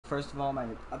first of all, my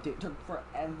update took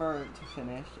forever to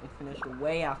finish. It finished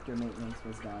way after maintenance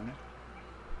was done.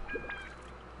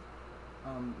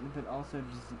 But also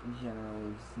just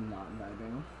generally just not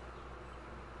vibing.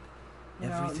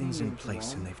 Everything's in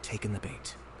place and they've taken the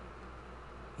bait.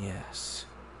 Yes.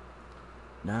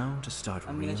 Now to start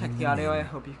I'm reeling gonna check the them audio. in. I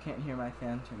hope you can't hear my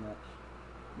fan too much.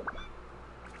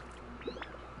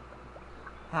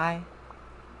 Hi.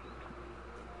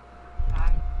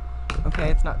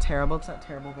 Okay, it's not terrible. It's not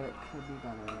terrible, but it could be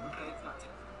better.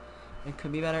 It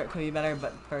could be better. It could be better.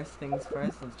 But first things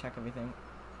first. Let's check everything.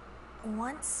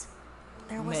 Once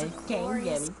there was a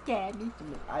glorious...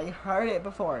 I heard it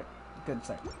before. Good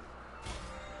sir.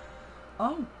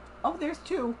 Oh, there's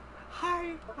two.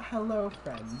 Hi, hello,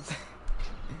 friends.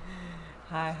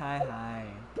 Hi.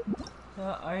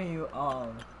 How are you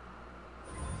all?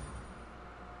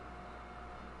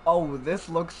 Oh, this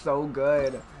looks so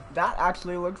good. That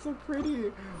actually looks so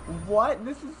pretty. What?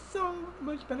 This is so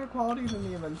much better quality than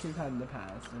the events we've had in the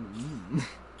past.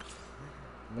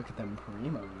 Look at them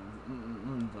primos.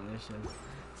 Delicious.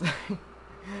 Sorry.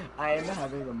 I am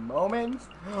having a moment.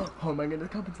 Oh my goodness,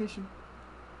 compensation.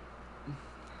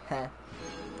 Okay.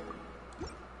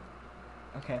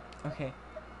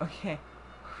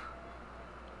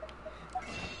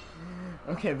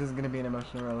 Okay, this is gonna be an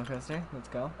emotional roller coaster. Let's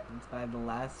go. Let's buy the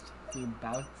last few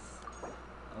bouts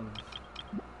of...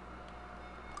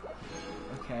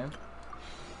 Okay.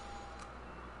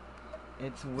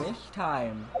 It's wish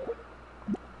time.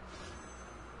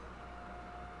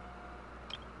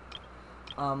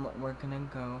 We're gonna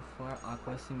go for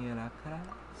Aqua Simulacra.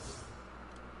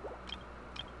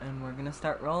 And we're gonna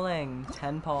start rolling.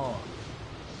 10 pull.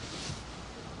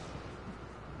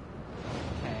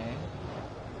 Okay.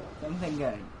 Something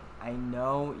good. I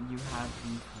know you have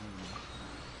some time.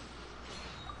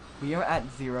 We are at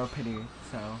 0 pity,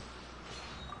 so I'm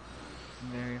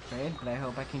very afraid, but I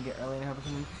hope I can get early and I hope I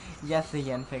can... Yes, the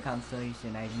Yenfei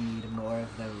constellation. I need more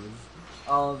of those.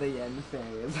 All the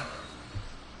Yenfeis.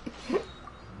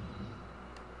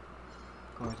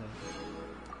 Gorgeous.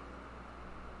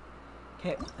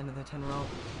 Okay, another 10 roll.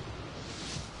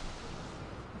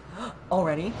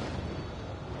 Already?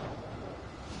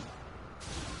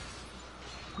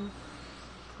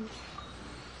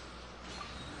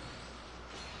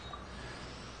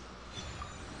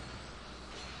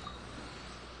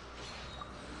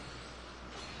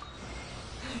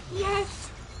 Yes!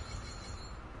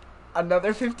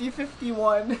 Another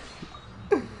 50-51.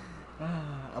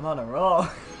 I'm on a roll.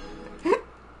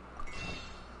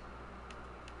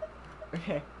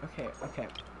 Okay.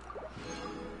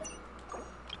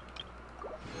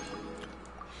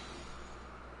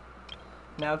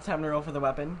 Now it's time to roll for the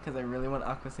weapon, because I really want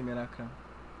Aqua Simulacra.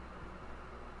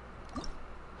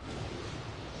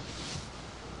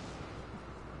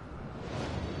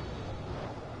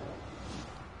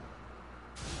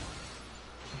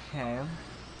 Okay.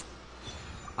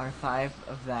 R5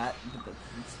 of that, but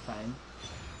that's fine.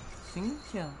 Sing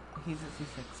chill. He's at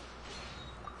C6.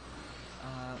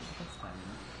 But that's fine.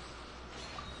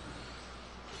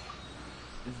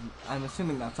 I'm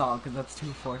assuming that's all, because that's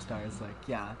 2 4-stars, like,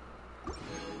 yeah.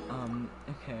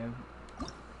 Okay.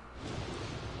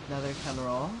 Another 10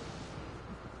 roll.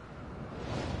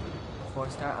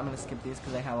 4-star. I'm gonna skip these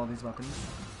because I have all these weapons.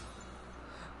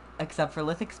 Except for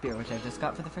Lithic Spear, which I just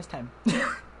got for the first time.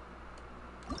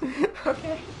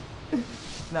 Okay.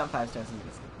 Not 5 stars, I'm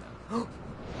gonna skip now.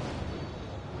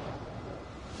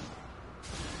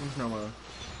 There's no more.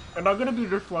 Am I gonna be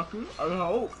this lucky? I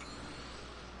hope.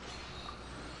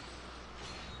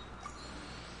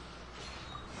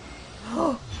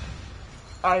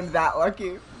 I'm that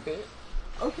lucky.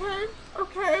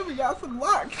 Okay, we got some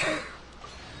luck.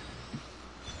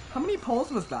 How many pulls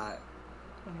was that?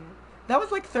 That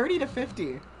was like 30 to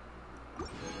 50.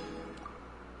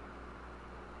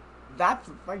 That's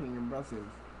fucking impressive.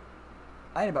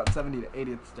 I had about 70 to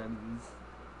 80 at the start of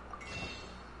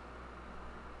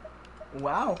these.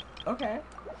 Wow. Okay.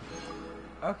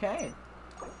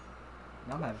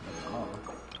 Now I'm having fun at all.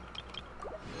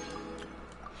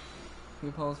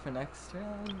 2 pulls for next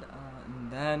round,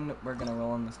 and then we're gonna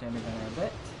roll on the standard banner a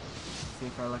bit. See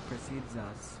if our luck precedes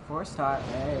us. 4-star,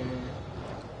 hey!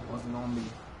 Wasn't on me.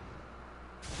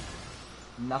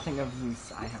 Nothing of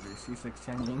use. I have your C6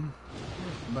 Tianjin,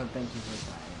 but thank you for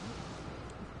trying.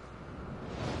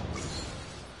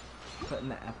 Put in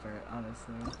the effort,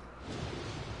 honestly.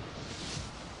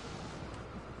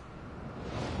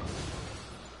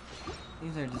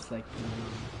 These are just like...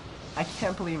 I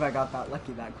can't believe I got that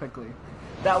lucky that quickly.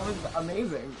 That was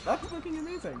amazing. That's fucking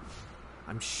amazing.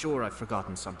 I'm sure I've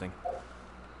forgotten something.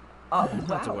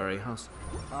 Not to wow. worry, I'll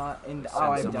And send I've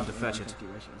someone to definitely fetch won it. 50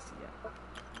 wishes. Yeah.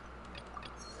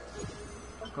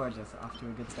 Gorgeous. Off to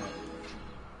a good start.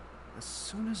 As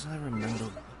soon as I remember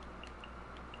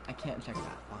I can't check that.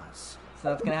 what it was. So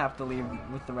that's gonna have to leave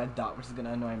with the red dot, which is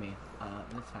gonna annoy me. But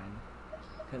it's fine.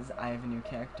 Because I have a new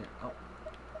character. Oh.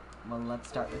 Well, let's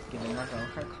start with giving our girl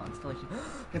her constellation.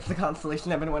 It's the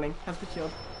constellation I've been wanting. Has the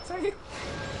shield. Sorry.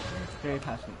 It's very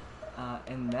passionate.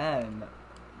 And then...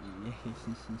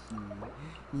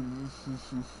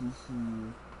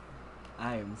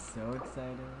 I am so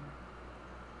excited.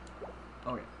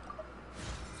 Oh, yeah.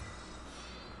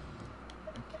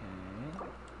 Okay.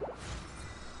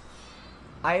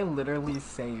 I literally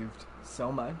saved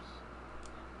so much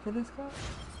for this girl.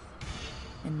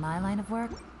 In my line of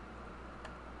work,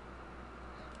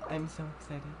 I'm so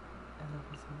excited. I love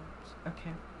her so much.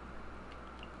 Okay.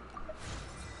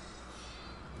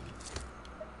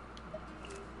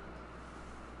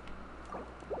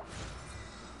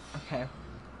 Okay.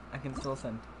 I can still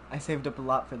send. I saved up a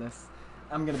lot for this.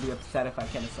 I'm gonna be upset if I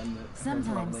can't send it.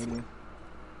 Sometimes. Lady.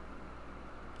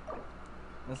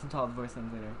 Listen to all the voice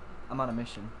lines later. I'm on a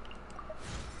mission.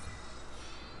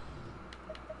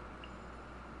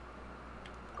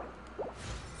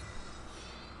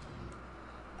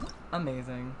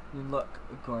 Amazing. You look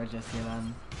gorgeous,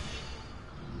 Yvonne.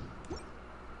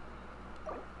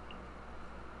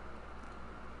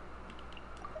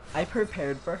 I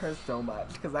prepared for her so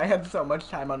much because I had so much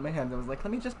time on my hands. I was like,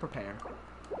 let me just prepare.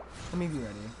 Let me be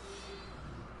ready.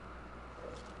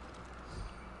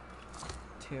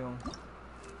 2.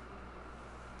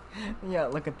 Yeah,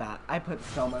 look at that. I put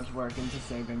so much work into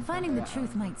saving. finding the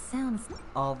truth might sound...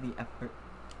 all the effort.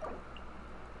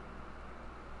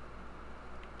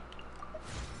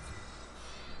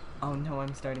 Oh no,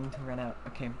 I'm starting to run out.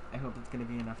 Okay, I hope it's gonna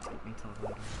be enough to get me till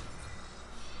later.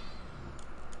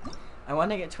 I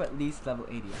want to get to at least level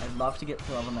 80. I'd love to get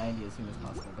to level 90 as soon as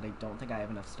possible, but I don't think I have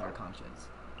enough star conches.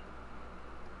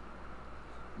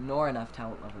 Nor enough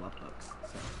talent level up books,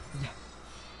 so yeah.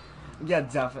 Yeah,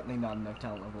 definitely not enough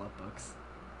talent level up books.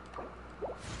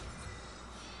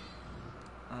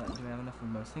 Do I have enough for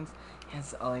most things?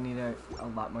 Yes, all I need are a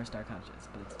lot more star conches,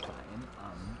 but it's fine.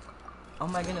 Oh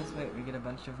my goodness, wait, we get a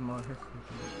bunch of more.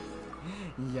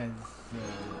 Yes,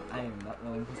 I am not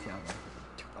willing to see how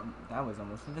that was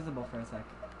almost invisible for a sec.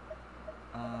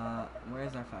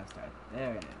 Where's our 5-star?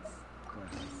 There it is.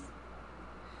 Gorgeous.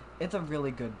 It's a really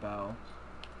good bow.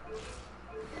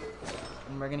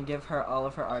 And we're gonna give her all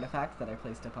of her artifacts that I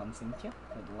placed upon Cynthia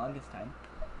for the longest time.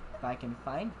 If I can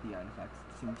find the artifacts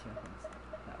Cynthia holds,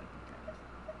 that would be great.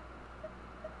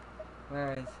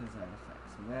 Where is his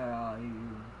artifacts? Where are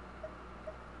you?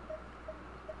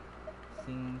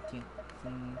 Cynthia,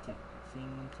 Cynthia,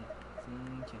 Cynthia,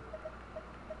 Cynthia,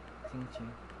 Cynthia.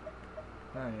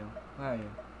 Where are you? Where are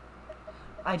you?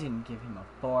 I didn't give him a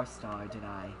 4-star, did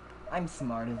I? I'm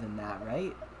smarter than that,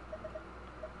 right?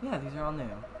 Yeah, these are all new.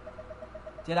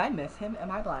 Did I miss him? Am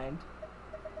I blind?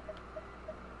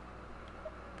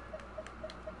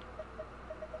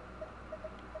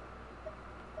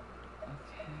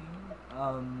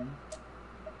 Okay.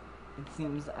 It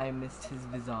seems I missed his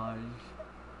visage.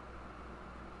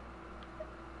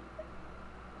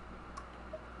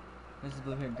 Where's the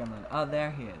blue-haired gremlin? Oh, there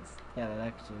he is. Yeah, that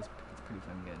actually is pretty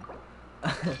fun good.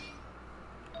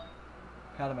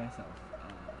 Proud of myself.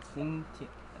 Cynthia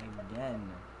again.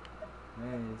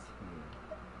 Where is he?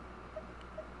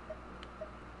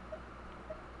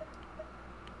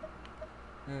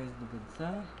 Where is the good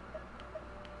sir?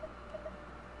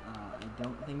 I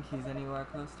don't think he's anywhere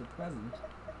close to present.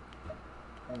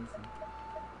 Where is he?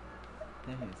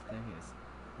 There he is, there he is.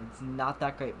 It's not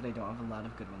that great, but I don't have a lot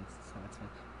of good ones, so it's fine.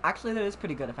 Actually, that is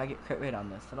pretty good. If I get crit rate on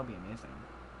this, that'll be amazing.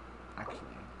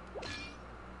 Actually.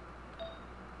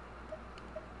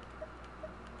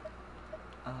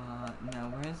 Now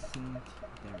where's Cynthia?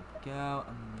 There we go.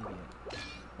 I'm an idiot.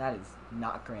 That is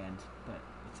not grand, but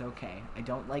it's okay. I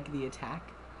don't like the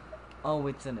attack. Oh,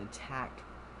 it's an attack.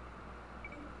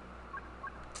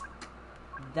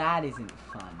 That isn't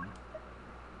fun.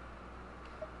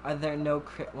 Are there no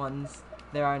crit ones?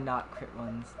 There are not crit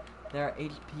ones. There are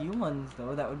HP ones,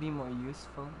 though. That would be more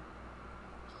useful.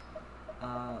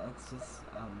 Let's just,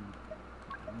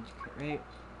 damage crit rate.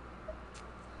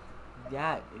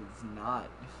 That is not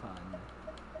fun.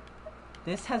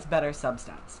 This has better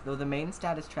substats. Though the main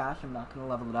stat is trash, I'm not going to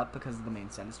level it up because the main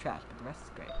stat is trash, but the rest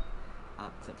is great.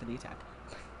 Except for the attack.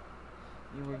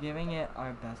 We were giving it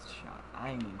our best shot.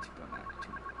 I need to go back to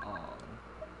all.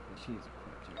 But she's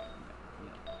equipped right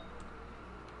now.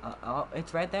 Yeah. Oh,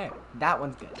 it's right there. That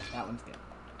one's good. That one's good.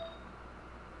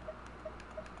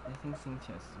 I think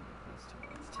Cynthia's super close to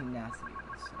it. tenacity,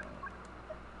 so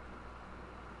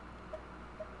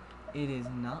it is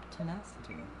not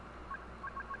tenacity.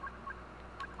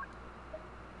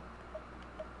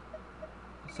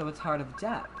 So it's Heart of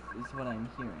Depth, is what I'm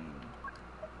hearing.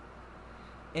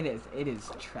 It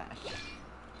is trash.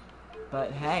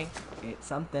 But hey, it's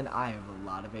something. I have a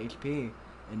lot of HP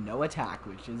and no attack,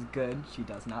 which is good. She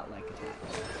does not like attack.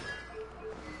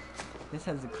 This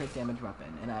has a crit damage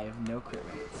weapon, and I have no crit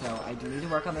rate. So I do need to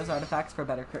work on those artifacts for a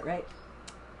better crit rate.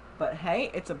 But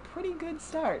hey, it's a pretty good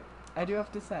start, I do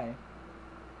have to say.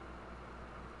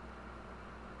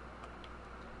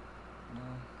 Oh,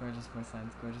 gorgeous voice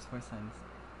lines, gorgeous voice lines.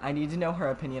 I need to know her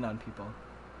opinion on people.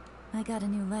 I got a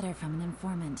new letter from an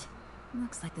informant.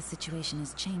 Looks like the situation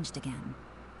has changed again.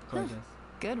 Gorgeous.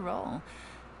 Good roll.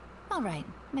 All right,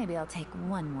 maybe I'll take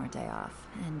one more day off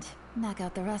and knock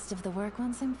out the rest of the work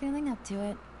once I'm feeling up to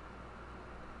it.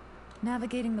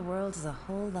 Navigating the world is a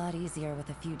whole lot easier with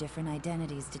a few different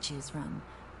identities to choose from.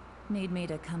 Need me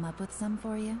to come up with some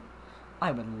for you?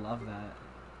 I would love that.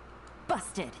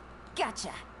 Busted!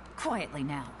 Gotcha! Quietly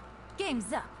now.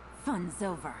 Game's up. Fun's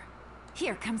over.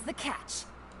 Here comes the catch.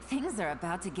 Things are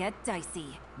about to get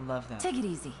dicey. Love that. Take it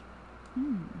easy.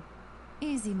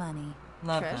 Easy money.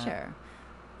 Love Treasure. that.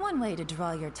 One way to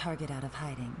draw your target out of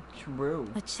hiding. True.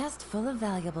 A chest full of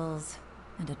valuables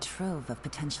and a trove of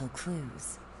potential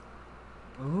clues.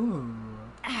 Ooh.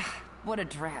 Ah, what a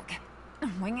drag.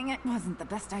 Winging it wasn't the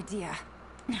best idea.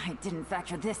 I didn't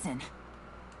factor this in.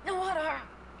 What are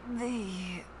the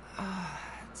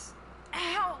odds?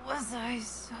 How was I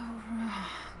so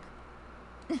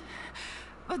wrong?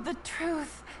 But the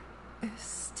truth is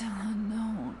still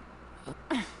unknown.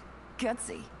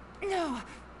 Gutsy. No.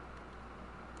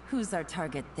 Who's our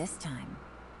target this time?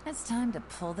 It's time to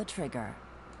pull the trigger.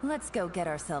 Let's go get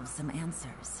ourselves some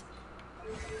answers.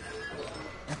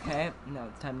 Okay, now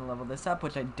it's time to level this up,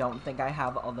 which I don't think I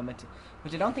have all the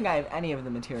which I don't think I have any of the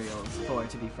materials for,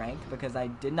 to be frank, because I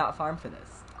did not farm for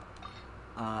this.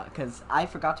 Because I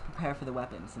forgot to prepare for the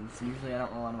weapon, since usually I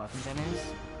don't roll on weapon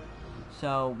dinners.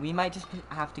 So we might just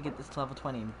have to get this to level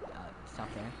 20 and stop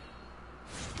there.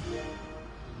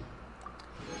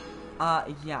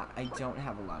 Yeah, I don't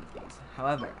have a lot of these.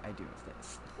 However, I do have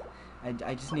this.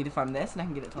 I just need to farm this and I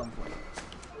can get it to level 40.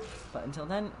 But until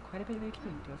then, quite a bit of HP, do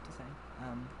I have to say.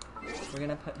 We're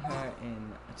gonna put her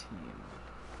in a team.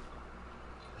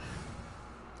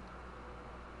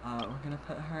 We're gonna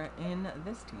put her in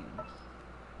this team,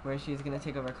 where she's gonna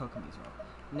take over Kokomi's role.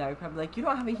 Now you're probably like, you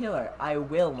don't have a healer. I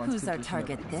will once. Who's our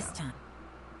target this time?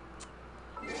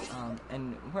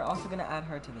 And we're also gonna add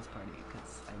her to this party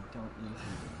because I don't use her.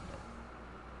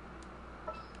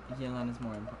 Yelan is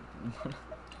more important.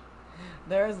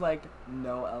 There is like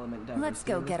no element diversity. Let's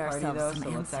go in this get party, ourselves though, some so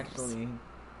let's answers. actually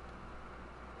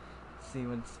see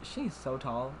what's. She's so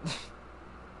tall.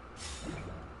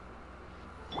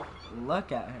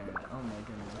 Look at her. Oh my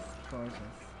goodness, gorgeous.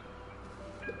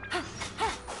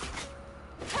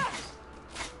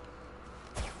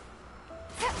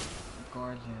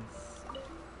 Gorgeous.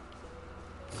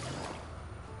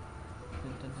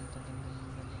 Dun, dun, dun, dun, dun, dun,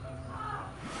 dun, dun.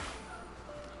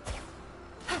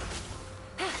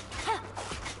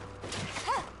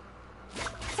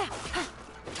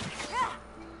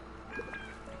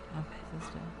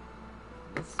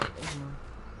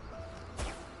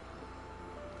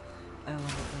 I love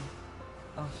it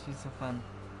though. Oh, she's so fun.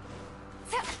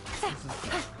 This is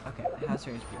good. Okay, how's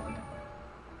her HP? Okay.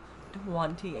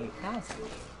 28,000.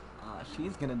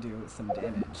 She's gonna do some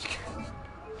damage.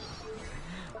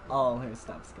 All her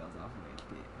stuff scales off of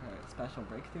HP. Her special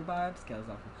breakthrough barb scales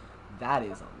off of... That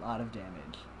is a lot of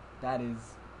damage. That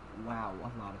is... Wow,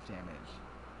 a lot of damage.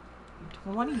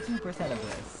 22% of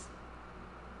this.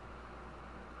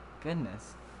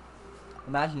 Goodness.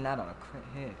 Imagine that on a crit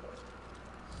hit.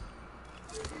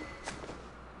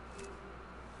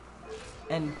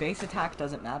 And base attack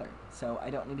doesn't matter, so I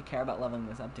don't need to care about leveling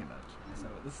this up too much. So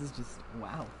this is just,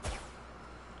 wow.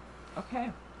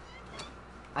 Okay.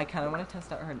 I kind of want to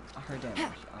test out her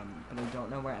damage, but I don't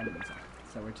know where enemies are.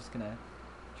 So we're just gonna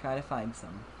try to find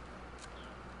some.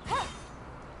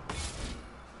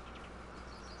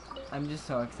 I'm just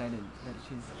so excited that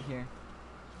she's here.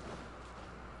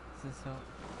 This is so...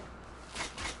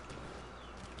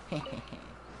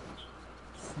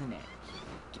 Snatch.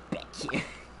 Get back here.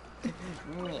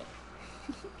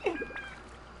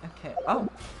 Okay. Oh!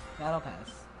 Battle pass.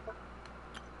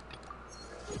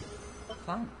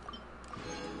 Fun.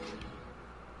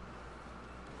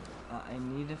 I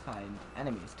need to find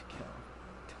enemies to kill.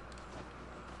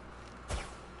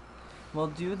 We'll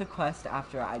do the quest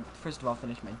after I, first of all,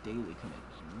 finish my daily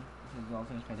commission. First of all,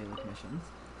 finish my daily commissions.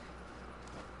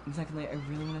 And secondly, I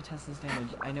really want to test this damage.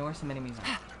 I know where some enemies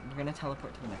are. We're gonna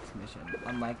teleport to the next mission.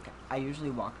 Unlike, I usually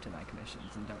walk to my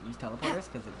commissions and don't use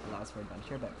teleporters because it allows for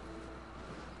adventure, but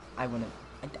I wanna,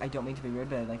 I don't mean to be weird,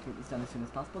 but I'd like to get this done as soon as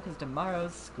possible because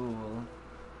tomorrow's school.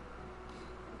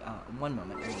 One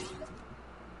moment. I need to check something.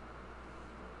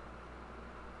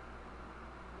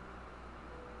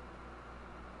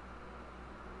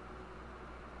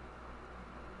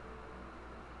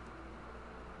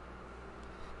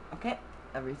 Okay,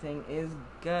 everything is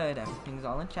good. Everything's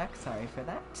all in check. Sorry for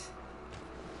that.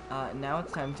 Now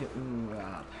it's time to,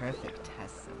 perfect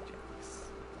test subjects.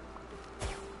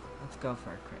 Let's go for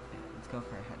a crit hit. Let's go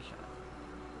for a headshot.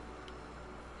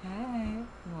 Hey,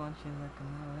 won't you look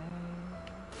my way?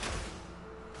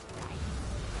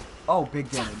 Oh, big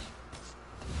damage.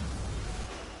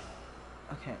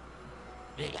 Okay.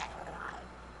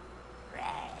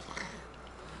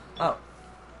 Oh.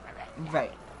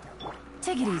 Right.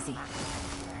 Take it easy.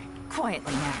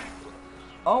 Quietly now.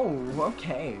 Oh,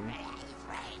 okay.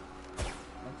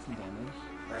 That's some damage.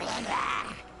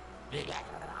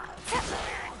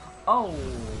 Oh,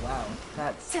 wow.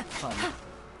 That's fun.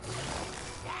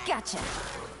 Gotcha.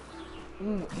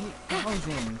 Ooh,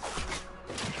 8,000.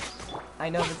 I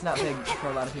know that's not big for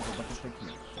a lot of people, but it's big for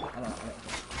me. I don't know.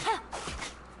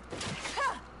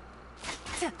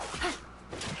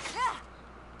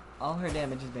 All her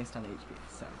damage is based on HP,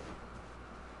 so.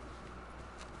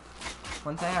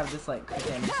 Once I have this, like, crit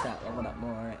damage stat leveled up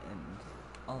more and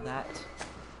all that,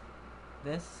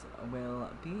 this will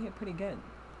be pretty good.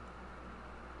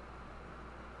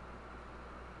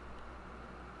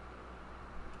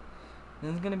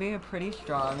 This is gonna be a pretty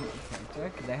strong character,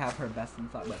 because I have her best in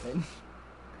slot weapon.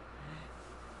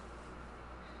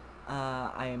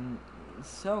 I am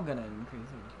so gonna increase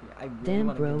HP. I really Dan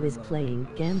wanna Bro get her is level playing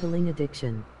up. Gambling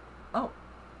Addiction. Oh.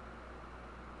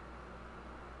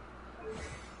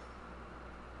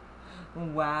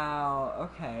 Wow,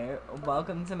 okay.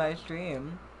 Welcome to my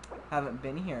stream. Haven't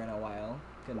been here in a while.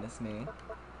 Goodness me.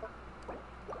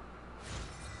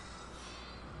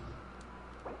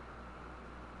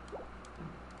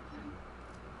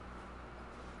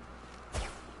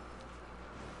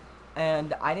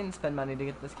 And I didn't spend money to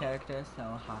get this character,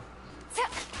 so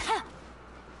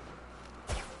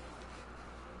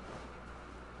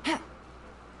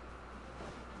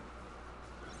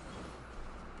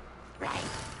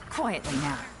Quietly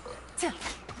now.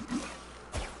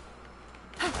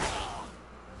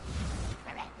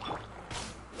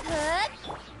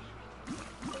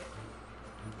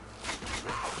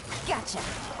 Gotcha.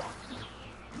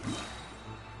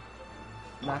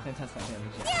 I'm not gonna test that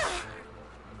damage yet.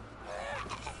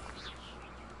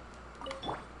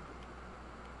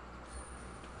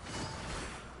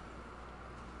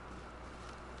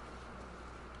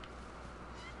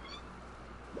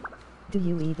 Do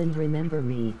you even remember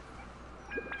me?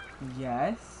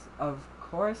 Yes, of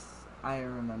course I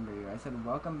remember you. I said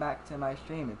welcome back to my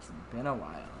stream. It's been a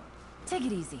while. Take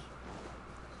it easy.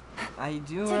 I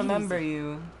do Take it remember easy.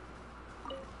 you.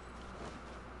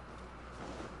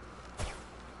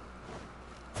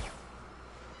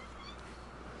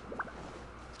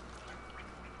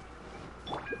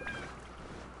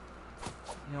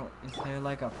 You know, is there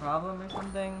like a problem or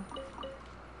something?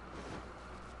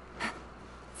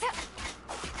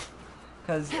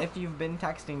 Because if you've been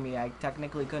texting me, I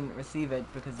technically couldn't receive it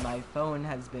because my phone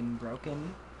has been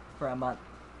broken for a month.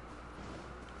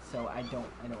 So I don't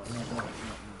know what you want me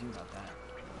to do about that.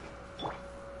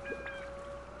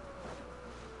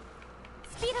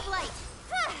 Speed of light.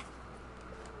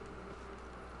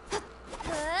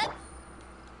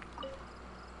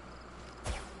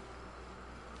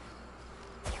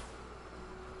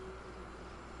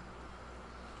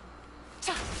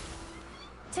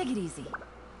 Take it easy.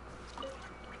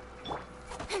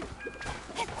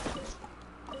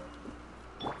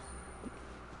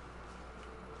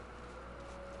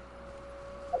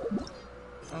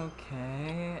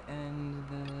 Okay, and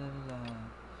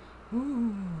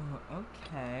ooh,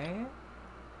 okay.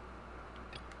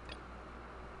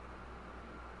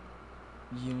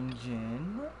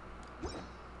 Yunjin.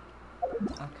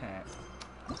 Okay.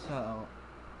 So,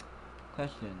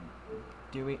 question.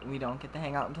 Do we don't get to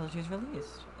hang out until she's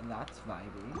released. That's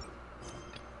vibey.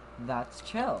 That's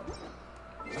chill.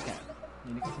 Okay.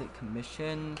 Need to complete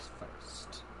commissions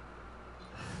first.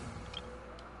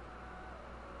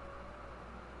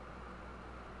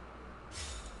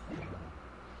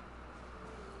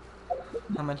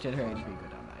 How much did her HP go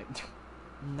down by?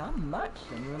 Not much.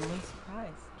 I'm really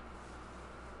surprised.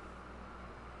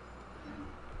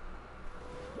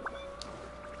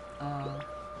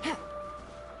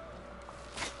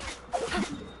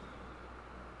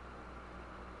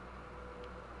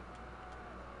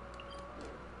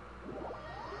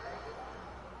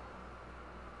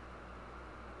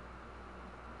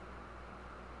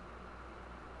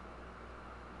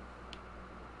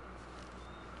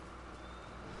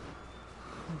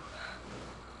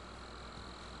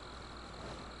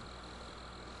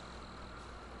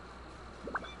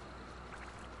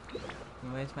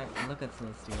 Where's my... Look at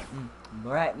Celestia.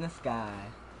 Right in the sky.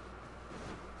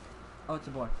 Oh, it's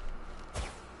a boar.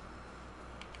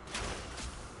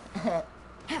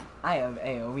 I have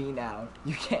AoE now.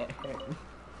 You can't hurt me.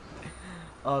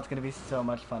 Oh, it's gonna be so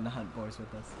much fun to hunt boars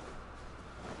with this.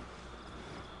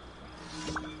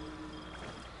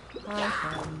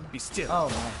 Be still. Oh,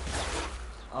 man.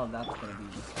 Oh, that's gonna be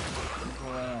just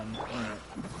grand, ain't it?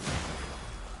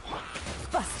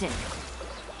 Busted.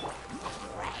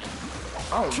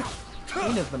 Oh,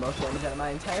 he does the most damage out of my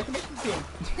entire commission team.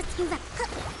 Let's move up.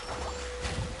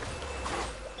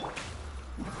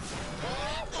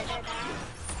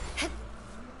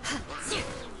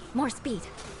 More speed.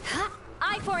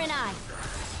 Eye for an eye.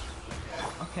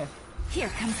 Okay. Here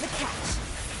comes the catch.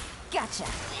 Gotcha.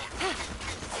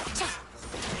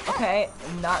 Okay,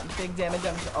 not big damage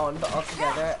on its own, but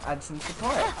altogether, add some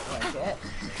support. Like it.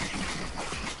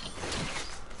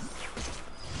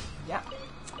 Yeah.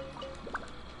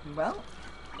 Well,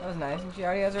 that was nice, and she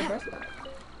already has her burst back.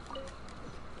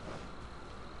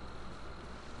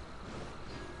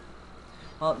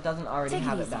 Well, it doesn't already Take it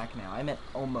have it easy. back now. I meant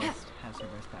almost has her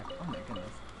burst back. Oh my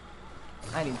goodness.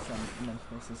 I need some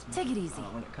mental system. Take it easy.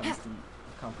 When it comes to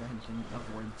comprehension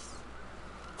of words.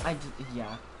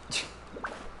 Yeah.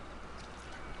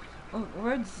 Well,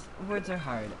 words are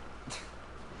hard.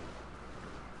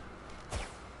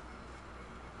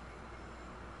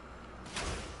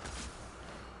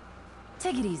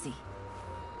 Take it easy.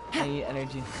 I need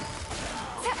energy.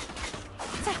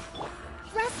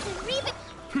 Rust and Reba.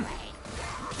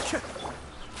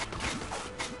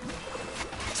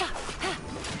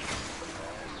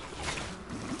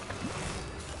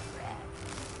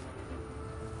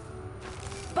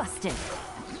 Busted.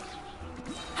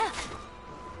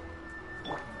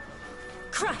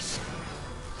 Crush.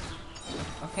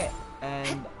 Okay,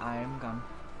 and I'm gone.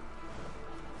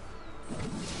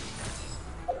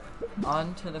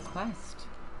 On to the quest.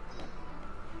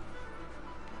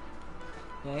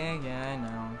 Yeah, I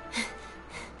know.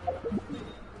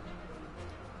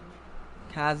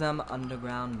 Chasm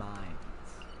Underground Mines.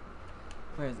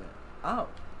 Where is it? Oh,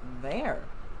 there.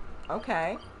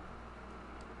 Okay.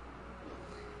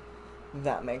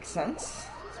 That makes sense.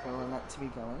 That's where we're meant to be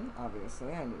going,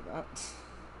 obviously, I knew that.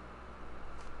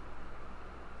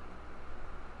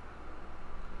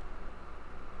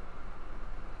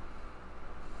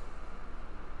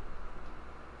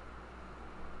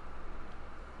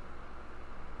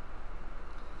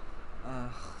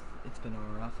 It's been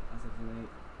rough as of late.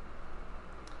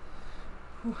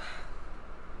 Whew.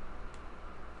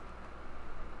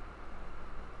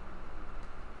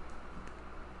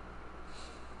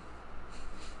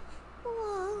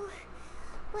 Whoa.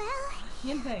 Well,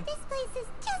 Yinpei. this place is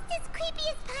just as creepy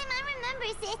as Paimon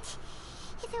remembers it.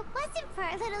 If it wasn't for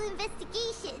our little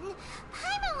investigation,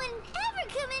 Paimon wouldn't ever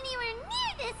come anywhere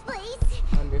near this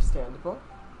place. Understandable.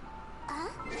 Huh?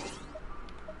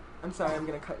 I'm sorry, I'm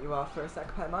gonna cut you off for a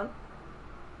sec, Paimon.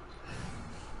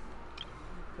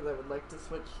 Because I would like to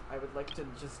switch. I would like to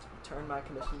just turn my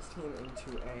commissions team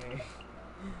into a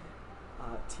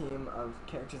team of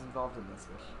characters involved in this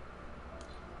wish.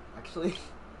 Actually,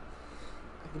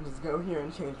 I can just go here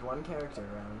and change one character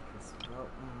around. Because, well,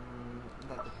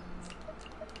 that depends.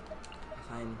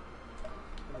 Fine.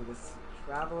 Do this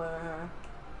traveler.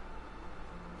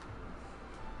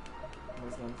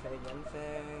 There's Yenfei.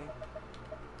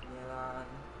 Yelan.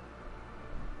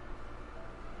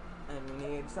 And we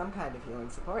need some kind of healing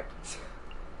support.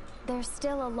 There's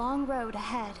still a long road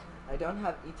ahead. I don't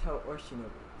have Ito or Shinobu,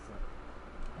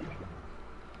 so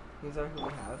these are who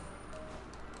we have.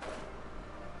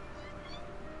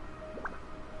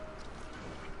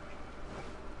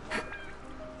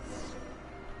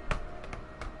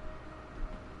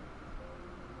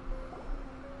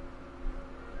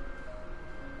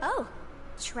 Oh,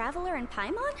 Traveler and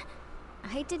Paimon?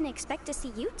 I didn't expect to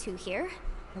see you two here.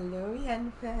 Hello,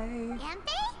 Yenfei.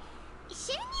 Yampe?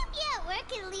 Shouldn't you be at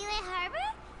work in Liyue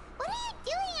Harbor? What are you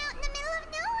doing out in the middle of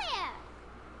nowhere?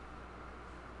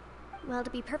 Well, to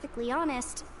be perfectly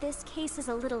honest, this case is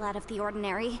a little out of the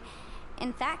ordinary.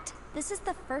 In fact, this is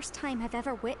the first time I've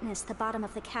ever witnessed the bottom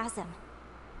of the chasm.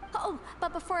 Oh,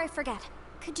 but before I forget,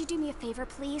 could you do me a favor,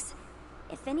 please?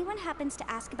 If anyone happens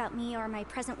to ask about me or my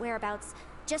present whereabouts,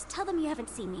 just tell them you haven't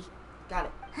seen me. Got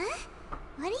it. Huh?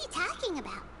 What are you talking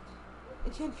about?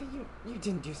 Yenfei, you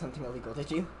didn't do something illegal, did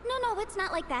you? No, it's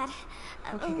not like that.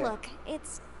 Okay, good. Look,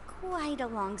 it's quite a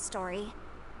long story.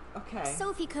 Okay. So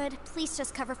if you could, please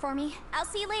just cover for me. I'll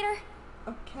see you later.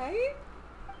 Okay.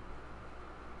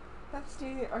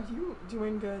 Bestie, are you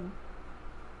doing good?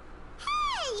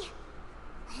 Hey!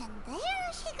 And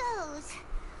there she goes.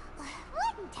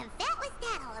 Wouldn't have that was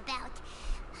that all about?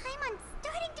 I'm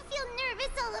starting to feel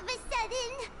nervous all of a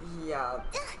sudden. Yeah.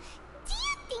 Do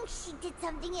you think she did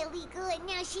something illegal and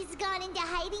now she's gone into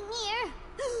hiding here?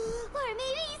 Or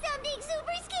maybe something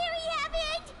super scary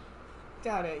happened?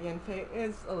 Doubt it. Yanfei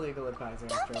is a legal advisor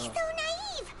Don't after be all. so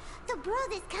naive. The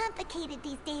world is complicated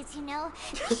these days, you know.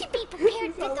 We should be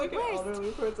prepared for sound the like an worst.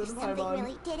 elderly person, If something Paimon.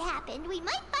 really did happen, we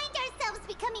might find ourselves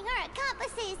becoming her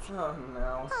accomplices. Oh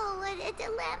no. Oh, what a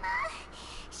dilemma.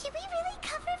 Should we really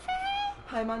cover for her?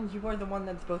 Paimon, you are the one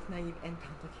that's both naive and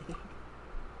complicated.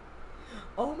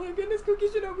 Oh my goodness, Cookie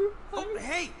Shinobu. Oh, Hi.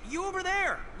 hey, you over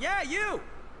there! Yeah, you!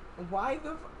 Why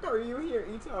the fuck are you here,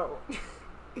 Ito?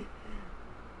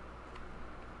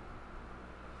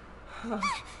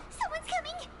 Someone's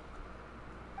coming.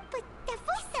 But that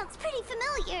voice sounds pretty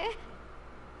familiar.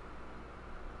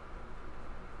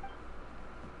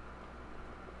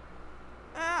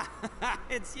 Ah,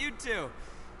 it's you two.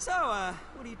 So,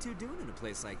 what are you two doing in a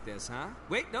place like this, huh?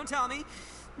 Wait, don't tell me.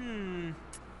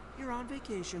 You're on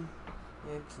vacation.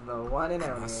 It's the one and I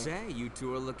only. must say, you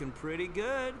two are looking pretty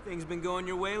good. Things been going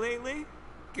your way lately?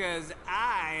 Cause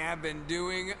I have been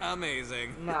doing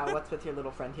amazing. Now, what's with your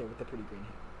little friend here with the pretty green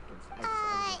hair? 'Cause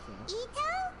I just,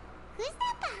 Ito? Who's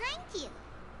that behind you?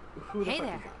 Who the Hey fuck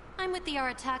there, is that? I'm with the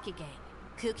Arataki gang.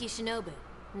 Kuki Shinobu.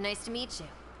 Nice to meet you.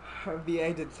 Her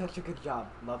VA did such a good job.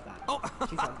 Love that. Oh,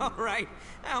 She sounds all amazing. right.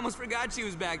 I almost forgot she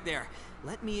was back there.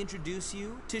 Let me introduce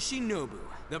you to Shinobu,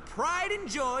 the pride and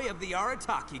joy of the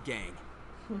Arataki gang.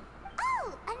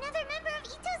 Oh, another member of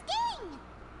Ito's gang.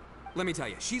 Let me tell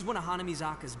you, she's one of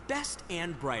Hanamizaka's best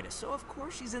and brightest, so of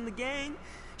course she's in the gang.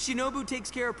 Shinobu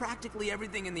takes care of practically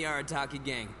everything in the Arataki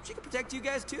gang. She can protect you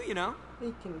guys too, you know.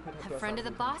 We can protect A friend of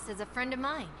the ourselves boss is a friend of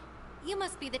mine. You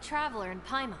must be the traveler in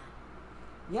Paimon.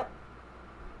 even. Yep.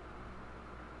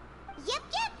 Yep.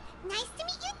 Nice to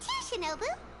meet you too, Shinobu.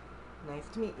 Nice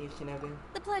to meet you, Shinobu.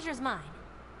 The pleasure's mine.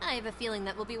 I have a feeling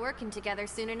that we'll be working together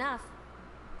soon enough.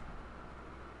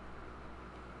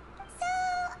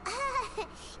 So,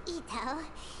 Ito,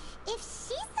 if she's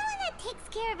the one that takes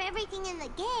care of everything in the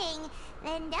gang,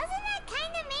 then doesn't that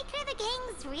kind of make her the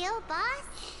gang's real boss?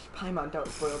 Paimon, don't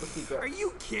spoil the secret. Are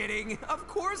you kidding? Of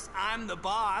course I'm the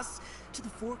boss. To the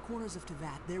four corners of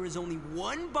Teyvat, there is only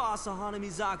one boss of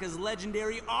Hanamizaka's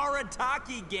legendary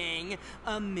Arataki gang,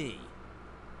 me.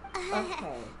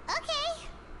 Okay. Okay,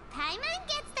 Paimon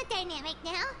gets the dynamic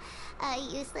now. A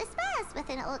useless boss with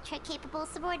an ultra-capable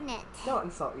subordinate. Don't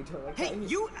insult Ito like Hey, that.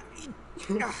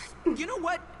 you know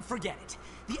what? Forget it.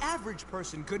 The average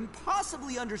person couldn't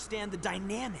possibly understand the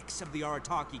dynamics of the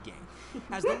Arataki gang.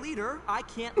 As the leader, I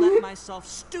can't let myself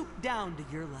stoop down to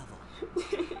your level.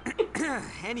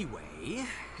 Anyway,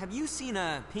 have you seen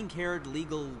a pink-haired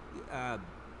legal,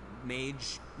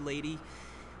 mage lady?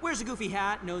 Wears a goofy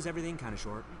hat, knows everything, kind of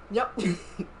short. Yep.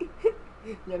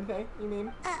 Yanfei, you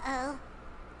mean? Uh-oh.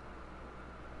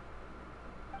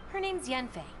 Her name's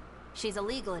Yenfei. She's a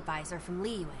legal advisor from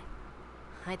Liyue.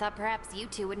 I thought perhaps you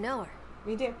two would know her.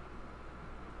 We do.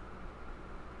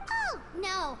 Oh,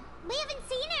 no. We haven't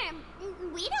seen her.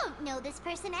 We don't know this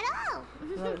person at all.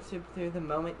 Let it slip through the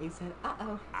moment you said,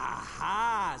 uh-oh.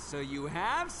 Aha, so you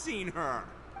have seen her.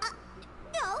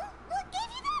 No, what gave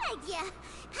you that idea?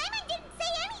 Paimon didn't say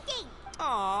anything.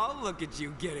 Aw, look at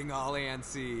you getting all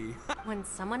antsy. When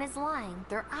someone is lying,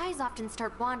 their eyes often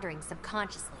start wandering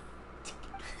subconsciously.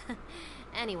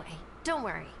 Anyway, don't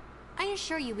worry. I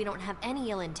assure you we don't have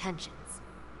any ill intentions.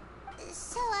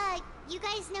 So, you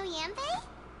guys know Yanfei?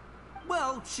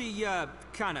 Well, she,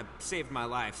 kind of saved my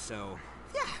life, so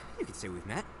yeah, you could say we've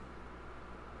met.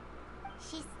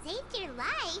 She saved your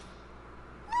life?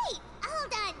 Wait,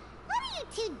 hold on. What are you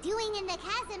two doing in the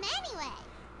chasm anyway?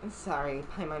 I'm sorry,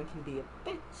 Paimon can be a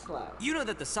bit slow. You know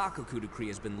that the Sakoku decree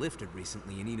has been lifted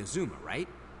recently in Inazuma, right?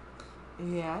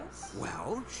 Yes?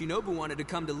 Well, Shinobu wanted to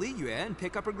come to Liyue and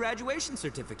pick up her graduation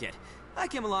certificate. I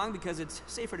came along because it's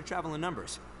safer to travel in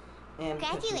numbers. And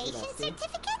Graduation Bessie.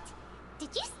 certificate? Did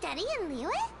you study in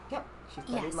Liyue? Yep, she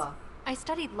studied Yes, law. I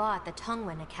studied law at the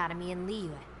Tongwen Academy in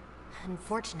Liyue.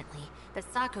 Unfortunately, the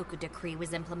Sakoku decree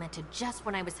was implemented just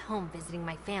when I was home visiting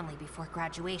my family before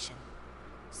graduation.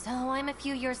 So I'm a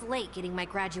few years late getting my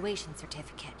graduation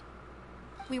certificate.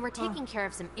 We were taking care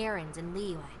of some errands in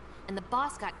Liyue, and the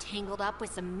boss got tangled up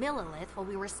with some Millilith while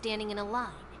we were standing in a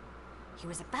line. He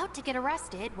was about to get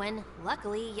arrested when,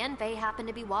 luckily, Yenfei happened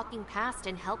to be walking past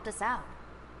and helped us out.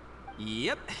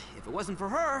 Yep, if it wasn't for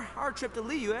her, our trip to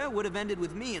Liyue would have ended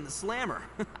with me in the slammer.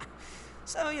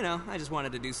 So, you know, I just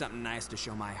wanted to do something nice to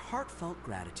show my heartfelt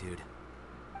gratitude.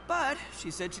 But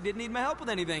she said she didn't need my help with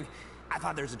anything. I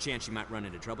thought there's a chance she might run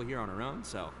into trouble here on her own,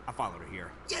 so I followed her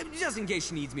here. Yeah, just in case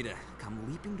she needs me to come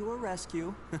leaping to her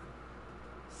rescue.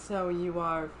 So you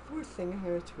are forcing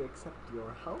her to accept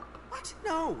your help? What?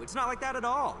 No, it's not like that at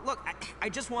all. Look, I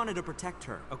just wanted to protect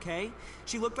her, okay?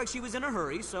 She looked like she was in a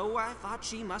hurry, so I thought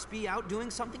she must be out doing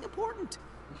something important.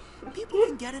 People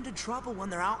can get into trouble when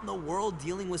they're out in the world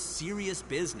dealing with serious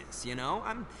business, you know?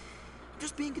 I'm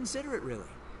just being considerate, really.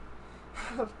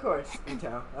 Of course,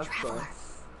 Ito. Of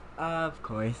course. Of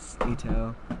course,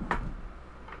 Ito.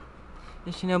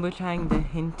 Is Shinobu trying to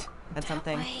hint at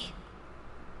something?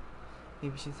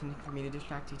 Maybe she's something for me to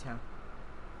distract Ito.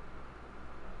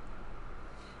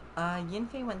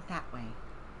 Yinfei went that way.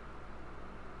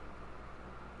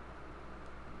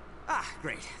 Ah,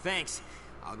 great. Thanks.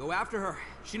 I'll go after her.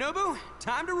 Shinobu,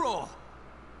 time to roll.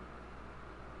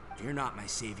 Fear not, my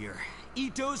savior.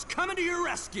 Ito's coming to your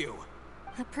rescue.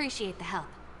 Appreciate the help.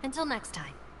 Until next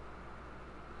time.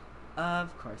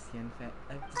 Of course, Yinfei.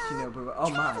 Shinobu. Oh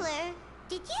my. Traveler,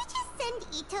 did you just send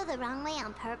Ito the wrong way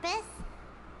on purpose?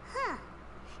 Huh.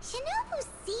 Shinobu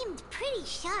seemed pretty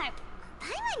sharp.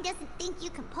 Paimon doesn't think you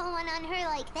can pull one on her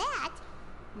like that.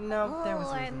 No, there was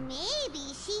a Or reason.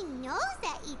 maybe she knows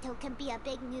that Ito can be a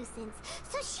big nuisance,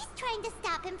 so she's trying to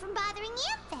stop him from bothering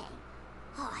Yamfei.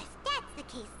 Oh, if that's the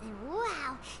case, then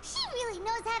wow, she really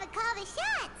knows how to call the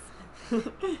shots.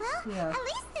 Well, Yeah. at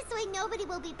least this way nobody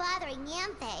will be bothering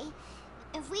Yamfei.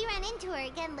 If we run into her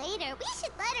again later, we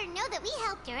should let her know that we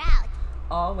helped her out.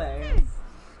 Always.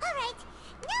 Alright,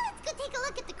 now let's go take a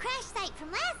look at the crash site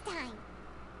from last time.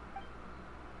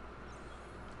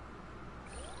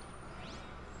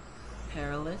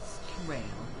 Perilous trail.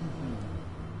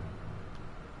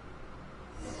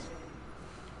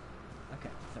 Okay,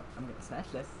 so I'm gonna smash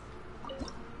this.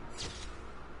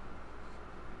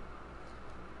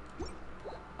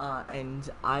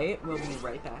 And I will be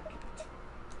right back.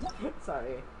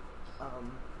 Sorry.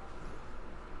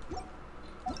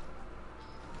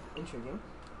 Intriguing.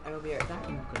 I will be right back.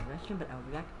 I'm gonna go to the restroom, but I will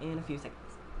be back in a few seconds.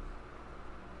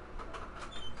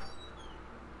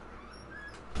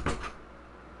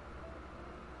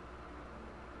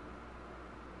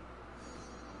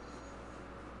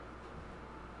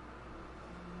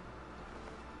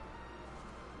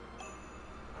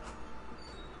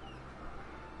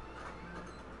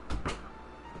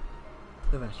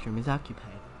 The restroom is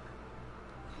occupied,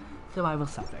 so I will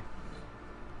suffer.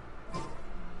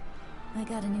 I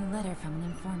got a new letter from an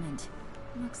informant.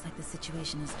 Looks like the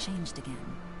situation has changed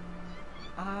again.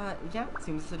 Yeah, it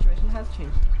seems the situation has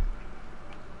changed.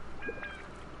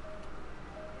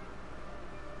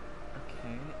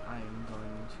 Okay, I'm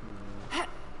going to...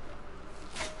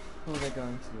 What was I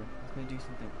going to do? I was going to do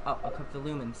something. Oh, I'll cook the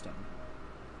lumen stone.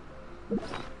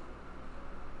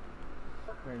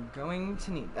 We're going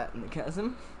to need that in the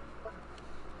chasm.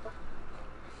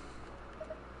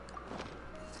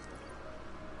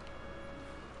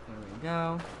 There we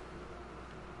go.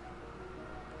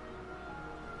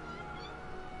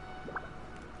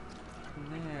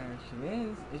 There she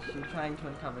is. Is she trying to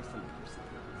uncover some of her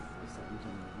secrets? Or something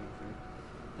weird.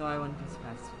 Though I wouldn't be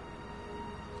surprised.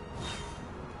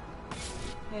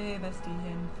 Hey, bestie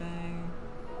Yinfei.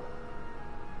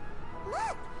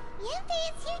 Look, Yamfei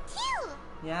is here too.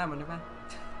 Yeah, I wonder why.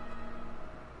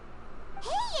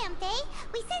 Hey, Yamfei,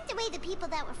 we sent away the people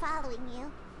that were following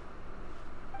you.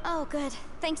 Oh, good.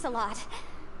 Thanks a lot.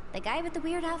 The guy with the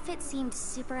weird outfit seemed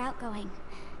super outgoing.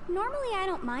 Normally, I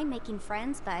don't mind making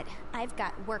friends, but I've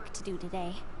got work to do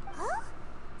today. Oh?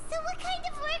 So what kind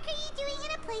of work are you doing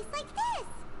in a place like this?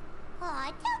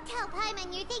 Aw, don't tell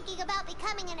Paimon you're thinking about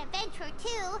becoming an adventurer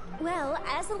too. Well,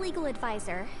 as a legal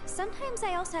advisor, sometimes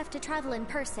I also have to travel in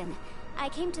person. I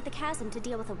came to the chasm to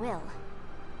deal with a will.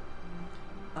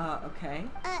 Okay.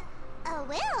 A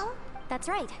will? That's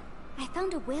right. I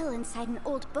found a will inside an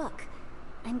old book.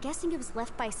 I'm guessing it was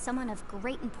left by someone of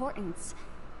great importance.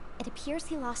 It appears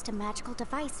he lost a magical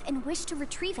device and wished to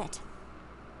retrieve it.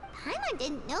 Paimon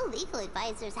didn't know legal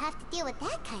advisors have to deal with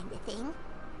that kind of thing.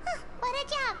 Huh, what a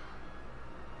job.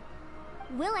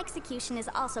 Will execution is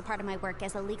also part of my work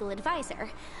as a legal advisor.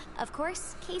 Of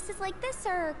course, cases like this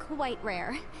are quite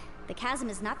rare. The chasm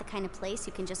is not the kind of place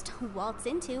you can just waltz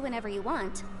into whenever you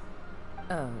want.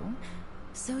 Oh?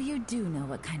 So you do know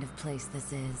what kind of place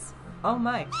this is? Oh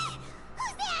my.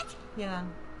 Who's that? Yeah.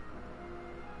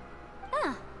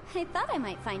 Ah, I thought I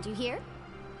might find you here.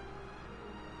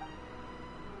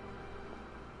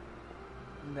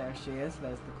 There she is.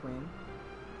 There's the queen.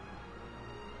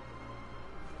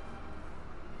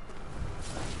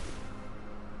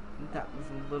 That was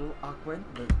a little awkward,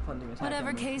 but funding attack.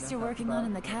 Whatever case you're working on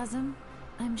in the chasm,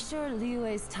 I'm sure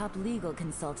Liyue's top legal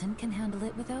consultant can handle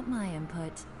it without my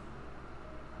input.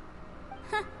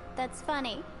 That's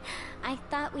funny. I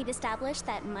thought we'd established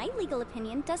that my legal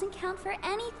opinion doesn't count for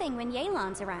anything when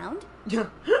Yelan's around. Who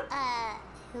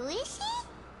is she?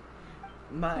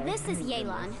 This is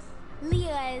Yelan.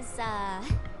 Leah is,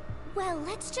 well,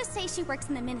 let's just say she works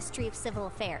in the Ministry of Civil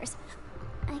Affairs.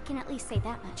 I can at least say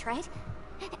that much, right?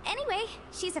 Anyway,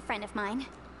 she's a friend of mine.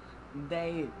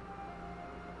 They're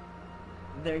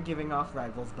giving off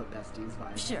rivals but besties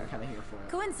vibes. Sure. I'm kind of here for it.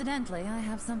 Coincidentally, I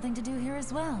have something to do here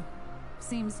as well.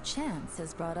 Seems chance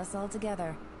has brought us all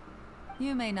together.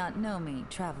 You may not know me,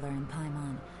 Traveler in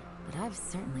Paimon, but I've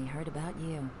certainly heard about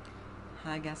you.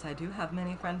 I guess I do have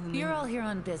many friends in You're all here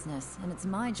on business, and it's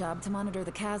my job to monitor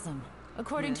the chasm.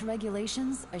 According to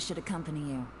regulations, I should accompany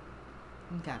you.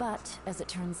 Okay. But, as it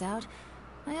turns out,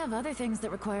 I have other things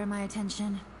that require my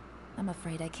attention. I'm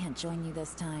afraid I can't join you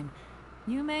this time.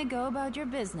 You may go about your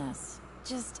business.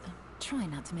 Just try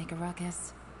not to make a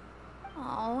ruckus.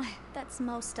 Oh, that's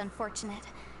most unfortunate.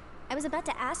 I was about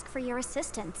to ask for your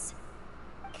assistance.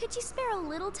 Could you spare a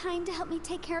little time to help me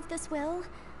take care of this will?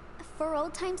 For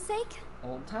old time's sake?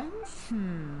 Old times?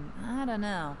 I don't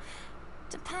know.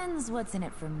 Depends what's in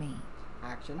it for me.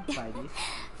 Action, Spidey.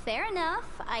 Fair enough.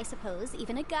 I suppose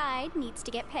even a guide needs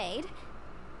to get paid.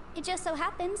 It just so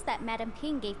happens that Madame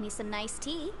Ping gave me some nice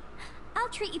tea. I'll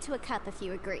treat you to a cup if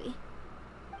you agree.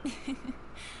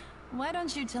 Why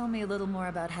don't you tell me a little more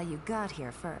about how you got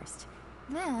here first?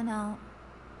 Then I'll...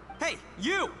 Hey,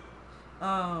 you!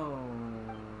 Oh,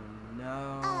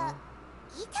 no.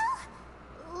 Ito?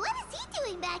 What is he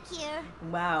doing back here?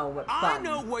 Wow, what fun. I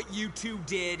know what you two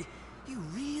did. You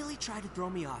really tried to throw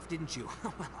me off, didn't you?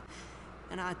 Well,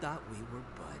 and I thought we were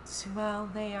buds. Well,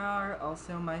 they are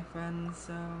also my friends,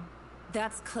 so...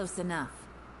 That's close enough.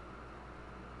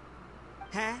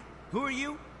 Huh? Who are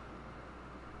you?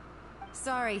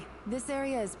 Sorry, this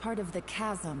area is part of the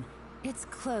chasm. It's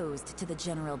closed to the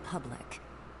general public.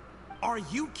 Are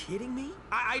you kidding me?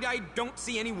 I don't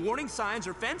see any warning signs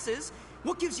or fences.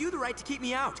 What gives you the right to keep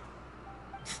me out?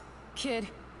 Kid,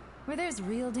 where there's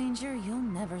real danger, you'll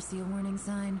never see a warning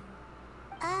sign.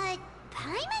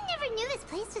 Paimon never knew this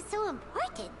place was so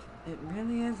important. It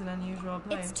really is an unusual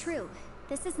place. It's true.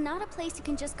 This is not a place you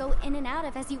can just go in and out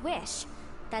of as you wish.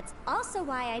 That's also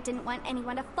why I didn't want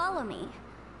anyone to follow me.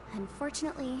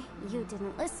 Unfortunately, you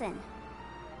didn't listen.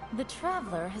 The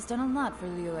Traveler has done a lot for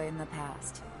Liyue in the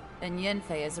past, and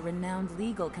Yanfei is a renowned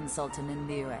legal consultant in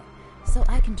Liyue, so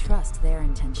I can trust their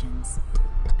intentions.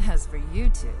 As for you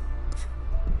two...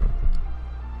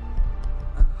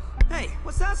 Hey,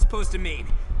 what's that supposed to mean?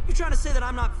 You trying to say that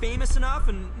I'm not famous enough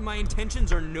and my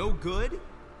intentions are no good?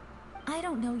 I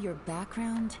don't know your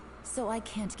background, so I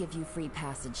can't give you free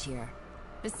passage here.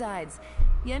 Besides,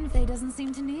 Yanfei doesn't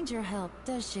seem to need your help,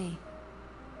 does she?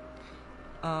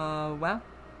 Well...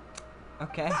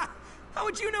 Okay. Ha! How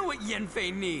would you know what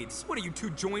Yanfei needs? What, are you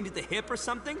two joined at the hip or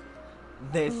something?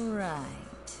 This... Right.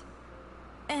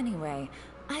 Anyway,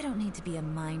 I don't need to be a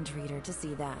mind reader to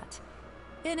see that.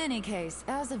 In any case,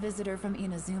 as a visitor from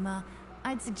Inazuma,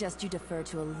 I'd suggest you defer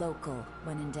to a local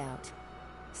when in doubt.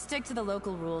 Stick to the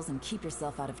local rules and keep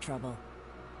yourself out of trouble.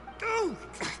 Oh!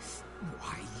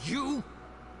 Why, you?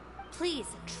 Please,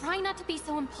 try not to be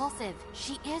so impulsive.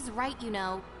 She is right, you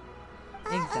know.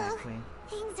 Exactly.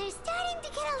 Things are starting to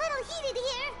get a little heated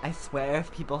here. I swear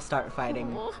if people start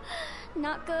fighting... Oh,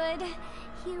 not good.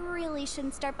 You really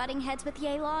shouldn't start butting heads with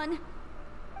Yelan.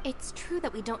 It's true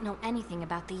that we don't know anything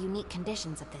about the unique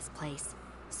conditions of this place,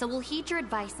 so we'll heed your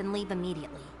advice and leave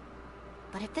immediately.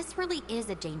 But if this really is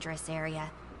a dangerous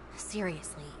area,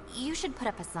 seriously, you should put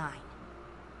up a sign.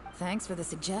 Thanks for the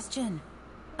suggestion.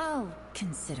 I'll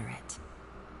consider it.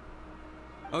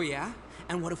 Oh yeah?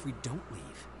 And what if we don't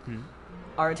leave?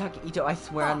 Arataki Ito, I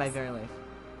swear on my Pause. very life.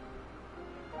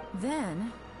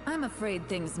 Then, I'm afraid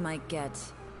things might get...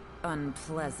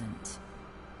 unpleasant.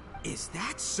 Is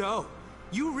that so?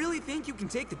 You really think you can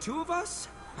take the two of us?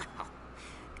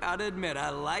 Gotta admit, I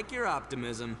like your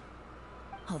optimism.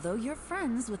 Although you're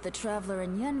friends with the Traveler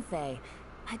and Yanfei,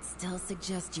 I'd still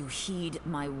suggest you heed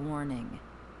my warning.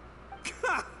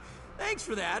 Thanks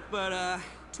for that, but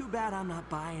too bad I'm not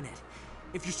buying it.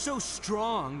 If you're so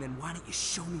strong, then why don't you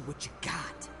show me what you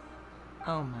got?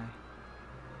 Oh my.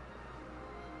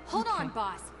 Hold on,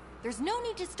 boss. There's no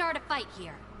need to start a fight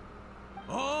here.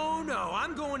 Oh no,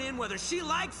 I'm going in whether she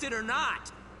likes it or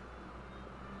not.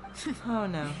 Oh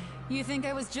no. You think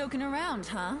I was joking around,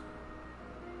 huh?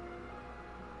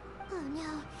 Oh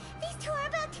no, these two are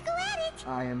about to go at it.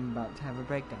 I am about to have a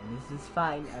breakdown. This is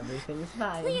fine. Everything is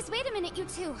fine. Please, wait a minute, you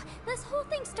two. This whole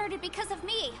thing started because of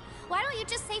me. Why don't you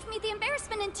just save me the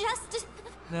embarrassment and just...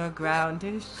 The ground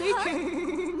is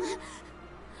shaking.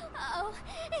 Oh,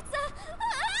 it's a...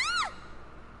 Ah!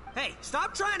 Hey,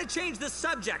 stop trying to change the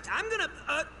subject. I'm gonna,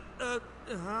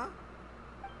 huh?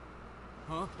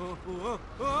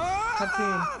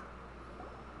 Cutscene.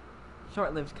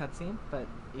 Short-lived cutscene, but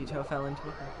Ito fell into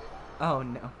it. Oh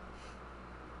no.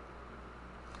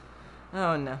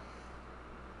 Oh no.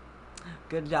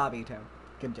 Good job, Ito.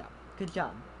 Good job. Good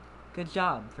job. Good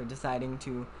job for deciding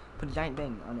to put a giant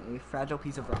thing on a fragile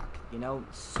piece of rock. You know,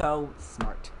 so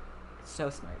smart. So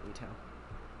smart, Ito.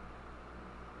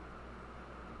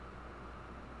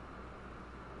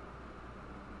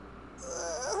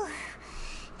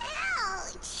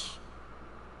 Ouch!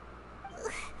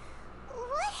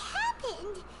 What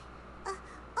happened?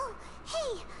 Oh,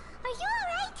 hey, are you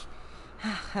alright?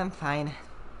 I'm fine.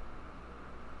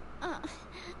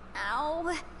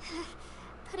 Ow.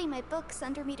 Putting my books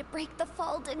under me to break the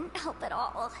fall didn't help at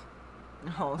all.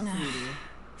 Oh, sweetie.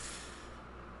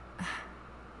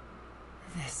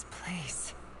 This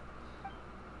place.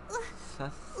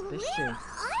 Suspicious. Where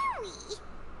are we?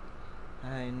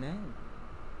 I know.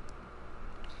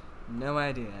 No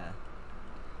idea.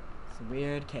 It's a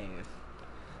weird cave.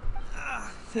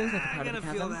 Seems like a part I'm of the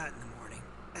gonna feel chasm. that in the morning.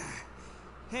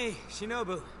 Hey,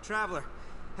 Shinobu, Traveler,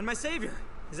 and my savior.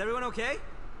 Is everyone okay?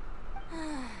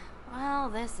 Well,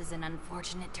 this is an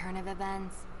unfortunate turn of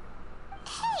events.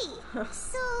 Hey,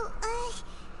 so,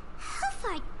 how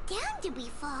far down did we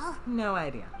fall? No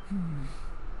idea.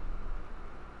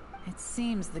 It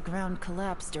seems the ground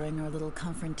collapsed during our little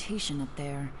confrontation up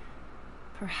there.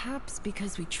 Perhaps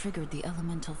because we triggered the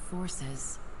elemental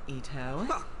forces. Ito?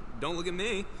 Huh, don't look at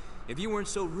me. If you weren't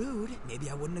so rude, maybe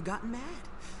I wouldn't have gotten mad.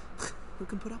 Who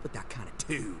can put up with that kind of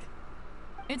dude?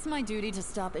 It's my duty to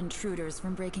stop intruders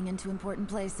from breaking into important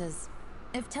places.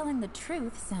 If telling the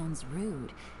truth sounds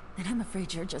rude, then I'm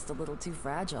afraid you're just a little too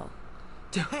fragile.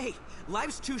 Hey,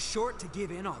 life's too short to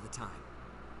give in all the time.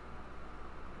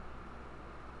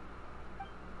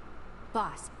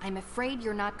 Boss, I'm afraid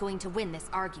you're not going to win this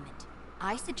argument.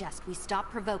 I suggest we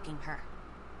stop provoking her.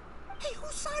 Hey,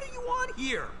 whose side are you on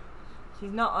here?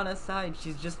 She's not on a side,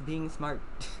 she's just being smart.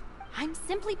 I'm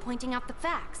simply pointing out the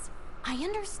facts. I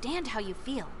understand how you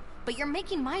feel, but you're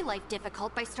making my life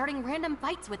difficult by starting random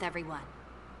fights with everyone.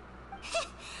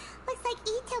 Looks like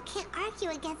Ito can't argue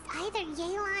against either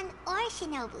Yelan or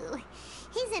Shinobu.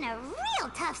 He's in a real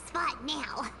tough spot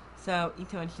now. So,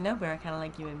 Ito and Shinobu are kind of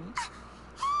like you and me.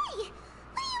 Hey!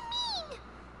 What do you mean?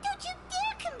 Don't you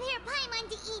dare compare Paimon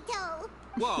to Ito!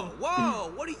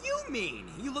 Whoa, what do you mean?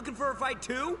 You looking for a fight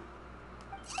too?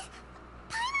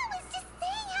 Paimon was just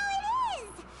saying how it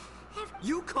is!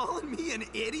 You calling me an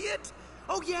idiot?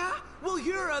 Oh yeah? Well,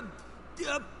 you're a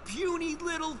puny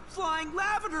little flying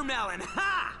lavender melon,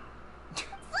 ha!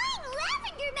 Flying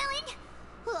lavender melon?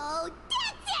 Oh,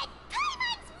 that's it!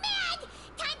 Paimon's mad!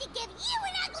 Time to give you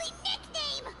an ugly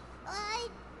nickname!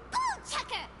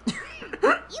 Bullchucker!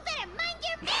 You better mind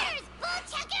your manners,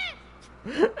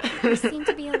 Bullchucker! We seem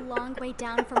to be a long way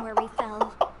down from where we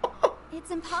fell.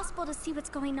 It's impossible to see what's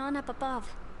going on up above.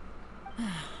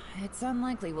 It's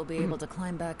unlikely we'll be able to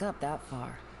climb back up that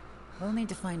far. We'll need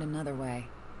to find another way.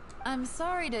 I'm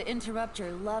sorry to interrupt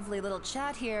your lovely little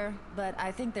chat here, but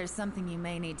I think there's something you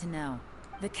may need to know.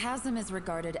 The chasm is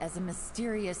regarded as a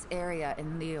mysterious area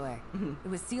in Liyue. It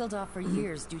was sealed off for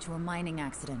years due to a mining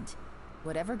accident.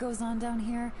 Whatever goes on down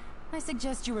here, I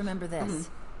suggest you remember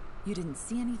this. You didn't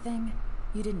see anything,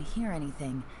 you didn't hear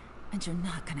anything, and you're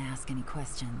not gonna ask any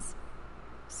questions.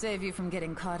 Save you from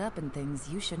getting caught up in things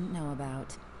you shouldn't know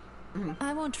about.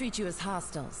 I won't treat you as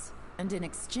hostiles, and in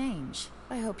exchange,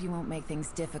 I hope you won't make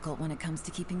things difficult when it comes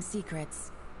to keeping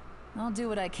secrets. I'll do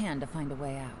what I can to find a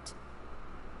way out.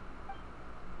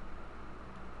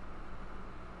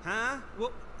 Huh?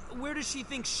 Well, where does she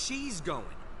think she's going?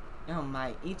 Oh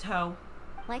my, Ito.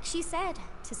 Like she said,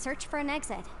 to search for an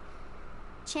exit.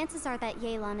 Chances are that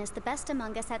Yelan is the best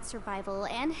among us at survival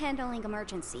and handling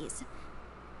emergencies.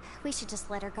 We should just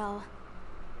let her go.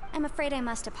 I'm afraid I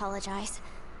must apologize.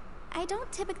 I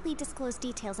don't typically disclose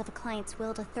details of a client's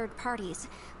will to third parties,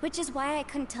 which is why I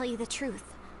couldn't tell you the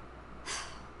truth.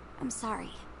 I'm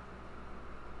sorry.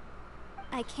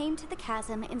 I came to the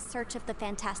chasm in search of the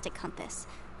Fantastic Compass,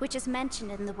 which is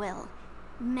mentioned in the will.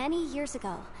 Many years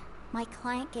ago, my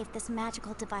client gave this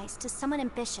magical device to someone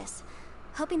ambitious,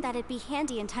 hoping that it'd be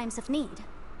handy in times of need.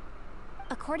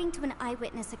 According to an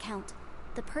eyewitness account,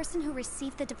 the person who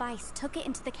received the device took it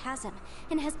into the chasm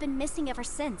and has been missing ever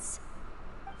since.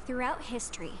 Throughout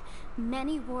history,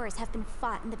 many wars have been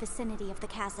fought in the vicinity of the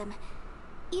chasm.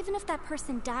 Even if that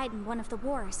person died in one of the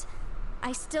wars,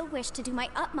 I still wish to do my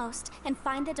utmost and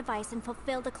find the device and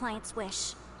fulfill the client's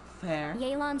wish. Fair.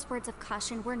 Yelan's words of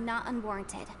caution were not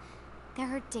unwarranted. There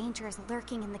are dangers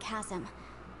lurking in the chasm.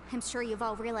 I'm sure you've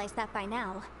all realized that by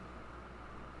now.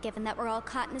 Given that we're all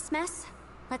caught in this mess,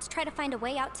 let's try to find a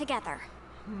way out together.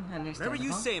 Whatever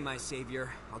you say, my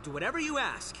savior. I'll do whatever you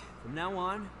ask. From now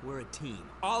on, we're a team.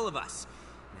 All of us.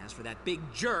 And as for that big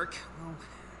jerk, well...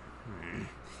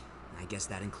 I guess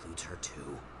that includes her,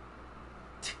 too.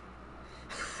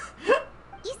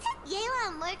 You said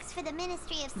Yelan works for the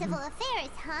Ministry of Civil Affairs,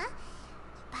 huh?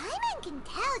 Paimon can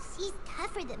tell she's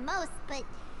tougher than most, but...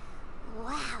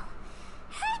 Wow.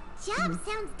 Her job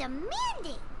sounds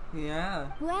demanding.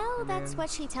 Yeah. Well, that's what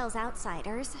she tells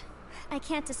outsiders. I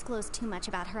can't disclose too much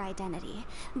about her identity,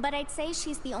 but I'd say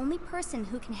she's the only person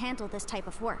who can handle this type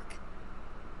of work.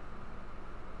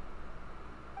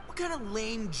 What kind of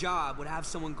lame job would have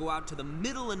someone go out to the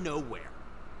middle of nowhere?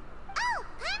 Oh,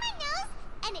 Paimon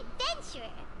knows! An adventurer.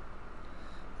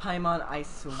 Paimon, I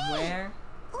swear. Hey,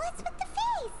 what's with the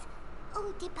face?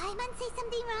 Oh, did Paimon say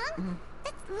something wrong?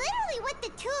 That's literally what the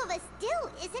two of us do,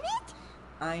 isn't it?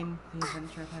 I'm the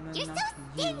adventurer, Paimon, You're not so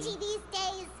you. stingy these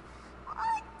days.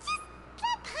 Oh, just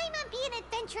let Paimon be an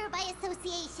adventurer by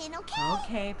association, okay?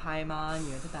 Okay, Paimon,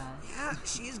 you're the best. Yeah,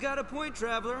 she's got a point,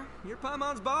 Traveler. You're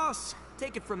Paimon's boss.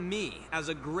 Take it from me. As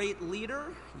a great leader,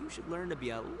 you should learn to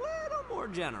be a little more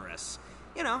generous.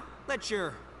 You know, let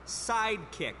your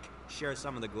sidekick share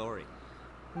some of the glory.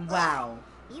 Wow.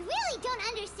 You really don't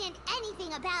understand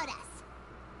anything about us.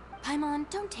 Paimon,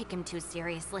 don't take him too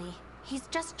seriously. He's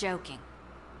just joking.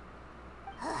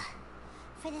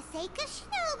 For the sake of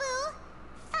Shinobu,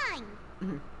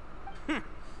 fine.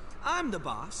 I'm the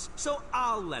boss, so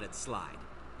I'll let it slide.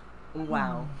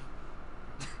 Wow.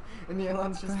 And the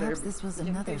Yelan's just Perhaps there. this was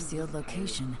another sealed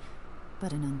location,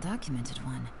 but an undocumented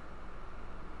one.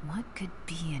 What could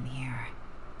be in here?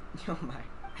 Oh my.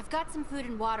 I've got some food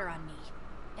and water on me.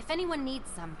 If anyone needs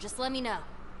some, just let me know.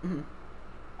 Great!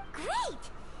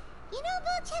 You know,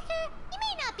 Bullchecker, you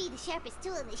may not be the sharpest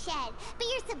tool in the shed, but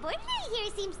your subordinate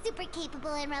here seems super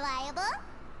capable and reliable.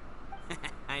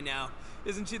 I know.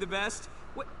 Isn't she the best?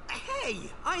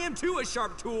 Hey, I am too a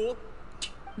sharp tool.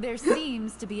 There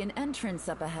seems to be an entrance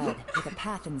up ahead, with a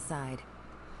path inside.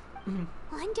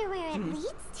 Wonder where it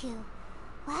leads to.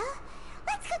 Well,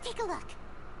 let's go take a look.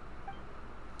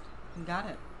 Got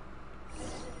it.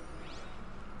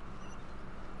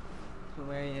 So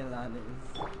where Yelan is.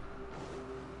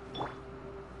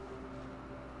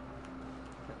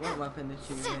 What weapon is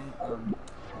she using?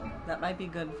 That might be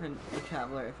good for the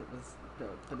Traveler if it was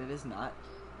built, but it is not.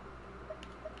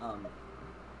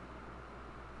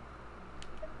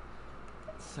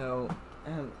 So,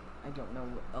 I don't know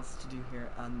what else to do here.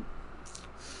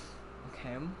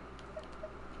 Okay.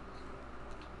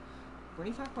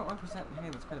 45.1%. Hey,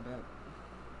 that's quite a bit.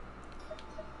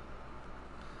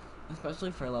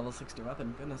 Especially for a level 60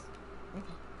 weapon. Goodness.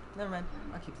 Okay. Never mind.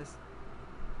 I'll keep this.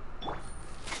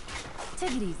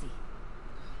 Take it easy.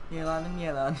 Yelan and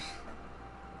Yelan.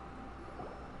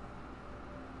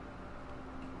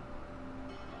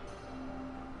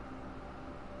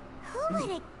 Who would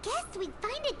have guessed we'd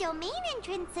find a domain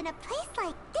entrance in a place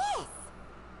like this?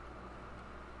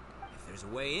 If there's a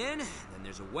way in, then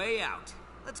there's a way out.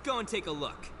 Let's go and take a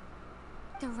look.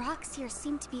 The rocks here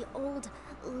seem to be old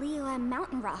Liyue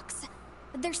mountain rocks.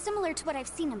 They're similar to what I've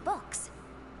seen in books.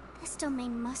 This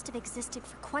domain must have existed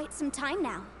for quite some time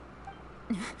now.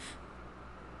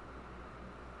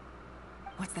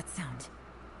 What's that sound?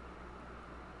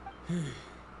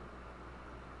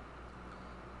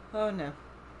 Oh no.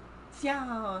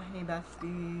 Xiao, hey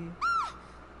bestie.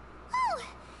 Oh,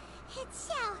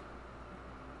 it's Xiao.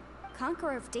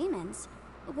 Conqueror of Demons?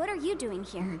 What are you doing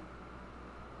here?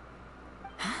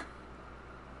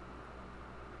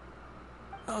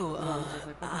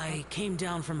 I came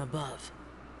down from above.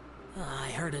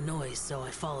 I heard a noise, so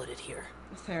I followed it here.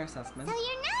 Fair assessment. So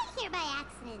you're not here by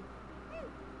accident.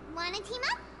 Wanna team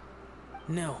up?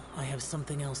 No, I have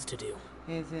something else to do.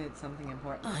 Is it something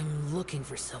important? I'm looking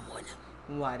for someone.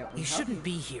 Why don't we You help shouldn't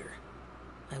be here.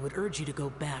 I would urge you to go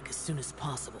back as soon as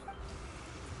possible.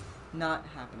 Not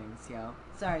happening, Xiao.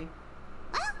 Sorry.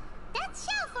 Well, that's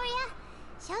Xiao for ya.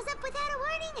 Shows up without a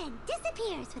warning and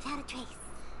disappears without a trace.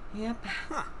 Yep.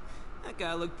 Huh. That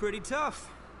guy looked pretty tough.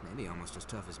 Maybe almost as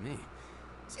tough as me.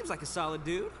 Seems like a solid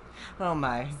dude. Oh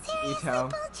my. Seriously, Ito.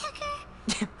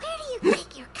 Bullchecker? Where do you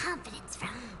get your confidence from?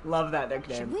 Love that Should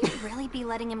nickname. we really be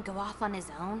letting him go off on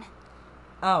his own?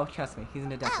 Oh, trust me. He's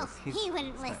an Oh, Adeptus. He's he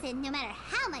wouldn't smart. listen no matter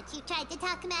how much you tried to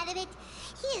talk him out of it.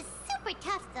 He is super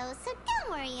tough though, so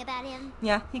don't worry about him.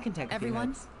 Yeah, he can take a few Everyone,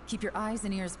 hits. keep your eyes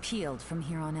and ears peeled from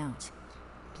here on out.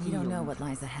 You don't know what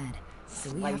lies ahead,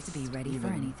 so we have to be ready for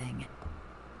anything.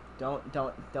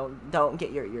 Don't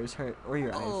get your ears hurt or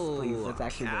your eyes, please. That's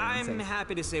actually very I'm insane.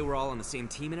 happy to say we're all on the same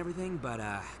team and everything, but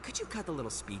could you cut the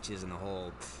little speeches and the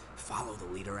whole follow the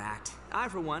leader act? I,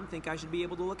 for one, think I should be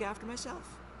able to look after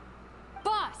myself.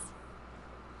 Boss!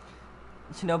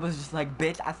 Shinobu's just like,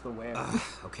 bitch, I swear.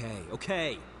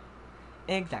 Okay.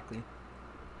 Exactly.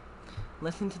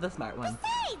 Listen to the smart one.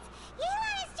 Besides,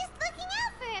 Yelan is just looking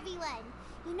out for everyone.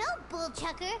 You know,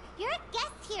 Bullchucker, you're a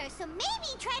guest here, so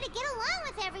maybe try to get along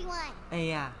with everyone.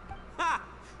 Yeah. Ha!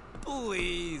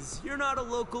 Please, you're not a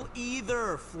local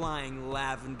either, Flying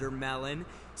Lavender Melon,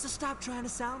 so stop trying to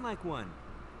sound like one.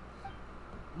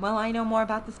 Well, I know more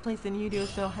about this place than you do,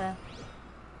 so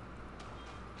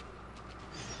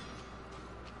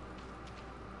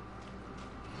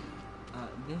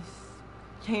this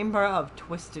Chamber of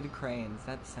Twisted Cranes.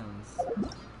 That sounds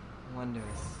wondrous.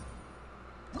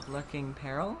 Lurking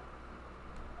peril?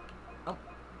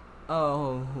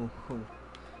 Oh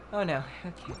no,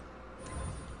 okay.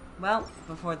 Well,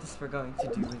 before this we're going to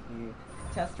do the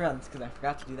test runs, because I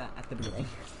forgot to do that at the beginning.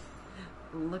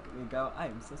 Look at me go, I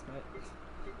am so smart.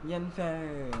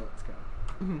 Yenfei, let's go.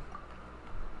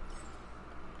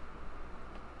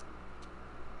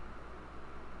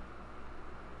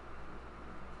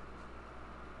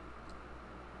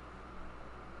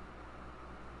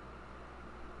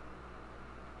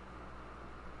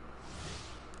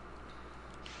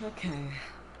 Okay,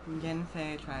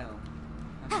 Genshin trial.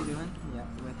 How's she doing? Yep,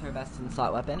 with her best in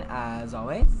slot weapon, as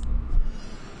always.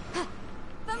 Boom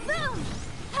boom!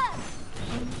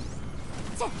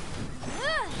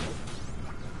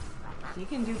 She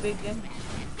can do big damage.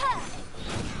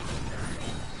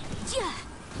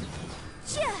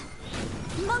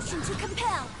 Motion to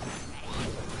compel!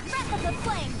 Breath of the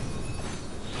flame!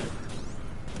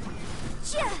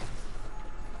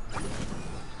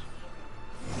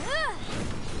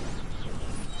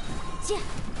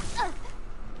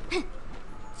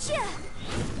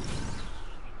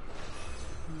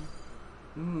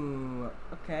 Ooh,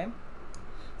 okay.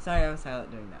 Sorry I was silent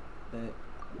doing that, but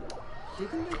she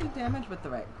can do big damage with the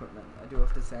right equipment, I do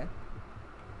have to say.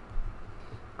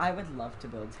 I would love to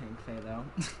build Tank Faye though.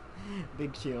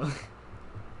 Big shield.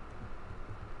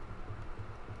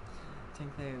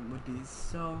 Tank Faye would be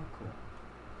so cool.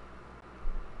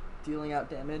 Dealing out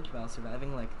damage while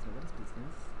surviving like nobody's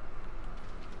business.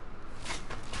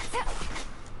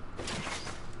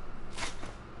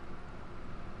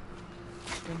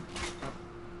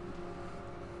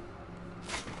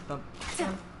 Bump,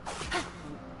 bump.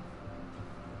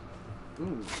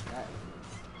 Ooh, that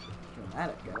is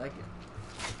dramatic. I like it.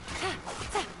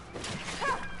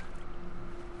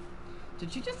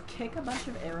 Did she just kick a bunch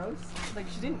of arrows? Like,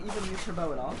 she didn't even use her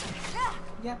bow at all?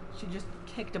 Yeah, she just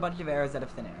kicked a bunch of arrows out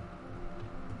of thin air.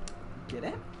 Get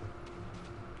it?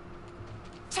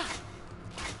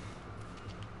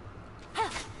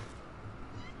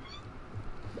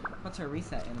 What's her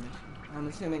reset animation? I'm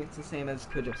assuming it's the same as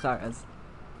Kujosara's.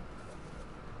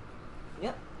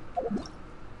 Yep.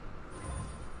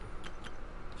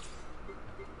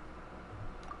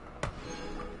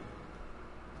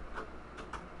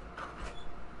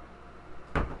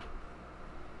 I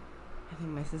think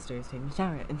my sister is taking a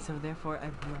shower, and so therefore I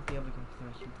will not be able to go to the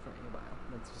restroom for a while.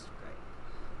 That's just great.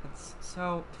 That's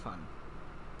so fun.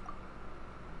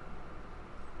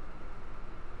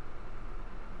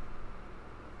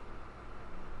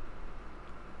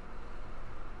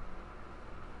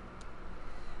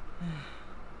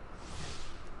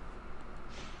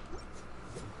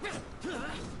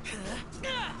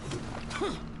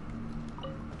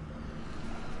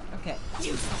 Okay.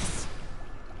 Useless.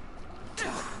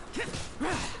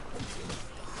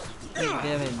 Big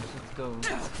damage. Let's go.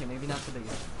 Okay, maybe not the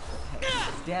biggest. Okay.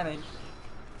 It's damage.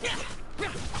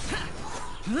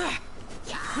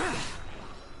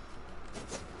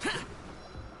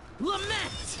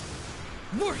 Lament!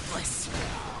 Worthless!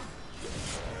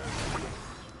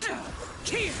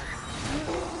 Here!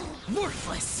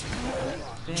 Worthless!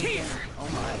 Big Here! damage. Oh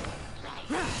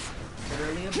my.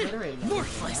 Literally obliterating.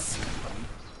 Worthless!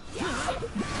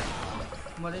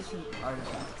 What is his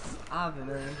artifacts? Ah, the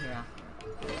million hereafter.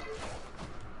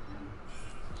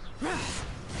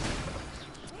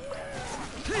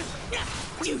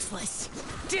 Useless!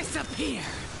 Disappear!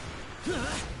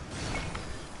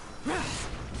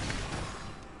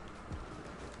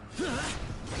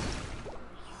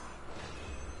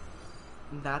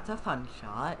 That's a fun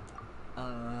shot.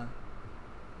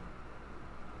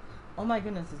 Oh my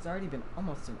goodness, it's already been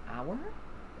almost an hour?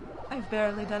 I've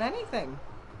barely done anything.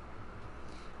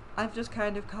 I've just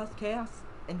kind of caused chaos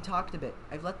and talked a bit.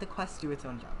 I've let the quest do its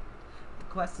own job. The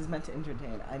quest is meant to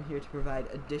entertain. I'm here to provide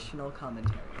additional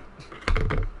commentary.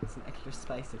 It's an extra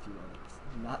spice, if you will. It's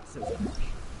not so much.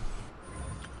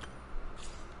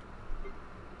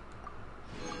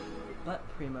 But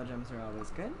primo gems are always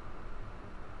good.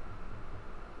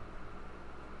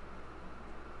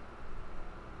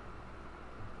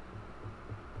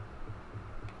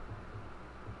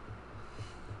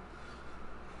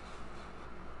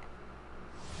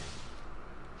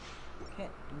 Okay,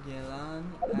 Yelan,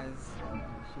 as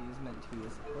she is meant to be a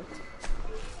support.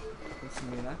 This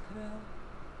Mirakura.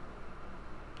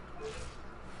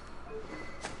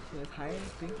 She has higher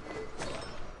speed.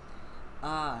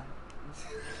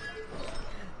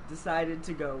 Decided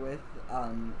to go with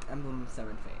Emblem of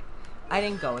Severed Fate. I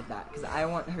didn't go with that because I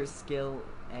want her skill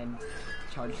and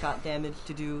charge shot damage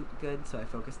to do good, so I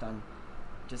focused on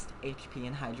just HP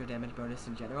and Hydro damage bonus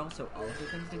in general, so all of her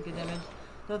things did good damage.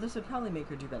 Though this would probably make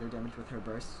her do better damage with her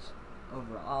burst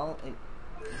overall.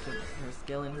 Her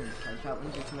skill and her charge shot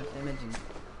wouldn't do too much damage, and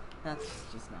that's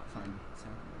just not fun, so.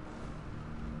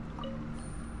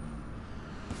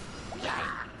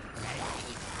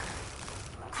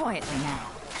 Quietly now.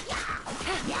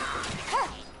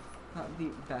 Not the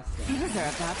best Things are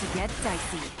about to get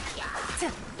dicey.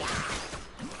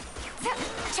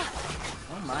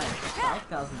 Oh my,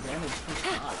 5,000 damage per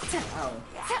shot. Wow.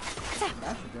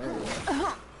 That's good.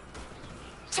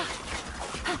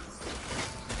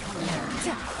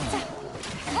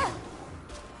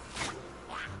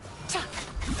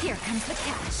 Here comes the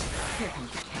catch. Here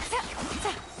comes the catch.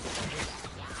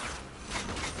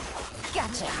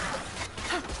 Gotcha.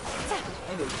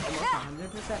 It is almost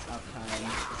 100% uptime.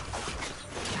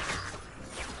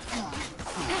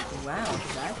 Wow,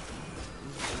 that is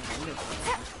wonderful.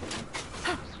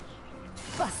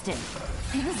 Busted.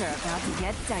 Things are about to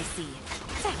get dicey.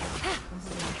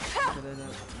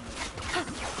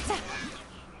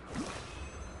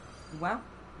 Wow,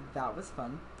 that was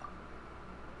fun.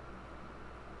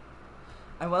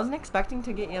 I wasn't expecting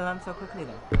to get Yelan so quickly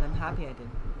though, but I'm happy I did.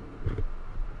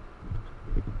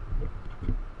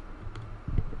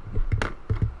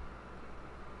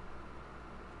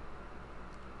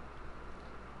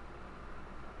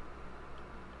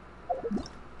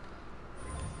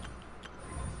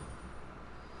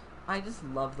 I just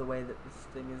love the way that this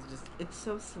thing is just, it's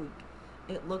so sleek.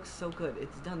 It looks so good.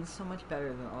 It's done so much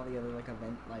better than all the other like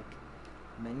event like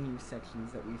menu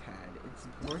sections that we've had. It's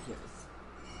gorgeous.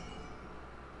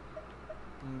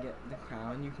 You can get the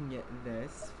crown, you can get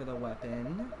this for the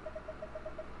weapon.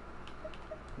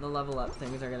 The level up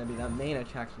things are going to be the main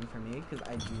attraction for me, because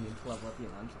I do need to level up the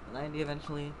launch level 90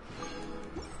 eventually.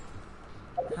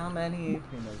 How many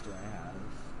primos do I have?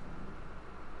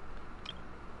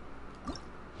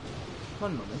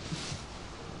 One moment.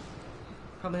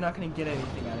 Probably not going to get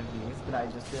anything out of these, but I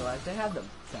just realized I had them,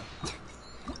 so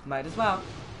might as well.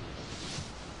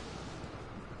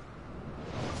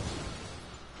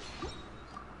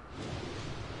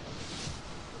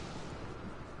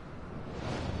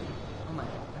 Oh my.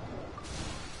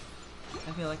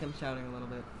 I feel like I'm shouting a little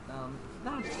bit.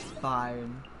 That's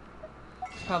fine.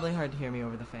 It's probably hard to hear me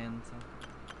over the fan, so.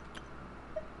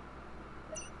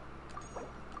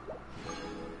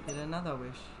 Get another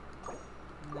wish.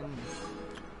 And then this.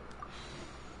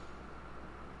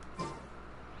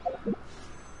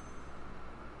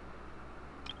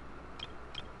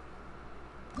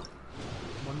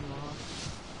 One more.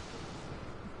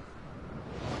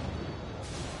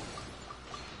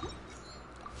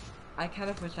 I kind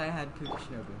of wish I had Puka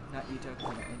Shinobu. Not Ito, because I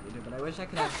don't like Ito, but I wish I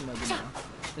could have Shinobu now.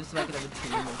 Just so I could have a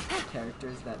team of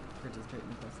characters that participate in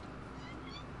the quest.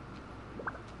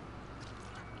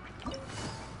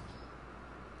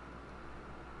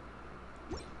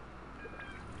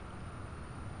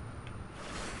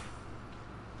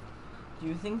 Do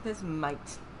you think this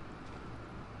might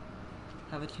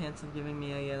have a chance of giving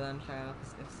me a Yelan trial?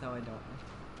 If so, I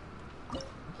don't.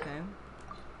 Okay.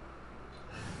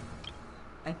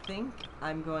 I think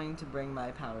I'm going to bring my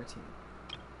power team.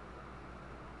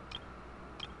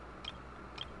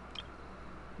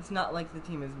 It's not like the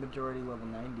team is majority level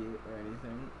 90 or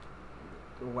anything.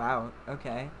 Wow,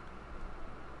 okay.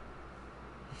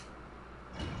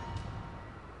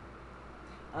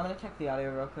 I'm gonna check the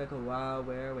audio real quick while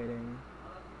we're waiting.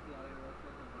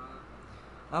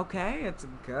 Okay, it's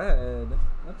good.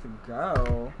 Let's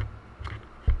go.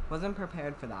 Wasn't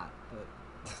prepared for that,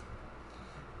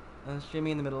 but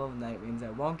streaming in the middle of the night means I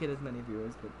won't get as many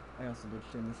viewers, but I also did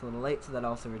stream this a little late, so that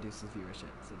also reduces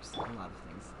viewership. So just a lot of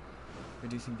things.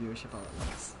 Reducing viewership all at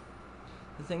once.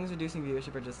 The things reducing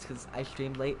viewership are just because I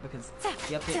streamed late because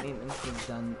the update maintenance was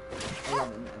done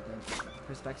 11 at the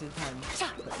prospective time.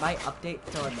 But my update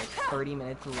still had like 30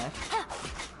 minutes left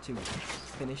to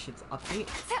finish its update.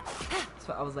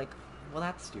 So I was like, well,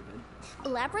 that's stupid.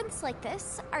 Labyrinths like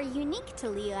this are unique to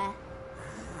Liyue.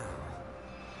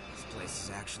 This place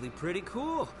is actually pretty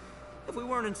cool. If we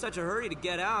weren't in such a hurry to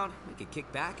get out, we could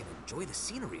kick back and enjoy the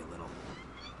scenery a little.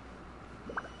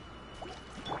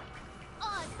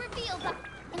 Oz, reveal the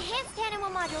enhanced animal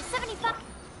module 75.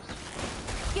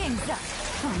 Game's up.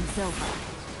 Time's over.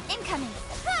 Incoming.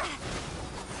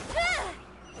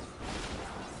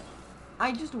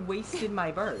 I just wasted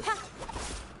my burst.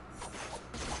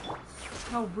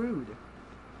 How rude.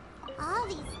 All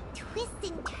these twists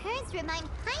and turns remind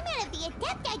Paimon of the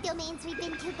Adepti domains we've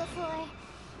been to before.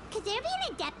 Could there be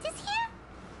an Adeptus here?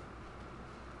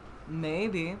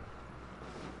 Maybe.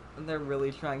 They're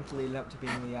really trying to lead up to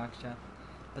being the Yaksha,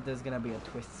 but there's gonna be a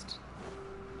twist.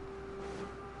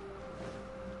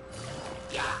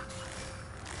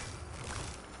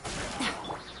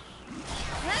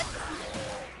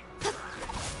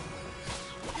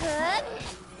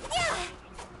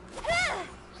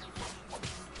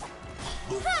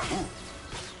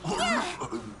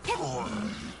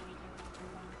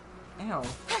 Ow.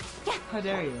 How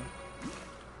dare you?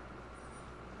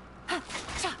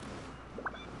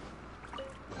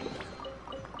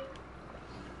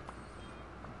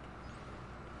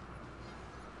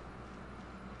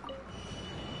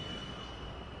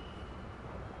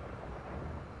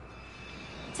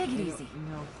 Take it I easy.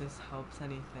 don't know if this helps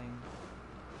anything.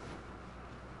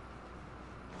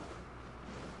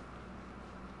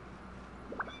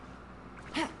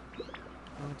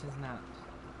 No, it does not.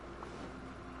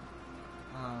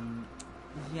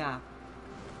 Yeah.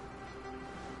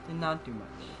 Did not do much.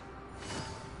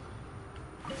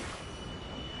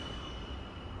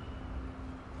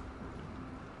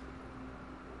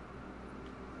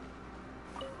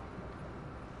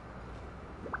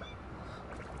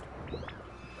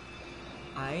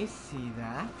 I see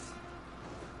that.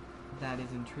 That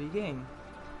is intriguing.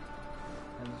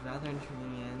 That is rather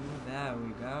intriguing, and there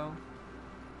we go.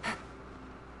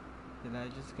 Did I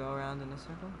just go around in a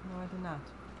circle? No, I did not.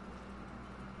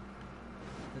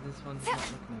 But this one does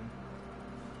not look new.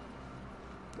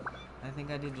 I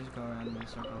think I did just go around in a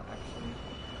circle, actually.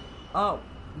 Oh!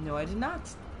 No, I did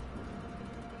not!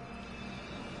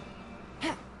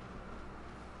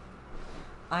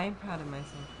 I am proud of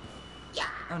myself.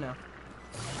 Oh no.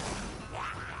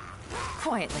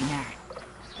 Quietly now.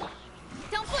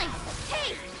 Don't blink!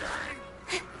 Hey!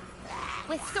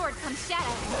 With sword comes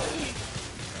shadow.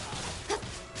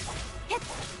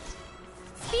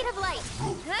 Speed of light.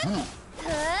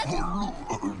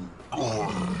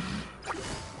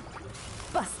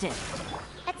 Busted.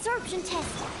 Absorption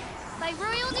test. By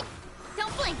royal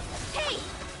don't blink. Hey!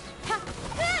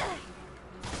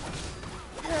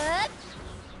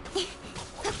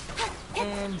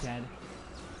 And dead.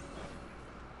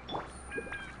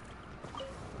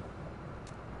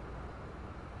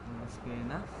 Must be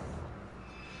enough.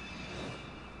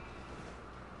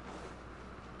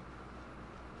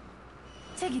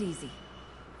 Take it easy.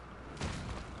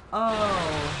 Oh,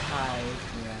 hi,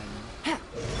 friend.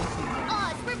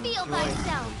 Oz, reveal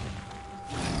thyself.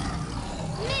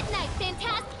 Midnight,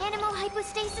 fantastic animal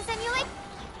hypostasis emulate.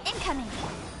 Incoming.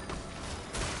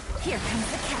 Here comes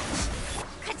the catch.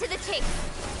 Cut to the chase.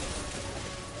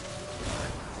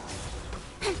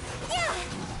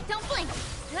 Don't blink.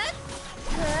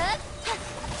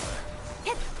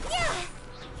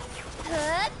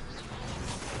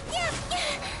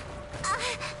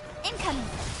 Incoming.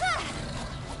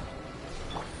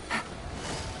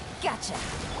 Gotcha.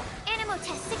 Animal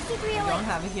test I 6308. don't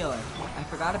have a healer. I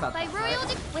forgot about By that. royal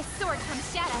part. with sword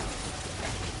comes shadow.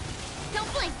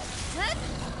 Don't blink.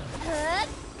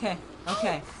 Okay,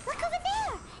 okay. Look over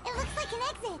there! It looks like an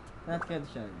exit. That's good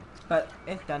showing me. But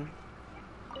it's done.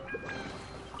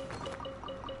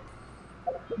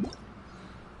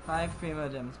 5 primo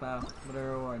gems. Wow, what a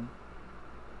reward.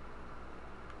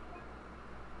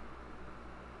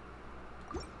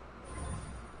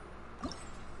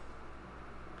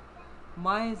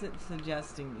 Why is it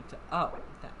suggesting me to? Oh,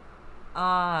 that.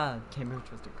 Chamber of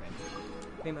Twisted Crane.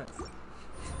 Famous.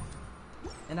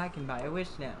 And I can buy a wish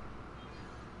now.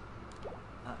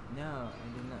 No, I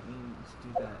did not mean to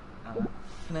do that.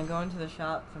 Can I go into the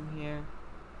shop from here?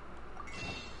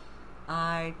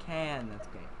 I can. That's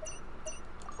great.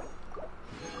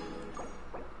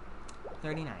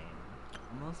 39.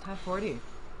 Almost have 40.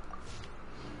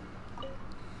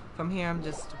 From here, I'm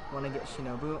just want to get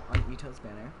Shinobu on Ito's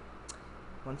banner.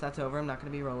 Once that's over, I'm not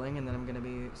going to be rolling, and then I'm going to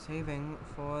be saving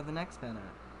for the next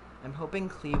banner. I'm hoping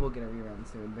Klee will get a rerun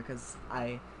soon, because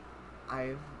I've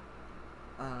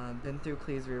been through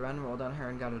Klee's rerun, rolled on her,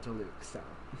 and got it to Luke, so.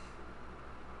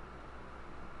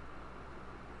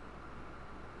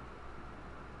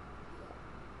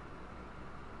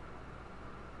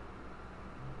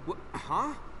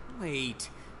 Huh? Wait,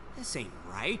 this ain't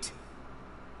right.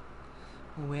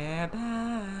 We're back.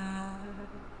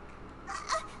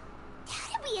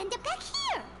 How did we end up back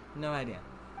here? No idea.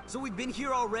 So we've been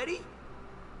here already?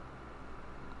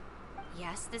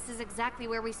 Yes, this is exactly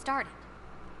where we started.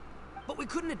 But we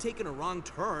couldn't have taken a wrong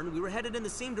turn. We were headed in the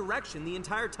same direction the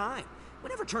entire time. We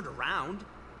never turned around.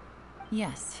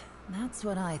 Yes, that's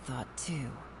what I thought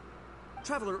too.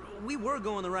 Traveler, we were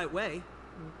going the right way,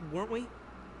 weren't we?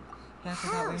 Yeah, I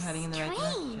forgot we were heading in the right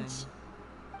strange. direction.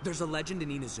 There's a legend in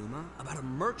Inazuma about a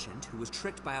merchant who was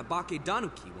tricked by a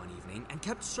Bakedanuki one evening and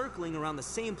kept circling around the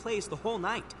same place the whole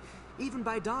night. Even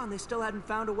by dawn, they still hadn't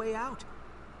found a way out.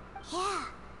 Yeah,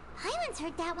 Paimon's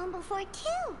heard that one before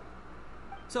too.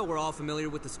 So we're all familiar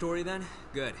with the story then?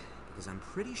 Good, because I'm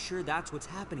pretty sure that's what's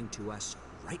happening to us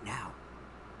right now.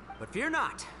 But fear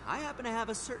not, I happen to have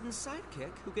a certain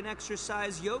sidekick who can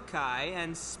exercise yokai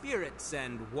and spirits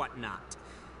and whatnot.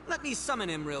 Let me summon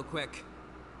him real quick.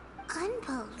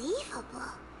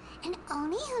 Unbelievable. An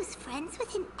Oni who's friends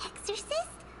with an exorcist?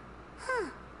 Huh.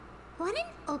 What an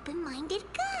open-minded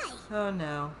guy. Oh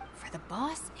no. For the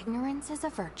boss, ignorance is a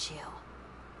virtue.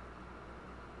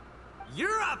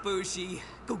 You're up, Ushi!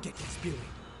 Go get that spirit.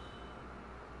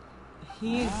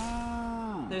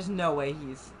 There's no way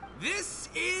he's... This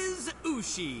is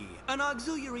Ushi, an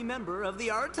auxiliary member of the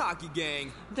Arataki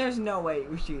gang. There's no way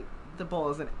Ushi, the bull,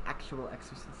 is an actual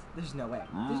exorcist. There's no way.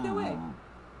 There's no way.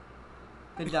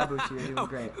 Good job, Ushi. You're doing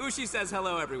great. Ushi says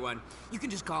hello, everyone. You can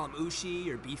just call him Ushi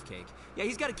or Beefcake. Yeah,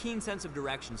 he's got a keen sense of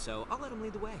direction, so I'll let him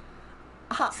lead the way.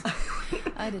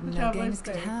 I didn't know games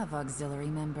could have auxiliary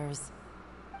members.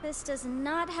 This does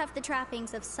not have the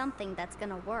trappings of something that's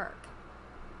gonna work.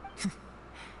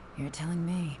 You're telling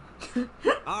me.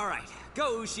 All right,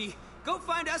 go, Ushi. Go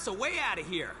find us a way out of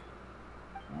here.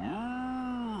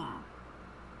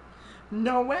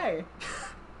 No way.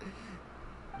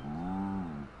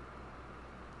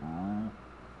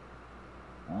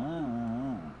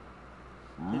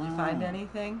 Did you find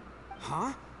anything?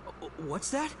 Huh? What's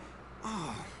that?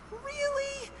 Oh,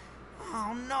 really?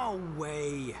 Oh, no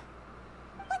way.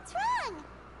 What's wrong?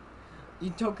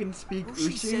 Ito can speak Ushi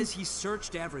Ushi? says he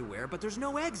searched everywhere, but there's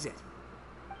no exit.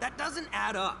 That doesn't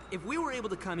add up. If we were able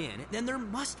to come in, then there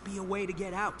must be a way to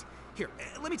get out. Here,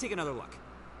 let me take another look.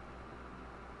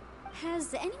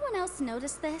 Has anyone else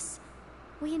noticed this?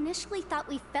 We initially thought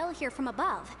we fell here from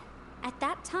above. At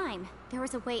that time, there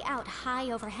was a way out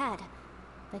high overhead.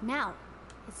 But now,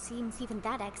 it seems even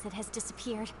that exit has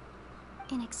disappeared.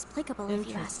 Inexplicable, if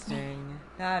you ask me. Interesting.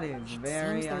 That is It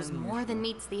very seems there's unusual. more than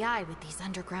meets the eye with these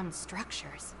underground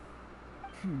structures.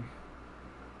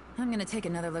 I'm gonna take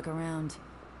another look around.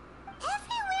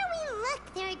 Everywhere we look,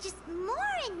 there are just more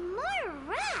and more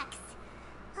rocks.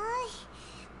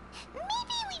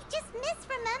 Maybe we've just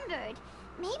misremembered.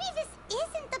 Maybe this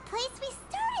isn't the place we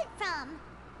started from.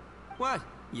 What?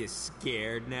 You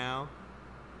scared now?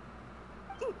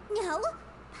 No,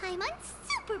 Paimon's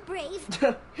super brave.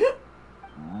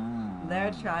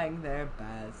 They're trying their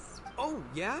best. Oh,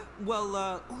 yeah?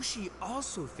 Well, Ushi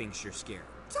also thinks you're scared.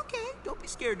 It's okay. Don't be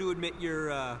scared to admit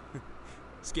you're,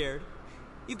 scared.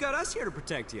 You've got us here to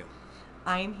protect you.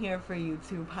 I'm here for you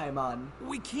too, Paimon.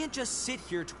 We can't just sit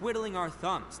here twiddling our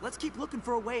thumbs. Let's keep looking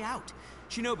for a way out.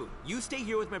 Shinobu, you stay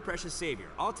here with my precious savior.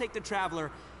 I'll take the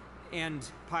Traveler and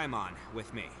Paimon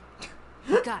with me.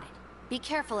 You got it. Be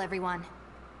careful, everyone.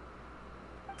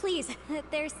 Please,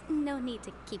 there's no need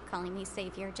to keep calling me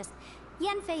savior. Just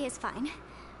Yanfei is fine.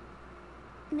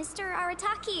 Mr.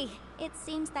 Arataki, it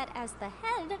seems that as the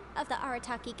head of the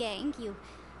Arataki gang, you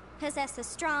possess a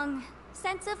strong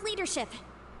sense of leadership.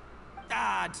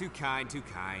 Ah, too kind, too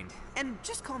kind. And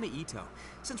just call me Ito.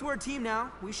 Since we're a team now,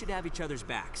 we should have each other's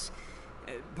backs.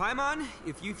 Paimon,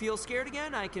 if you feel scared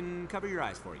again, I can cover your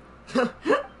eyes for you.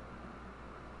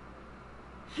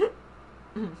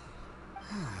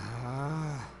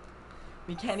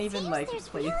 We can't even, Seems like, there's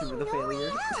play really through the no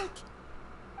failure. way out.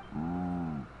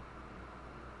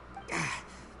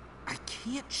 I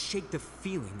can't shake the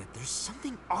feeling that there's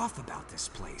something off about this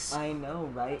place. I know,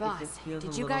 right? It Boss, just feels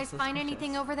did a you little guys find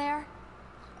anything suspicious. over there?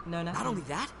 No, nothing. Not only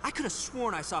that, I could have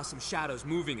sworn I saw some shadows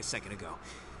moving a second ago.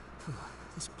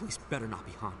 This place better not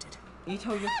be haunted.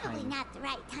 Ito, you're Probably fine. not the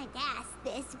right time to ask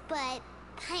this, but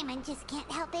Paimon just can't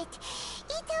help it.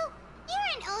 Ito,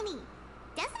 you're an Oni.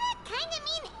 Doesn't it kind of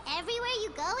mean everywhere you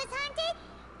go is haunted?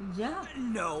 Yeah.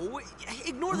 No,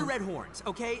 ignore the red horns,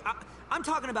 okay? I'm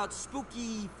talking about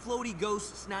spooky, floaty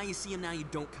ghosts. Now you see them, now you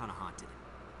don't kind of haunted.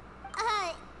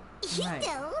 Ito, Right.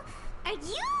 are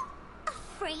you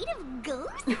afraid of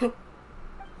ghosts?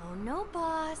 Oh no,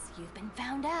 boss. You've been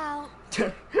found out.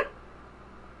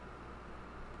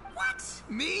 What? What?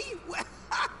 Me?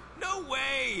 No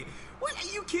way! What, are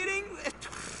you kidding?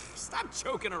 Stop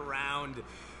joking around.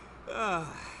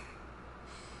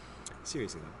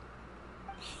 Seriously, though.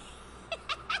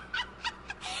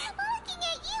 Looking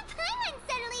at you, Paimon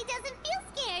suddenly doesn't feel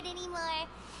scared anymore.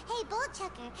 Hey,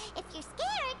 Bullchucker, if you're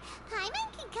scared, Paimon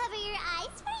can cover your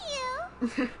eyes for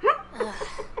you.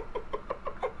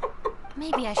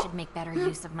 Maybe I should make better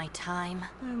use of my time.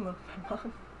 I love my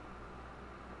mom.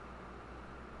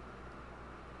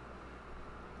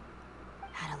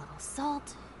 Add a little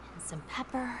salt and some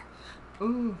pepper.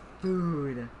 Ooh,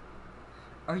 food.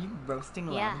 Are you roasting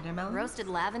lavender melons? Roasted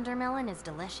lavender melon is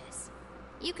delicious.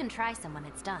 You can try some when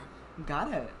it's done.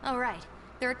 Got it. Oh, right.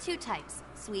 There are two types,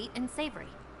 sweet and savory.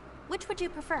 Which would you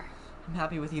prefer? I'm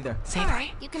happy with either.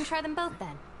 Alright, you can try them both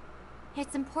then.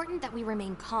 It's important that we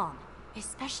remain calm,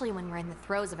 especially when we're in the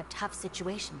throes of a tough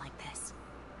situation like this.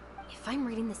 If I'm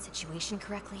reading the situation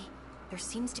correctly, there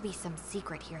seems to be some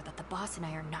secret here that the boss and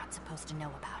I are not supposed to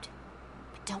know about.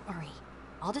 But don't worry.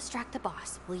 I'll distract the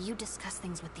boss while you discuss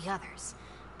things with the others.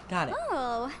 Got it.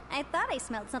 Oh, I thought I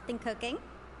smelled something cooking.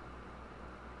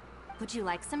 Would you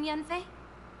like some Yenfei?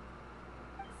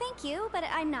 Thank you, but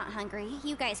I'm not hungry.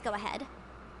 You guys go ahead.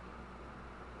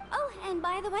 Oh, and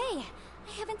by the way,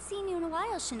 I haven't seen you in a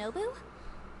while, Shinobu.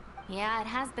 Yeah, it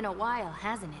has been a while,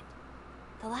 hasn't it?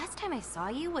 The last time I saw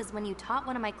you was when you taught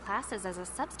one of my classes as a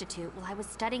substitute while I was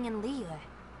studying in Liyue.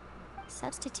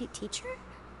 Substitute teacher?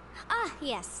 Ah,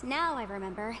 yes, now I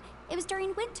remember. It was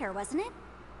during winter, wasn't it?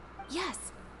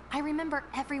 Yes, I remember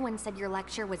everyone said your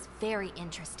lecture was very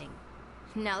interesting.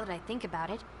 Now that I think about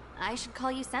it, I should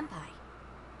call you senpai.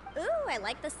 Ooh, I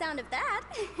like the sound of that.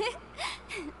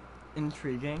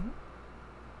 Intriguing.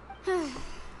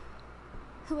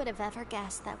 Who would have ever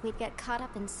guessed that we'd get caught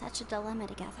up in such a dilemma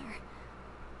together?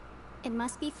 It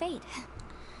must be fate.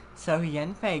 So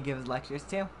Yenfei gives lectures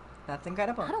too. That's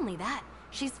incredible. Not only that,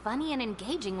 she's funny and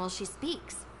engaging while she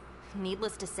speaks.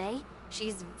 Needless to say,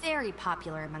 she's very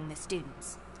popular among the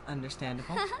students.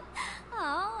 Understandable.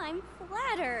 Oh, I'm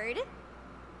flattered.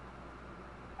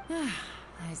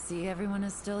 I see everyone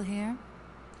is still here.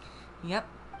 Yep.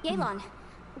 Yelan,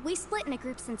 we split into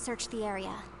groups and searched the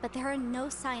area, but there are no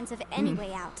signs of any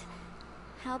way out.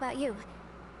 How about you?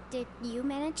 Did you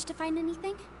manage to find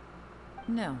anything?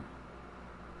 No.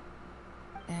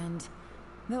 And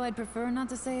though I'd prefer not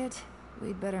to say it,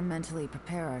 we'd better mentally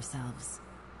prepare ourselves.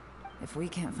 If we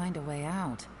can't find a way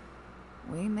out,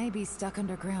 we may be stuck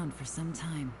underground for some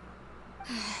time.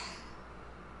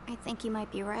 I think you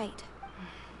might be right.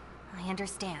 I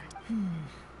understand.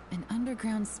 An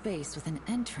underground space with an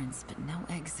entrance but no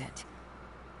exit.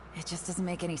 It just doesn't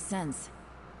make any sense.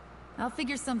 I'll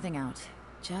figure something out.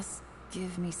 Just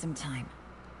give me some time.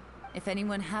 If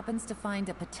anyone happens to find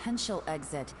a potential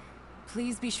exit,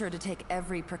 please be sure to take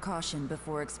every precaution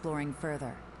before exploring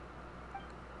further.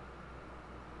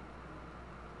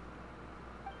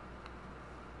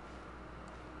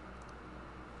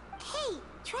 Hey,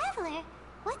 Traveler,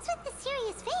 what's with the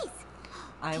serious face?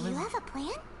 Do you have a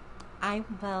plan? I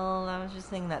was just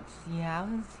saying that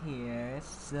Xiao's here,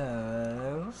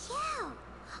 so... Xiao!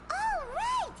 Oh,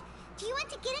 right! Do you want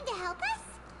to get in to help us?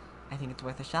 I think it's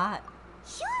worth a shot.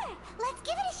 Sure, let's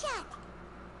give it a shot.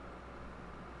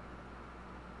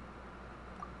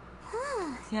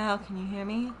 Xiao, can you hear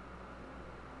me?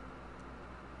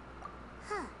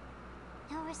 Huh.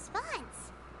 No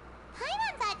response.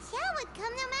 Paimon thought Xiao would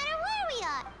come no matter where we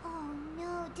are. Oh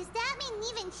no, does that mean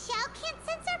even Xiao can't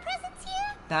sense our presence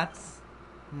here? That's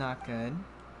not good.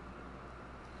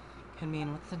 Could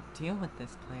mean what's the deal with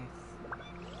this place?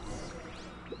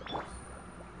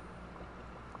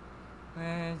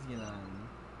 Where's Yelan?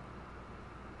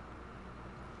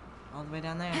 All the way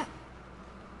down there.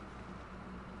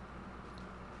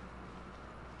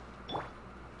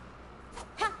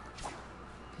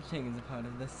 King is a part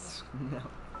of this. No.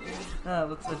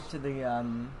 Let's switch to the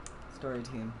story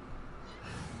team.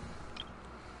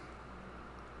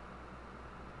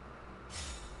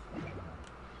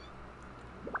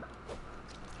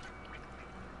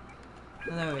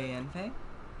 Hello, Yenfei.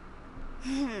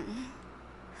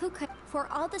 Who could... For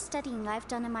all the studying I've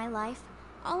done in my life,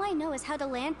 all I know is how to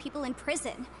land people in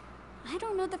prison. I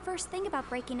don't know the first thing about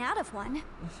breaking out of one.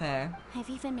 Fair. I've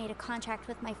even made a contract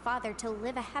with my father to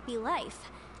live a happy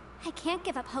life. I can't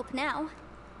give up hope now.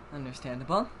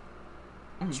 Understandable.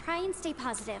 Try and stay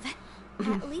positive.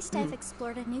 At least I've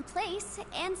explored a new place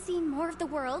and seen more of the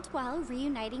world while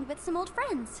reuniting with some old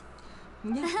friends.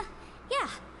 Yeah. Yeah,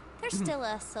 there's still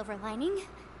a silver lining,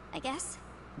 I guess.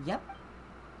 Yep.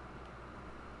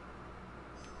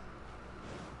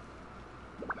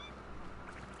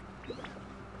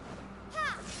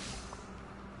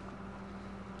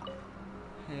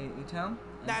 Ito? And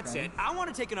That's it. friends. I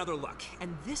want to take another look.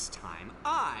 And this time,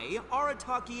 I,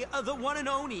 Arataki, the one and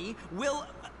only, will...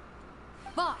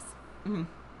 Boss!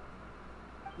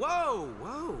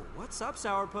 Whoa. What's up,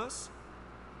 Sourpuss?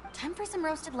 Time for some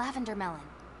roasted lavender melon.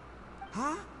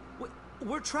 Huh?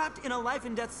 We're trapped in a life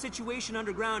and death situation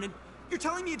underground, and you're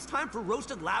telling me it's time for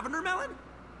roasted lavender melon?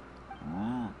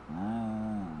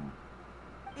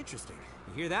 Interesting.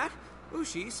 You hear that?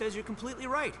 Ushi says you're completely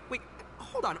right. Wait,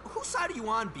 hold on. Whose side are you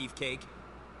on, Beefcake?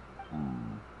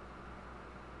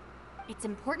 It's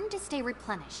important to stay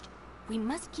replenished. We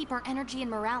must keep our energy and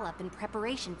morale up in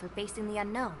preparation for facing the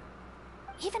unknown.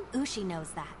 Even Ushi knows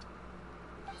that.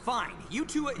 Fine. You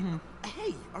two...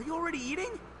 Hey, are you already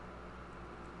eating?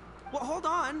 Well, hold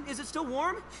on. Is it still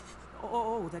warm?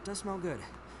 Oh, that does smell good.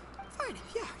 Fine.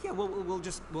 Yeah.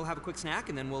 We'll have a quick snack,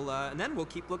 and then we'll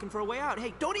keep looking for a way out.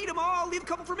 Hey, don't eat them all. Leave a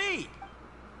couple for me.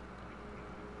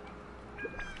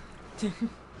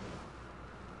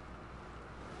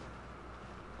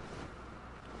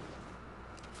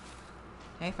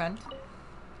 Hey, friend.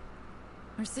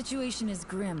 Our situation is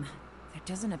grim. There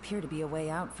doesn't appear to be a way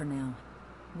out for now.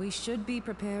 We should be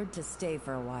prepared to stay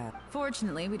for a while.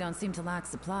 Fortunately, we don't seem to lack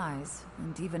supplies,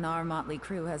 and even our motley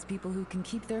crew has people who can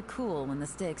keep their cool when the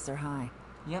stakes are high.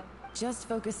 Yep. Just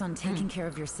focus on taking care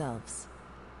of yourselves.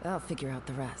 I'll figure out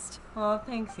the rest. Oh,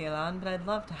 thanks, Yelan, but I'd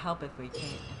love to help if I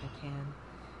can.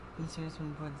 Considers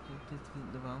when boards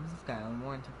the realms of Guile and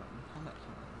warrant a combat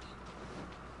challenge.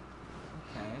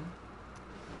 Okay.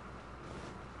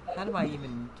 How do I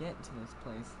even get to this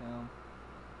place, though?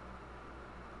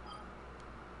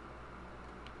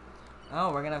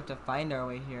 Oh, we're gonna have to find our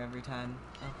way here every time.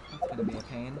 Oh, that's gonna be a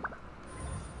pain.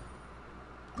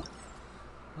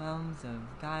 Realms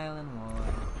of Guile and War.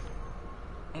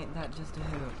 Ain't that just a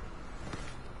hoot?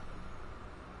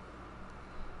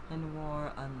 And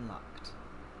War unlocked.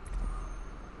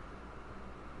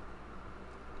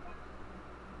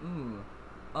 Ooh.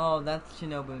 Oh, that's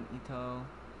Shinobu and Ito.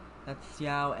 That's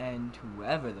Xiao and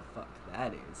whoever the fuck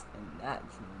that is. And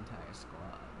that's the entire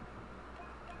squad.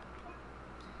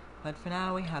 But for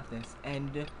now, we have this.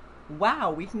 And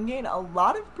wow, we can gain a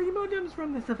lot of primo gems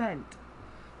from this event.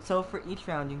 So for each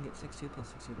round, you can get 62 plus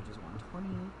 60, which is 120.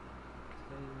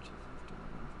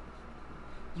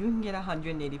 You can get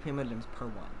 180 primo gems per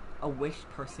one. A wish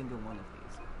per single one of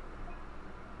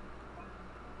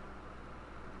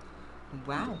these.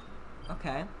 Wow.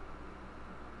 Okay.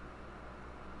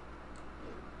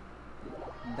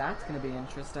 That's gonna be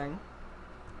interesting.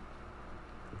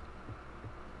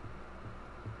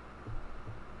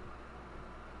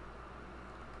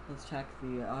 Let's check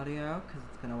the audio, because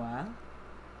it's been a while.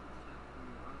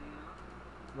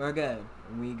 We're good.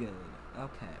 We good.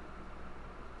 Okay.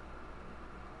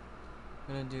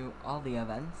 We're gonna do all the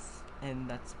events, and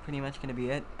that's pretty much gonna be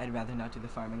it. I'd rather not do the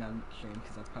farming on stream,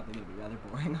 because that's probably gonna be rather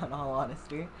boring, on all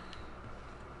honesty.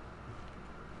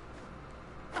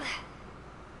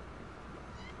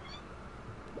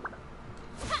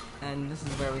 And this is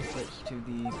where we switch to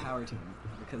the power team,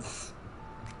 because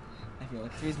I feel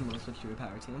like it's reasonable to switch to a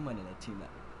power team when in a team that,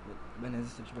 when in a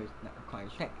situation that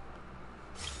requires strength.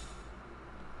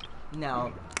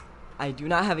 Now, I do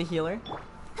not have a healer.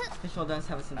 Fischl does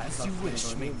have a sense of As you wish,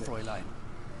 self-sustainability, but Fräulein.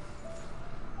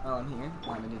 while I'm here,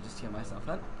 I'm gonna just heal myself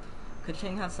up.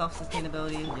 Kuching has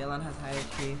self-sustainability, Yelan has high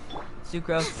HP,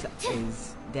 Sucrose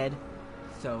is dead,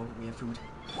 so we have food.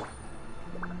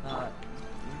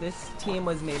 This team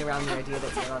was made around the idea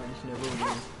that Yelan and Shinobu would be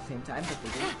at the same time, but they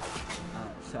didn't.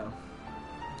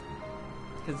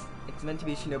 Because it's meant to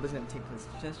be Shinobu's gonna take place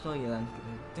of Fischl, Yelan's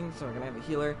gonna think, so we're gonna have a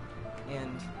healer,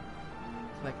 and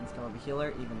so I can still have a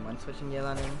healer even when switching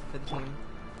Yelan in for the team.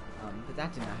 But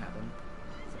that did not happen,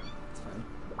 so it's fine.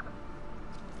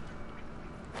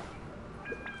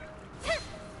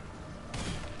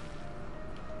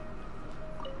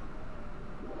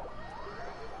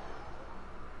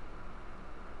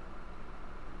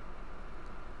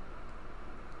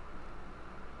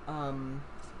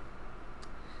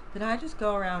 Did I just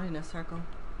go around in a circle?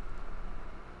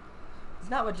 It's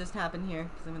not what just happened here,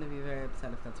 because I'm going to be very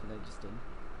upset if that's what I just did.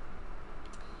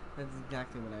 That's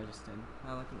exactly what I just did.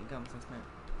 Wow, look at me go, I'm so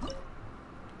smart.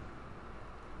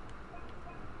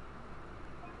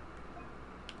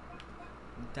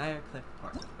 Dire Cliff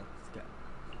Park, let's go.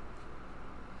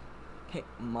 Okay,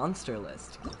 monster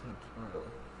list.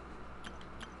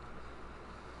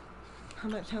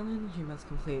 Combat challenge, you must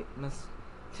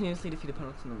continuously defeat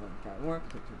opponents in the one guy war.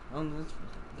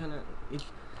 Each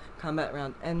combat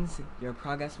round ends, your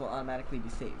progress will automatically be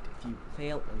saved. If you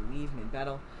fail or leave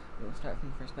mid-battle, you will start from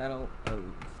the first battle of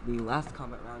the last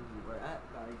combat round you were at.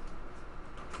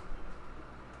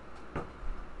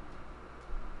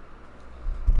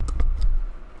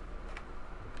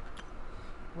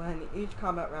 When each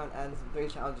combat round ends and 3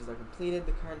 challenges are completed,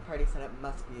 the current party setup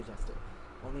must be adjusted.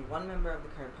 Only one member of the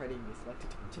current party can be selected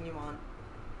to continue on,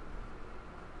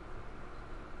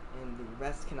 and the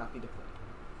rest cannot be deployed.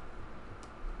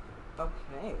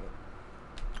 Okay.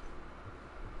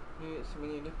 So we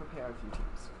need to prepare a few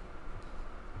teams.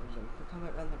 The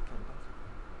combat round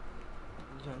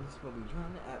guns will be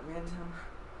drawn at random.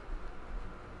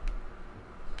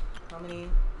 How many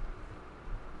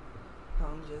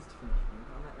challenges to finish one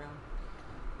combat round?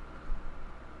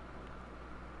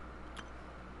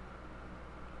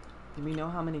 Do we know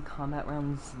how many combat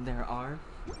rounds there are?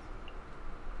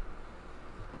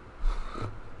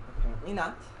 Apparently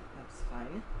not. That's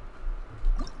fine.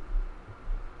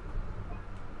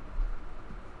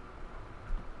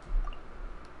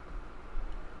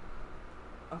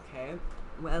 Okay,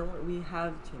 well, we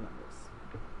have team members.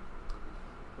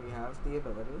 We have the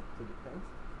ability to do things.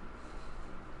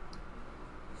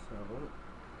 So,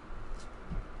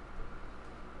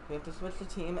 we have to switch the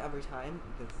team every time.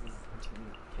 This is a team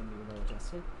that can be well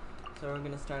adjusted. So we're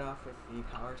going to start off with the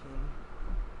power team.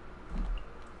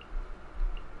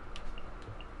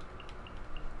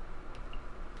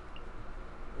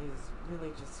 Is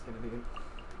really just going to be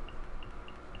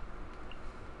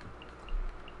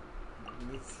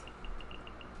these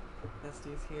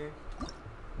besties here.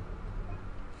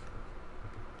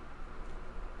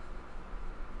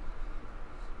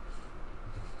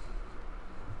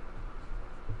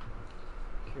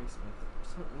 Curious Smith.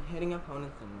 So hitting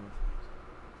opponents and move.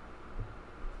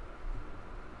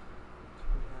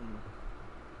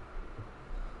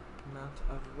 Amount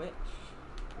of which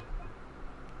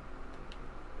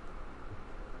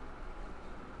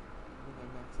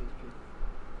max HP.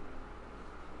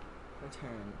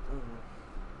 Return. Ooh.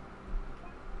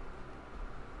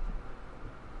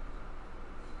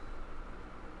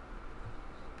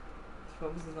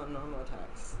 Focuses on normal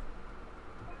attacks.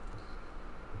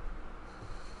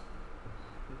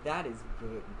 That is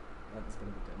good. That is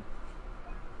gonna be good.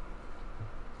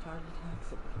 Charge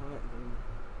attacks at the point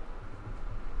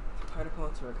the particle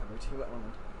to recover 2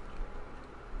 elemental.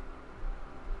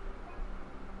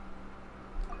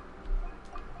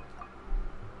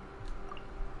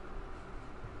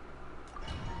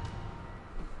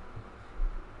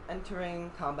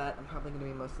 Entering combat, I'm probably going to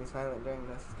be mostly silent during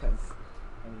this because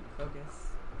I need to focus.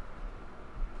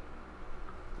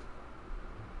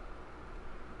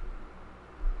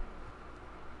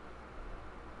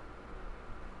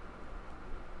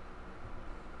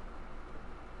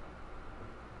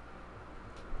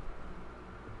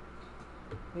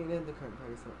 Needed the current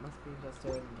party, so it must be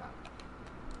adjusted. Got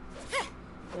it.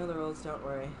 No other rules, don't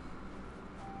worry.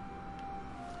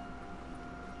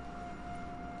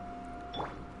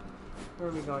 Where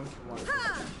are we going to want?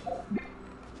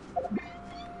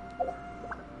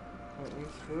 Don't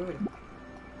use food.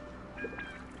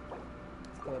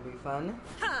 It's gonna be fun.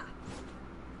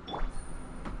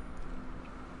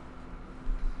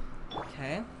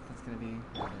 Okay, that's gonna be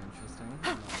rather interesting.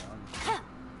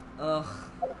 Ugh.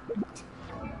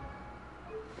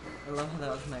 I love how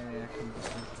that was my reaction to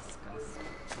disgust.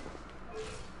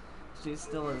 She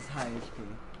still is high HP.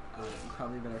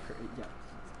 Probably better for yeah.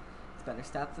 It's better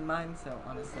stats than mine, so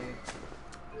honestly.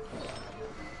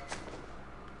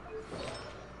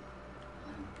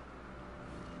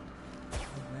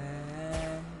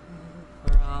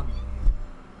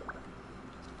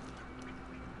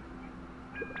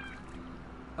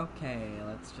 Okay,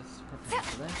 let's just prepare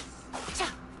for this.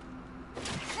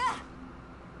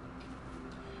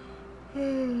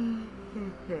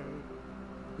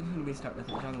 We start with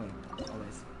jungling,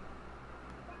 always.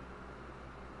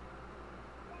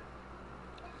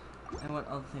 I want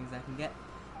all the things I can get.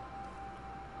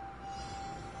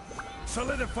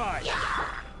 Solidify!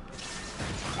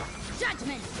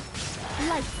 Judgment!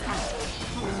 Lights out!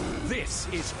 This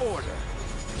is order!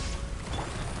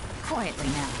 Quietly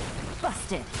now.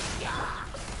 Busted.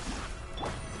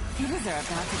 Things are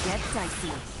about to get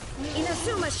dicey.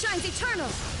 Inazuma shines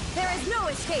eternal! There is no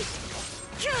escape!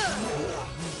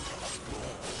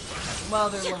 Wow,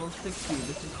 they're level 60.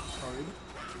 This is hard.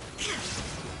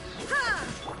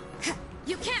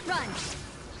 You can't run!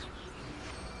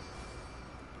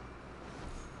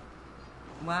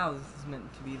 Wow, this is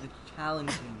meant to be the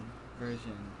challenging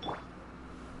version.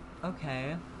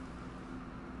 Okay.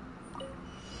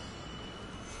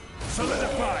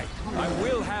 Solidify! I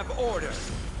will have order!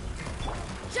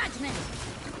 Judgment!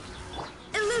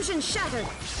 Illusion shattered!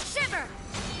 Shiver!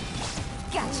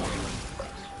 Gotcha.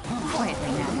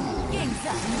 Quietly now. Game's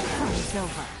up and the party's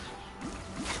over.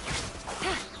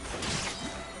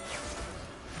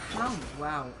 How?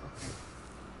 Wow.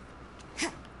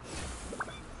 Okay.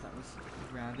 That was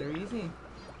rather easy.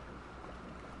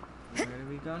 Where do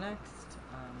we go next?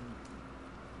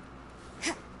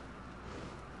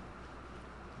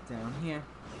 Down here.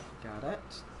 Got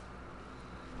it.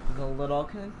 It's a little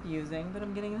confusing, but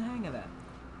I'm getting the hang of it.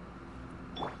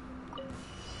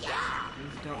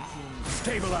 These don't seem...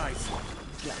 Stabilize!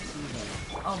 Yeah,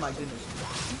 easy. Oh my goodness.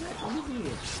 Isn't that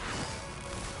easy?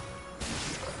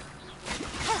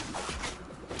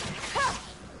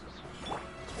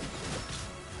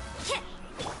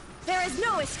 There is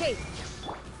no escape!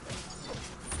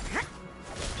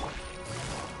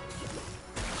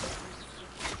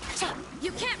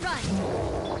 You can't run!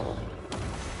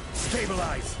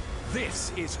 Stabilize!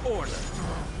 This is order!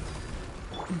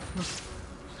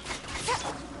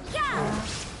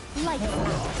 Like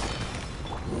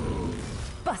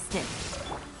Busted.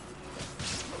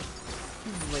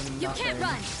 you can't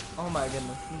run! Oh my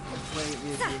goodness, this is way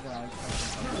easier than I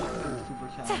expected. Super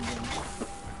challenging.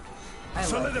 I like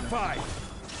Solidify!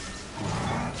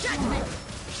 Judgment!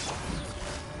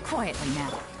 Quietly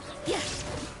now. Yeah.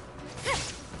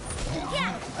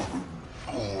 Yeah.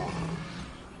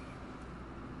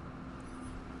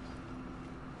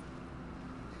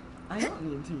 I don't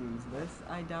need to use this.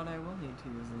 I doubt I will need to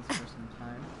use this for some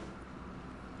time.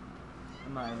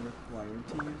 Am I required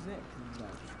to use it? Because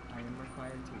I am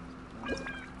required to use it.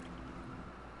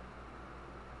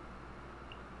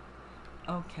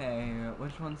 Okay,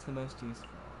 which one's the most useful?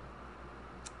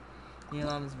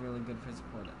 Yelan is really good for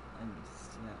support. I'm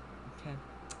just, yeah, okay.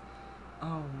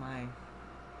 Oh my.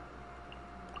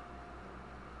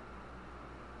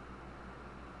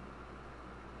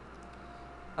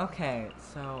 Okay,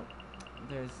 so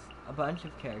there's a bunch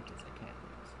of characters I can't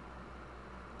use.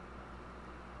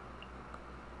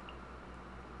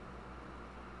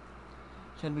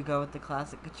 Should we go with the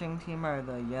classic Kaching team or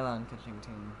the Yelan Kaching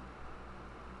team?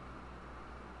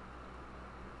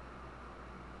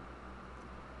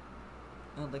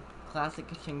 Oh, the classic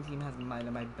Kaching team has one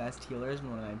of my best healers and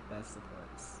one of my best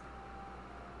supports.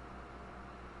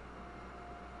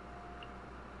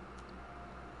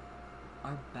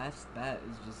 Our best bet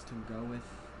is just to go with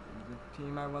the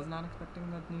team I was not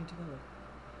expecting that need to go with.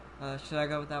 Should I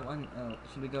go with that one?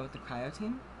 Should we go with the Cryo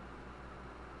team?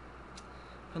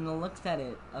 From the looks of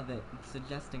it, it's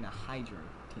suggesting a Hydro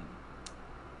team.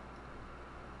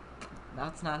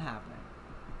 That's not happening.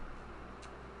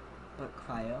 But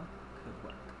Cryo could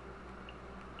work.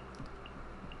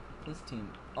 This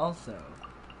team also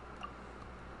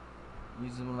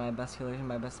uses one of my best healers and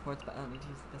my best supports, but I don't need to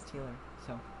use the best healer,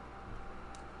 so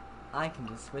I can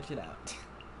just switch it out.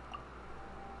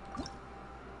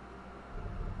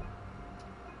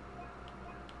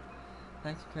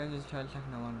 Next character's charge attack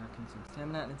no longer consumes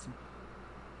stamina, and it's...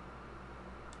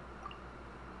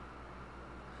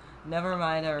 Never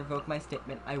mind, I revoke my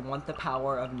statement. I want the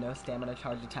power of no stamina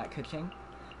charge attack Kuching.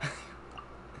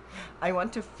 I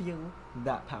want to feel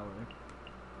that power.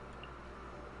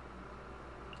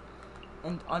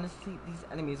 And honestly, these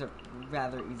enemies are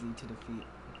rather easy to defeat.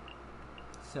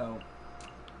 So,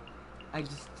 I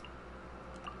just...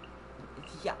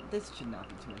 Yeah, this should not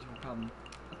be too much of a problem.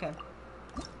 Okay.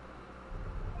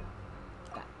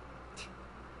 That.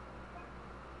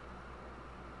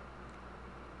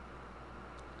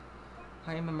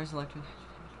 Party members elected.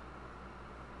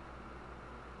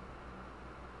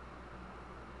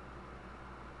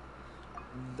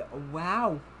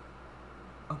 Wow.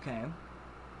 Okay.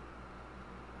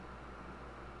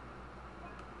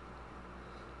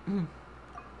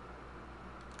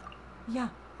 Yeah,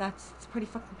 it's pretty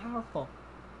fucking powerful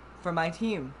for my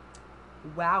team.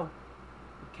 Wow.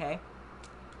 Okay.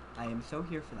 I am so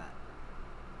here for that.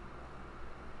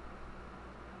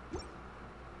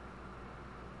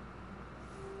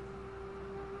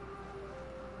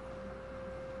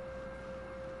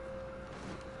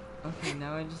 Okay,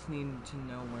 now I just need to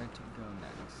know where to go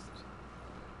next.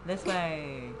 This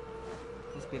way.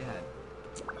 Full speed ahead.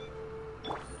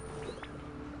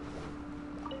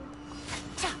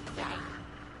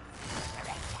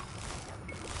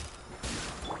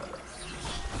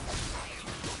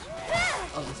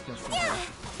 Oh, this feels so good.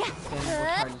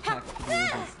 Standable charge attacks to the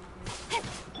ages.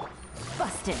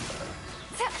 Busted.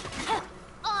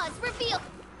 Oh, it's revealed.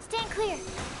 Stand clear.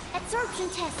 Absorption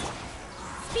test.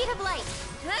 Speed of light.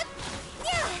 Oh,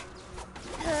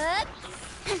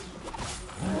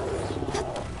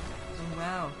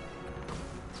 wow.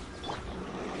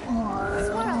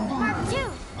 Swirl, Mark 2.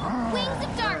 Wings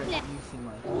of darkness. You seem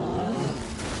like...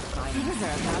 Things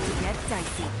are about to get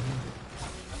dicey.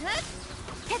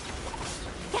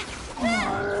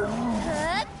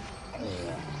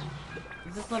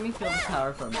 Just let me feel the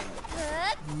power for a minute.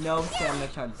 No stamina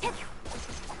charges.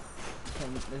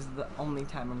 and this is the only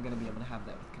time I'm gonna be able to have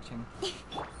that with Kaching.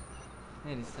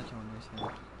 It is such a wondrous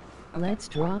feeling. Let's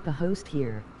drop a host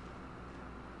here.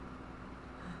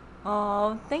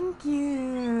 Oh, thank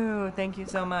you! Thank you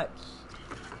so much.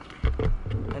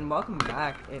 And welcome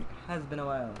back. It has been a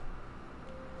while.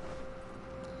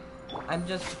 I'm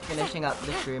just finishing up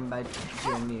the stream by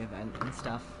doing the event and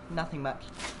stuff. Nothing much.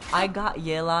 I got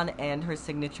Yelan and her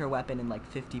signature weapon in like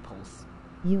 50 pulls.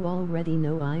 You already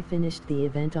know I finished the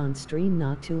event on stream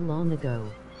not too long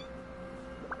ago.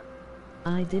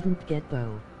 I didn't get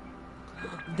Bow.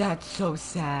 That's so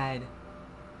sad.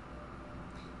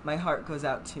 My heart goes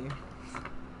out to you.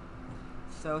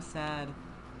 So sad.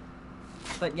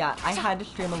 But yeah, I had to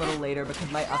stream a little later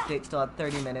because my update still had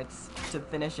 30 minutes to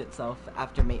finish itself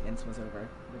after maintenance was over,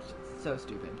 which is so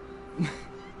stupid.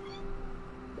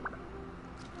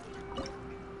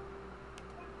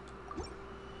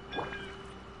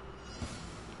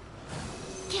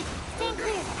 Stand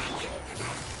clear.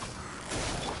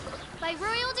 By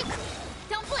royal decree,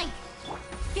 don't blink.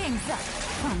 Game's up.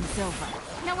 Fun's over.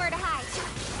 Nowhere to hide.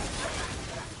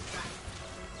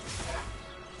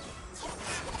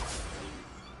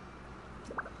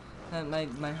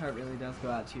 My heart really does go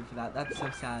out to you for that. That's so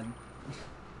sad.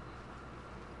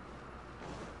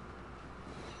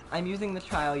 I'm using the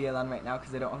trial Yelan right now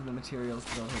because I don't have the materials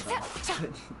to build her bow. But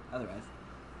otherwise.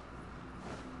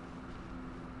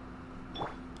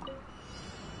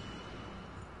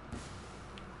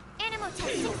 Animal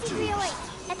test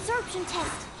 6308. Absorption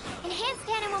test. Enhanced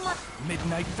animal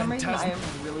Midnight For some reason, I Phantasm.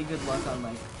 have really good luck on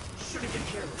like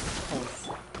pulse.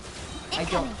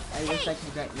 I wish I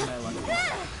could grant you my luck.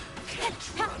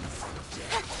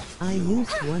 I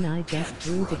used one I just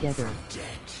threw together.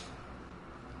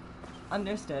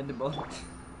 Understandable.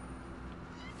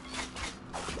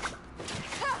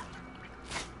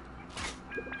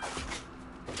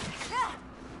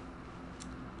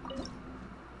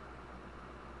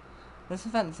 This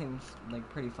event seems like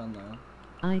pretty fun though.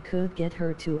 I could get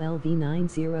her to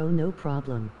LV90 no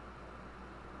problem.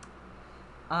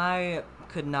 I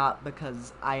could not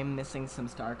because I am missing some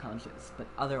star conscious, but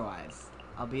otherwise,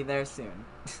 I'll be there soon.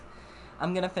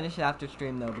 I'm gonna finish it after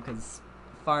stream though because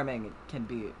farming can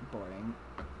be boring.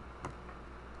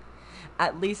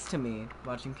 At least to me,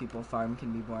 watching people farm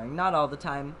can be boring. Not all the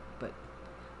time, but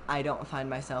I don't find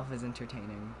myself as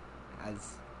entertaining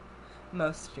as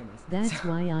most streamers. That's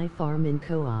why I farm in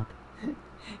co-op.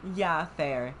 Yeah,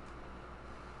 fair.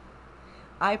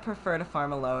 I prefer to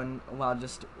farm alone while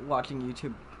just watching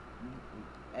YouTube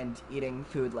and eating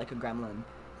food like a gremlin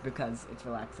because it's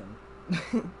relaxing.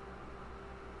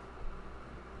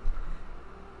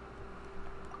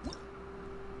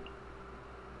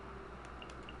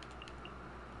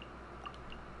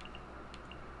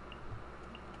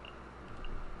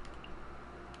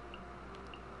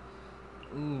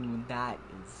 Ooh, that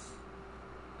is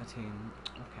a team.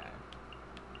 Okay.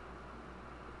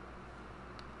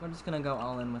 We're just gonna go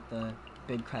all in with the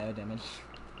big cryo damage.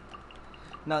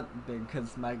 Not big,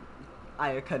 because my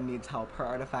Ayaka needs help. Her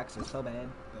artifacts are so bad,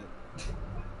 but...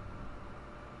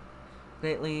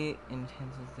 Greatly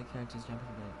enhances the character's jumping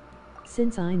ability.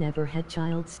 Since I never had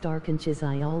child Starkinches,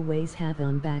 I always have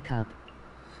on backup.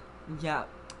 Yeah.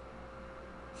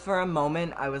 For a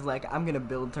moment, I was like, I'm gonna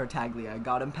build Tartaglia. I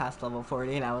got him past level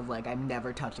 40, and I was like, I'm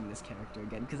never touching this character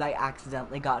again, because I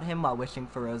accidentally got him while wishing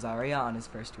for Rosaria on his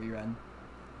first rerun.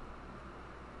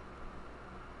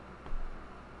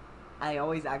 I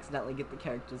always accidentally get the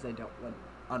characters I don't want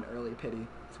on early pity.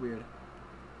 It's weird.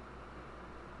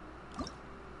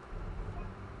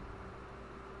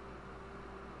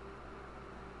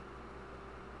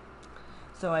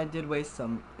 So I did waste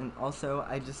some, and also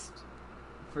I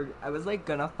was like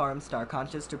gonna farm Star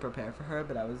Conscious to prepare for her,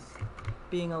 but I was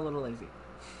being a little lazy.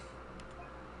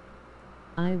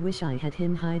 I wish I had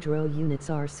him. Hydro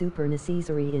units are super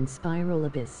necessary in Spiral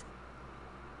Abyss.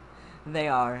 They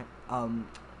are,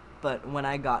 but when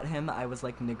I got him, I was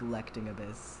like neglecting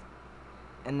Abyss.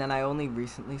 And then I only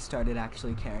recently started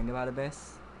actually caring about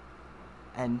Abyss.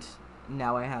 And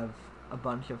now I have a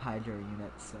bunch of Hydro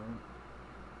units, so...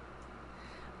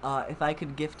 if I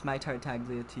could gift my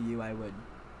Tartaglia to you, I would.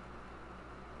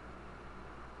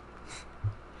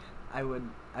 I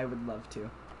would love to.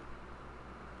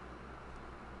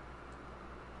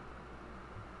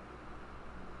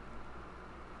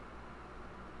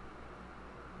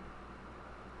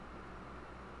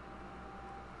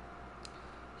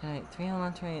 Okay, 3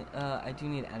 elementary, I do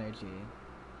need energy.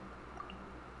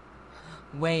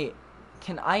 Wait,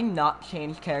 can I not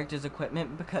change characters'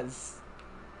 equipment because...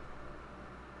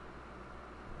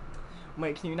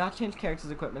 Wait, can you not change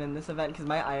characters' equipment in this event? Because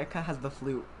my Ayaka has the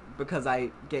flute, because I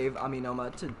gave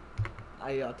Aminoma to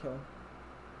Ayato.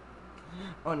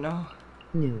 Oh no.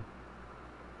 New.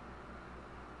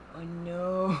 Oh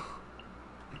no.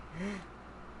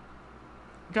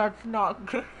 That's not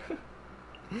good.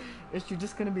 Is she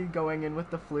just gonna be going in with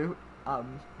the flute?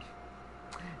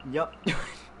 Yup.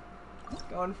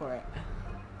 Going for it.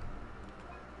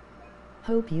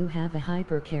 Hope you have a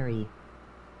hyper carry.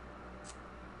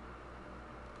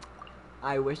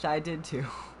 I wish I did too.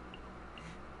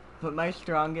 But my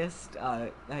strongest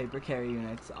hyper carry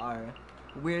units are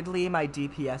weirdly my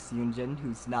DPS Yunjin,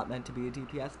 who's not meant to be a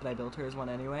DPS, but I built her as one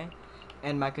anyway,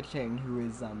 and my Kaching, who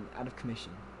is out of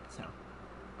commission. So,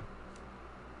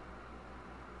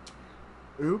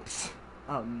 oops.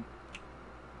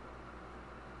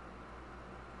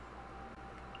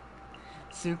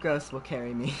 Sucrose will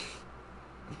carry me.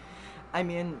 I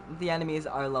mean, the enemies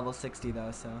are level 60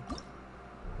 though, so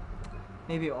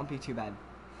maybe it won't be too bad.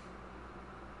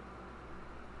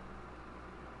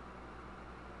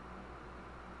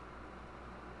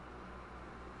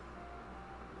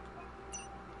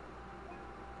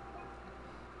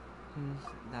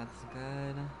 That's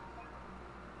good.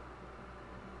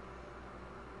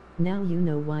 Now you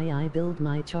know why I build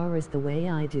my charas the way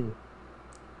I do.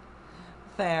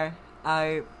 Fair.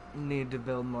 I need to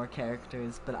build more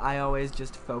characters, but I always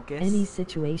just focus. Any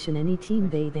situation, any team,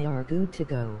 they are good to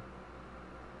go.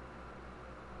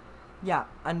 Yeah,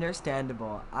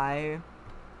 understandable. I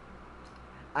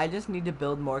just need to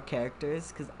build more characters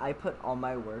because I put all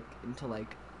my work into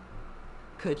like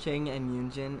Kuching and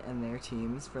Yunjin and their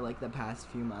teams for like the past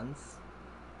few months.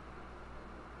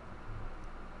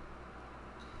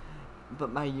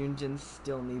 But my Yunjin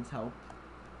still needs help.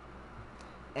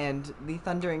 And the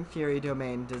Thundering Fury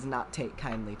domain does not take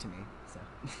kindly to me, so.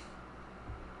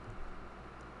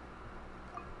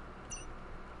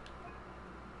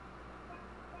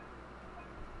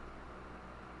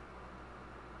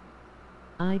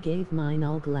 I gave mine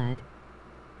all glad.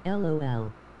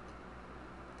 LOL.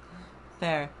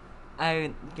 Fair.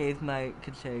 I gave my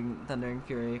Kaching Thundering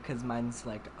Fury because mine's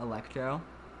like Electro.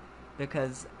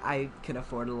 Because I can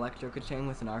afford Electro Kaching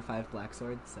with an R5 Black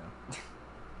Sword, so.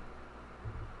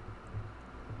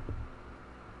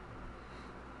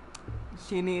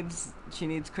 She needs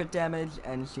crit damage,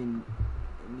 and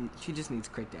she just needs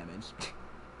crit damage.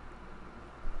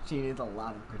 She needs a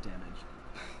lot of crit damage.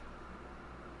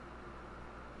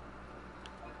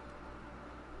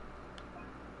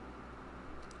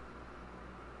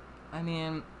 I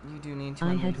mean, you do need to.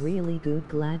 I had really good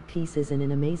glad pieces and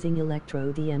an amazing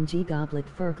Electro DMG goblet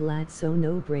for glad, so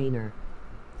no brainer.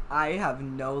 I have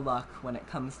no luck when it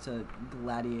comes to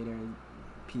gladiator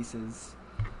pieces,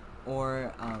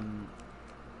 or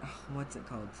what's it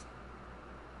called?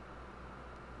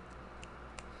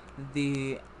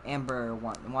 The Amber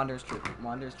Wanderer's Troop.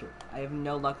 I have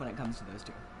no luck when it comes to those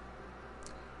two.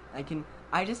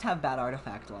 I just have bad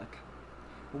artifact luck.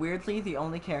 Weirdly, the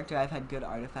only character I've had good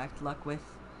artifact luck with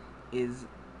is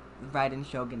Raiden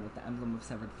Shogun with the Emblem of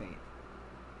Severed Fate.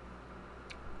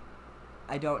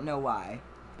 I don't know why,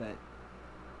 but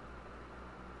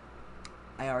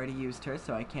I already used her,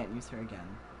 so I can't use her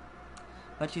again.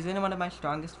 But she's in one of my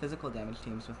strongest physical damage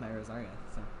teams with my Rosaria,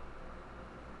 so.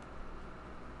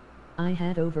 I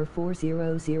had over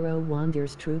 400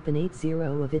 Wander's Troop and 80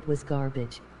 of it was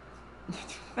garbage.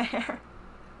 Fair.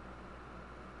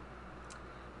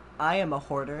 I am a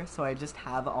hoarder, so I just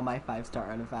have all my 5-star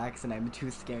artifacts, and I'm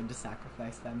too scared to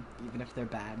sacrifice them, even if they're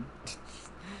bad.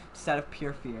 Just out of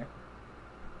pure fear.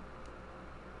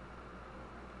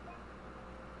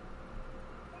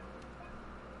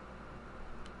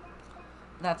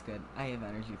 That's good. I have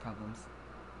energy problems.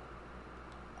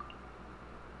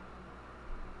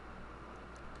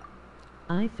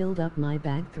 I filled up my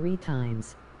bag 3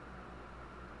 times.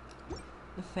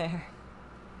 Fair.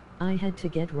 I had to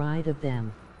get rid of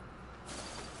them.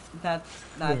 That's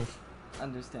Yeah.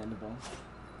 Understandable.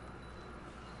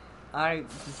 I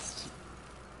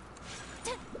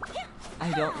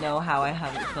don't know how I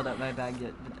haven't filled up my bag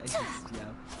yet, but yeah.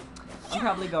 I'm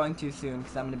probably going too soon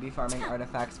because I'm going to be farming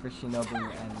artifacts for Shinobu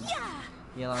and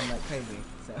Yelan like crazy,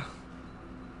 so.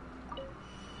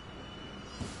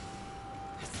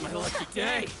 It's my lucky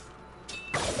day.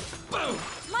 Boom!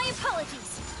 My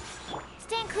apologies.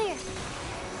 Stand clear.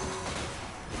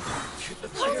 To the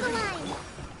Hold the fury. line.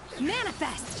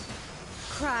 Manifest!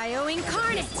 Cryo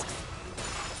Incarnate!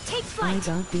 Take I flight!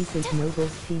 got decent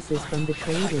nobles pieces from the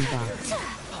trading box.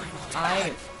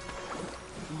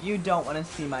 You don't want to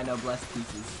see my noblesse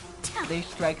pieces. They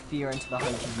strike fear into the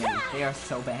hearts of many. They are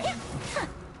so bad.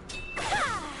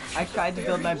 I tried to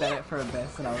build my Bennett for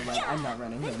Abyss, and I was like, I'm not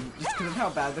running him, just because of how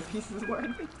bad the pieces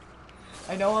were.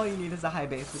 I know all you need is a high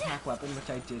base attack weapon, which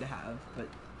I did have, but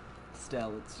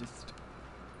still, it's just...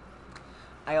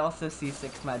 I also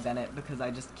C6'd my Bennett because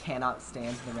I just cannot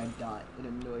stand the red dot. It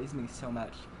annoys me so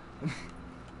much.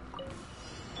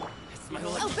 It's my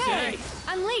lucky Obey! day.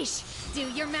 Unleash! Do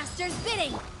your master's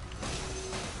bidding!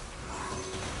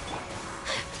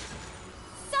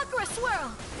 Sakura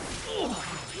swirl!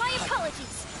 My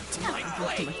apologies! My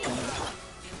blade.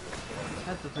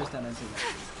 That's the first time I've seen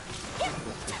that.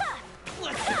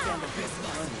 Let's get down to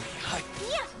business.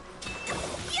 Yeah!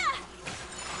 Yeah!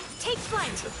 Take flight!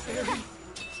 Fairy.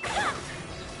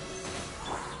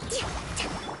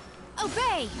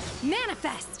 Obey!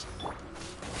 Manifest!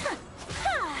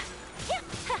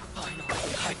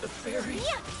 Finally, hide the fairy.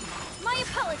 My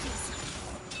apologies!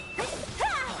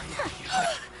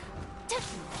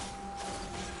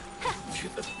 To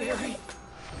the fairy.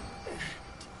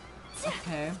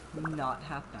 Okay, not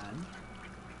half bad.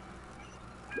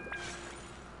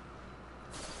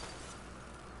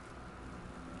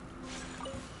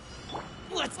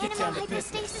 Let's get Animal down to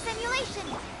business. hypostasis emulation.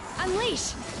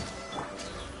 Unleash!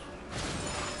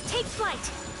 Take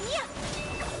flight! Yeah.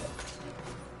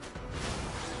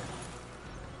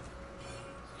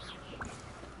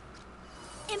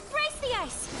 Embrace the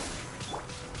ice!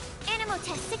 Animal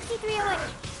test 6308.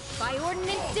 By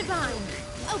ordinance divine!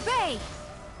 Obey!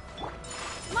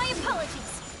 My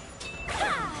apologies!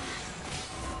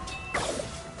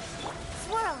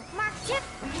 Swirl. Mark tip.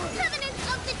 Covenant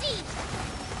of the deep.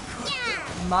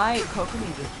 Yeah. My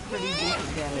Kokomi does pretty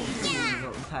decent damage if you use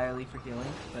it entirely for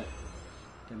healing, but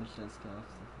damage does kill off.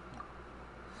 So.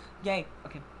 Yay!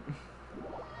 Okay.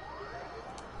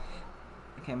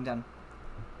 Okay, I'm done.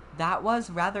 That was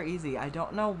rather easy. I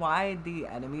don't know why the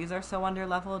enemies are so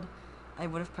underleveled. I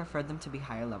would have preferred them to be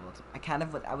higher leveled.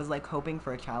 I was like hoping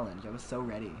for a challenge. I was so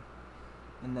ready.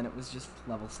 And then it was just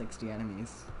level 60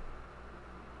 enemies.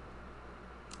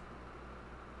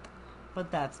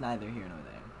 But that's neither here nor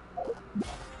there.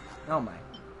 Oh my.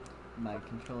 My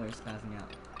controller is spazzing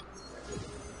out.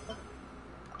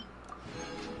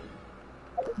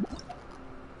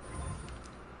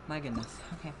 My goodness.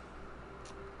 Okay.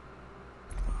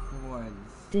 Rewards.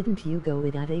 Didn't you go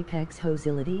with that Apex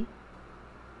Hostility?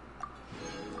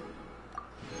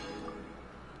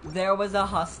 There was a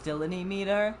hostility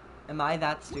meter? Am I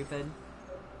that stupid?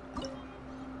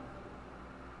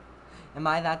 Am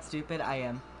I that stupid? I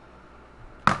am.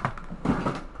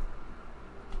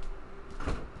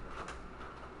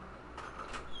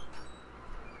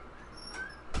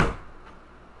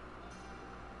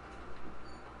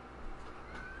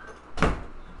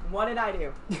 What did I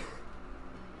do?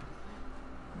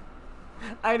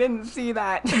 I didn't see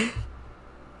that.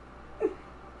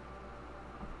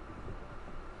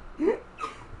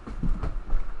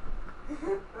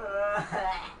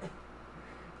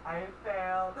 I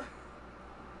failed.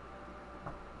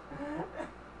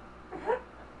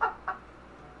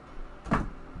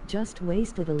 Just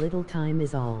wasted a little time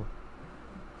is all.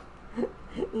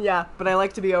 Yeah, but I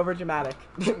like to be over dramatic.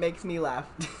 It makes me laugh.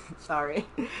 Sorry.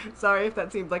 Sorry if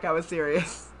that seemed like I was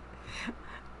serious.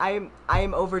 I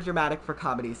am over dramatic for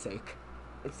comedy's sake.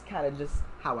 It's kind of just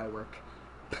how I work.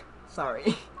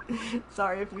 Sorry.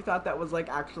 Sorry if you thought that was like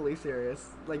actually serious.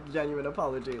 Like genuine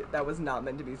apology. That was not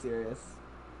meant to be serious.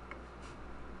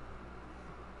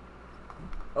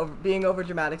 Being over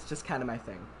dramatic's just kind of my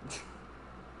thing.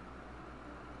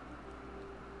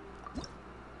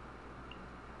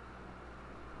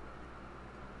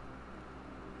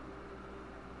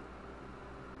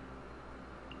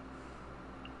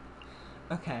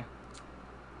 Okay.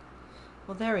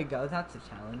 Well, there we go. That's a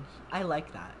challenge. I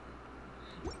like that.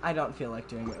 I don't feel like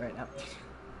doing it right now.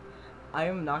 I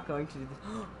am not going to do this.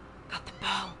 Got the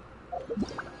bow!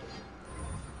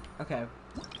 Okay.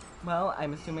 Well,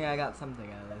 I'm assuming I got something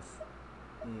out of this.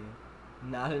 Yeah.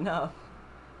 Not enough.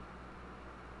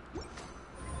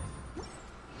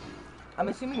 I'm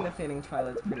assuming the Fading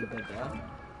Twilight's pretty good, though.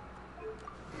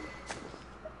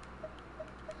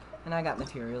 And I got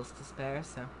materials to spare,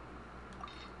 so...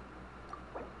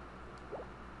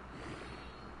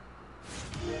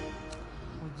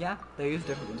 Well, yeah, they use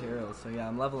different materials, so yeah,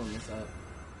 I'm leveling this up.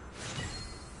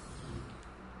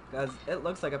 Because it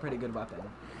looks like a pretty good weapon.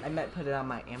 I might put it on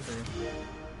my Amber.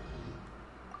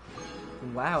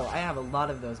 Wow, I have a lot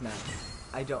of those maps.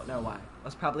 I don't know why. I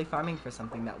was probably farming for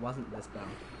something that wasn't this bow.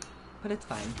 But it's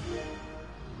fine.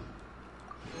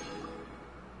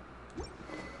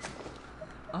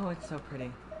 Oh, it's so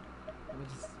pretty.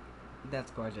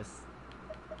 That's gorgeous.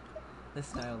 This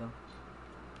style, though.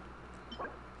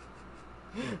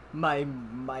 My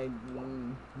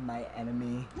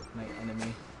enemy. My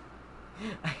enemy.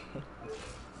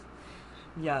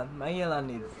 Yeah, my Yelan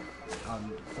needs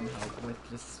some help with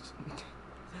just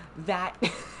that.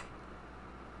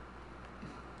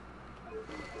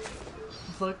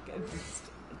 Look,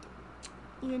 just,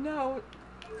 you know,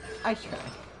 I tried.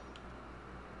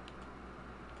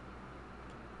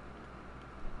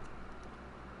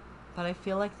 But I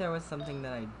feel like there was something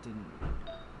that I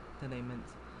meant.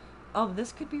 Oh,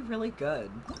 this could be really good.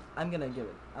 I'm gonna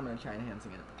try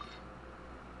enhancing it.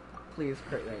 Please,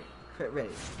 crit rate. Crit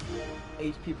rate.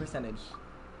 HP percentage.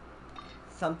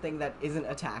 Something that isn't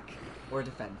attack or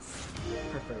defense.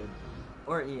 Preferred.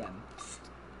 Or EM.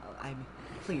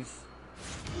 Please.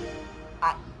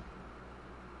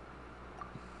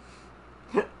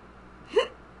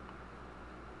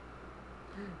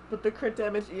 But the crit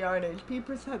damage, ER, and HP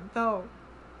percent, though.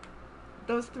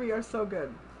 Those three are so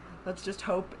good. Let's just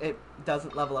hope it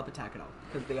doesn't level up attack at all,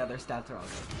 because the other stats are all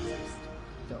good. Just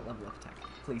don't level up attack.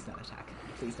 Please don't attack.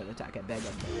 Please don't attack. I beg on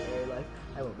my very life.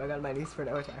 I will beg on my knees for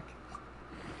no attack.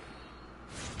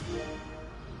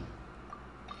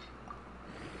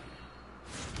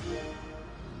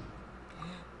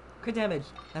 Crit damage.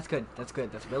 That's good. That's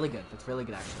good. That's really good. That's really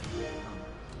good, actually.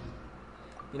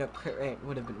 You know, crit rate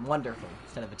would have been wonderful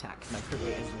instead of attack, because my crit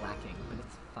rate is lacking, but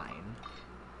it's fine.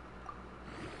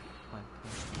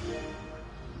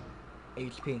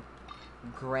 HP.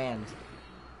 Grand.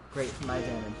 Great for my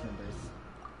damage numbers.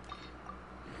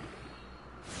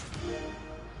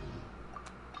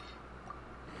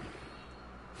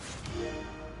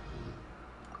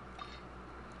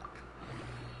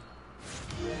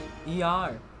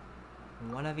 ER.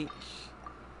 One of each.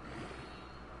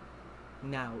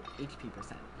 Now, HP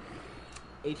percent.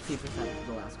 HP percent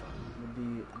for the last one would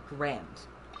be grand.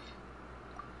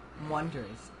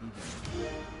 Wondrous, even.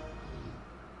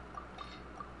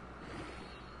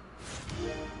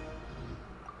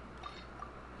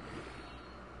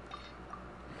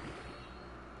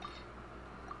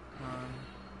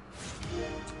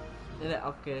 Did it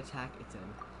upgrade attack? It's in.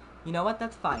 You know what?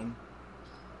 That's fine.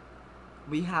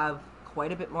 We have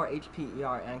quite a bit more HP,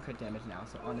 ER, and crit damage now,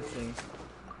 so honestly...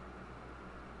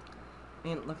 I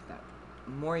mean, look at that.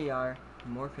 More ER,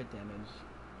 more crit damage,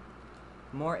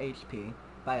 more HP,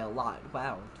 by a lot.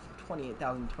 Wow,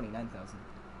 28,000, 29,000.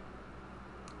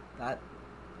 That,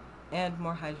 and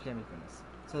more high damage bonus.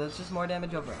 So that's just more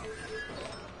damage overall.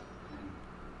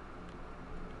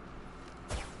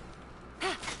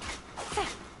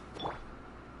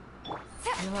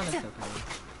 Milan is so pretty.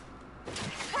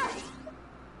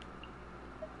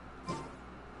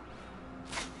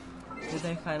 Did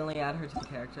they finally add her to the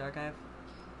character archive?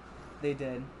 They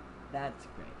did. That's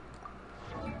great.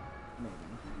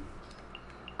 Amazing.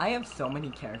 I have so many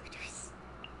characters.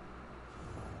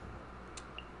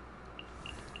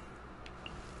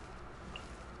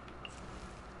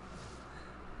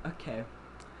 Okay.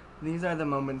 These are the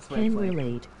moments when it's like...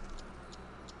 relate.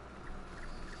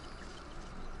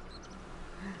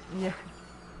 Yeah.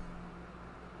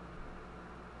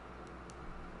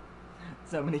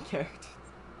 So many characters.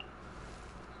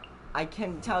 I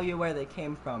can't tell you where they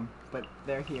came from, but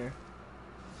they're here.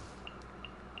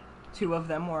 2 of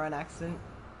them were on accident.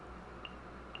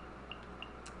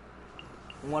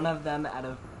 One of them out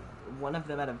of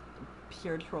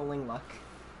pure trolling luck.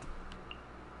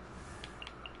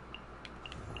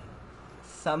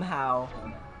 Somehow,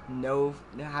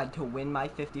 had to win my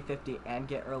 50-50 and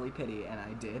get early pity, and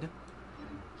I did.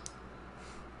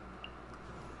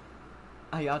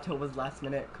 Ayato was last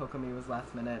minute, Kokomi was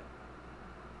last minute.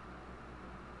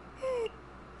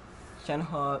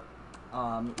 Shenhe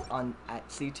at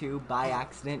C2 by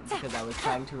accident because I was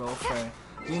trying to roll for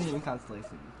Union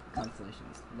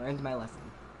constellations. Learned my lesson.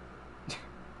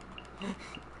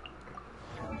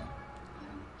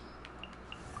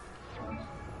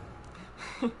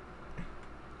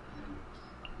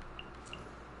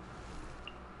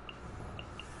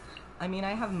 I mean,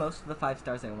 I have most of the 5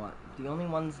 stars I want. The only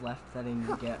ones left that I need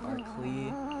to get are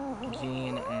Klee,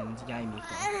 Jean, and Yaimiko.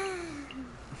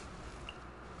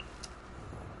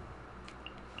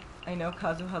 I know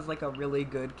Kazuha's like a really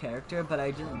good character, but I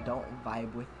just don't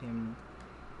vibe with him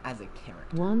as a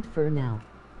character. Want for now.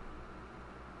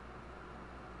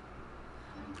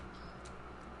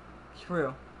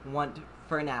 True. Want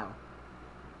for now.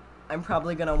 I'm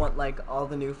probably gonna want like all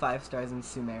the new 5 stars in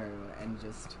Sumeru and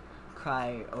just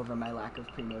cry over my lack of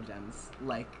Primo Gems,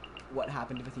 like what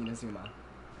happened with Inazuma.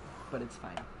 But it's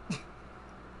fine.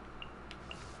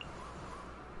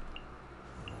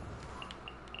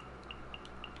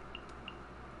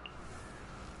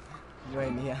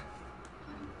 Yoimiya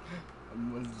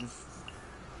was just...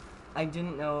 I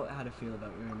didn't know how to feel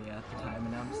about Yoimiya at the time,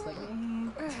 and I'm just like,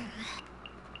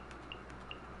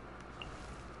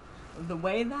 The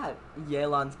way that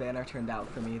Yelan's banner turned out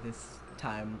for me this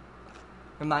time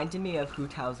reminded me of Hu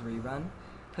Tao's rerun.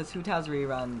 Because Hu Tao's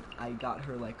rerun, I got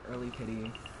her, like, early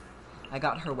kitty. I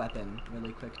got her weapon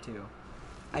really quick, too.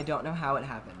 I don't know how it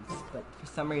happens, but for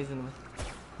some reason with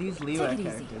these Liyue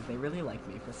characters, they really like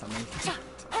me for some reason.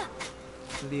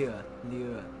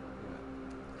 Liyue.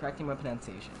 Correcting my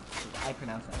pronunciation. I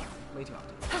pronounce that way too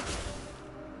often.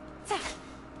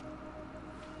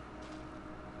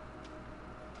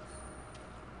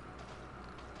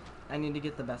 I need to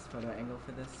get the best photo angle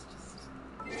for this.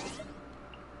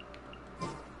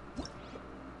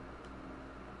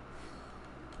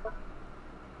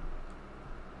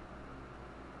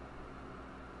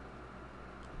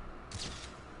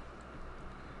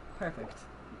 Perfect.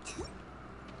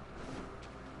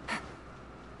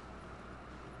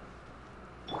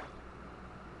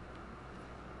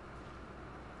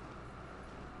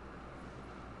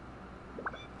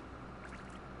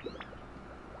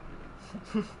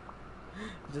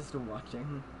 Just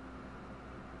watching.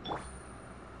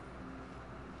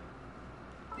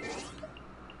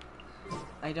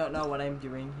 I don't know what I'm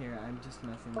doing here. I'm just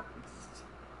messing with this.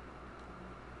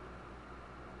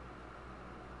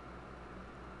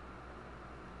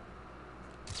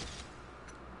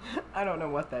 I don't know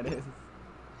what that is.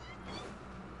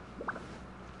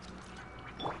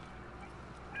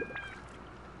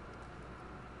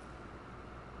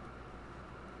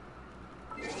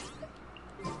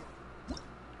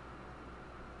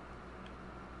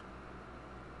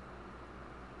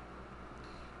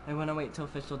 I want to wait till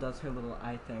Fischl does her little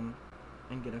eye thing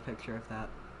and get a picture of that.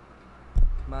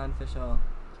 Come on, Fischl.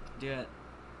 Do it.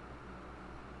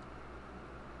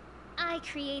 I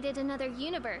created another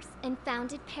universe and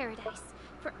founded paradise.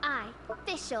 For I,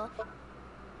 Fischl.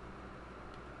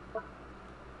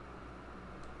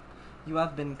 You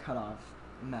have been cut off,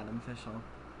 Madam Fischl.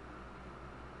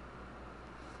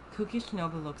 Kuki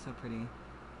Shinobu looks so pretty.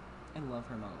 I love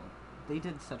her model. They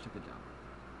did such a good job.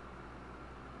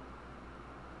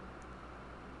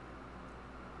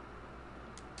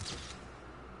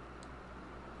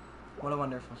 What a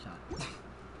wonderful shot.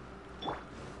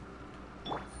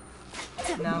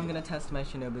 Now I'm gonna test my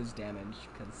Shinobu's damage,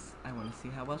 because I want to see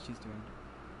how well she's doing.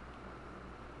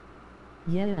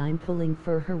 Yeah, I'm pulling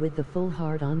for her with the full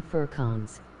hard on fur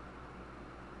cons.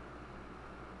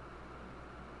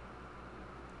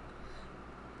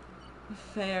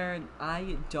 Fair.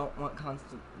 I don't want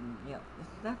constant... Yeah,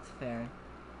 that's fair.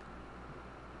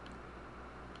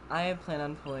 I plan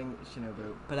on pulling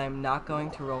Shinobu, but I'm not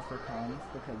going to roll for cons,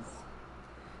 because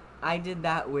I did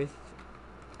that with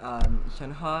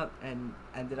Shenhe and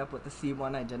ended up with the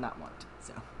C1 I did not want,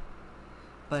 so.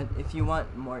 But if you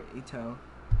want more Ito,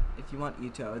 if you want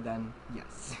Ito, then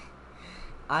yes.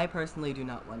 I personally do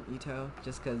not want Ito,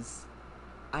 just because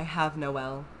I have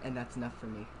Noelle, and that's enough for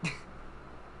me.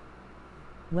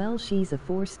 Well, she's a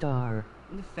 4-star.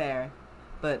 Fair,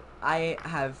 but I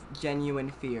have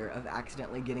genuine fear of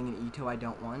accidentally getting an Ito I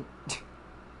don't want.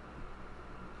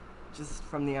 Just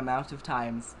from the amount of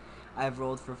times I've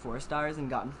rolled for 4 stars and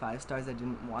gotten 5 stars I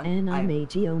didn't want. And I'm a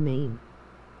Geo main.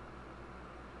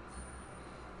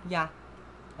 Yeah,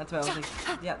 that's what I was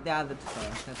like. Yeah, that's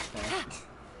fair. That's fair.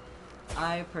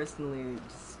 I personally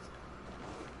just...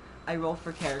 I roll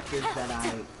for characters that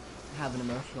I have an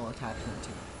emotional attachment to.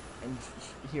 And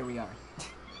here we are.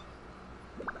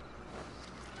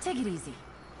 Take it easy.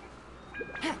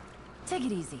 Take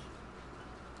it easy.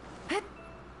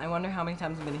 I wonder how many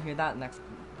times I'm gonna hear that next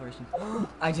version.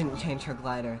 I didn't change her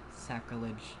glider.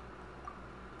 Sacrilege.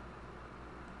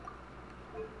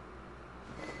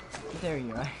 There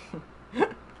you are.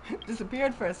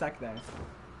 Disappeared for a sec there.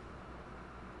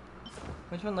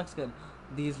 Which one looks good?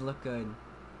 These look good.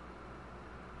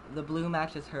 The blue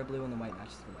matches her blue and the white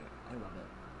matches the white. I love it.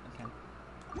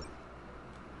 Okay.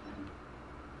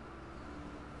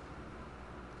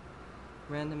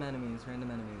 Random enemies, random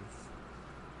enemies.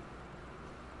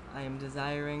 I am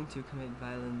desiring to commit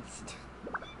violence.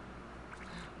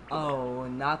 Oh,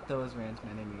 not those random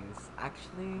enemies.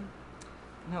 Actually,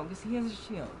 no, because he has a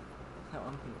shield. That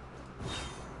one people.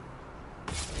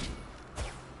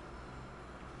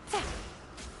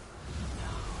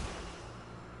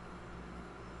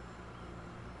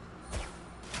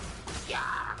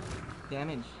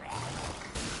 Damage.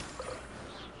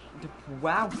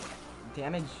 Wow.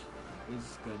 Damage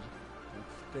is good.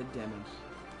 That's good damage.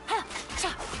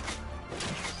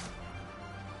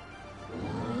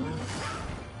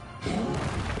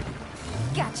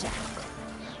 Gotcha.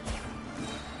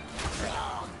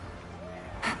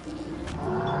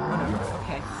 Whatever.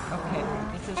 Okay. Okay.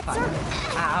 This is fine.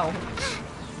 Ow.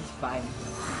 This is fine.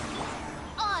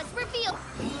 Oz, reveal!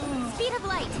 Speed of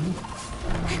light.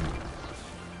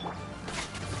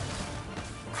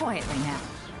 Quietly now.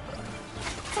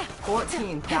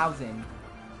 14,000.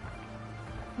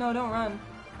 No, don't run.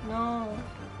 No.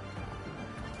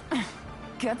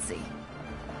 Gutsy.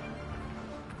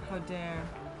 How dare.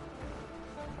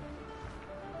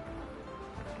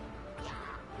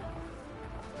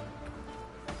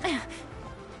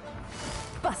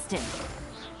 Busted.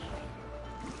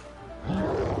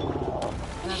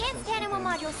 Enhanced animal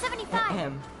module 75.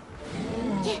 Him.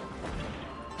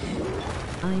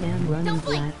 I am running Don't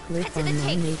blink. Black Cliff Cut to on the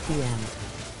 9 chase. ATM.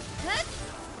 Good.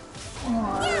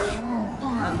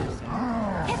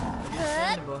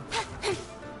 Understandable.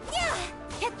 Yeah.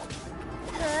 Good.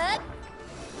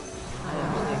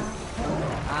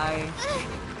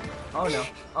 Oh no.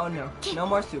 Oh no. No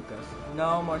more sukas.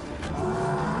 No more sukas.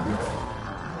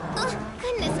 Oh,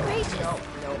 goodness gracious. No,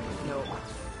 no, no.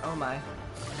 Oh my.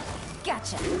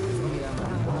 Gotcha. Oh yeah.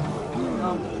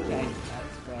 Oh, okay.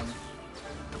 That's grand.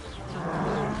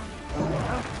 Oh,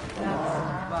 that's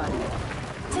fun.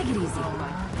 Take it easy. Oh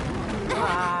my.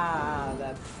 Ah,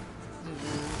 that's.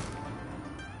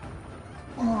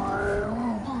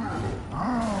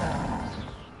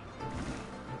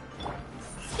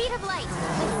 Speed of light.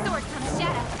 With sword comes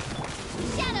shadow.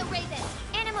 Shadow Raven.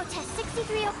 Animal test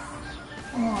 63.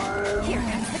 Here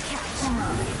comes the catch.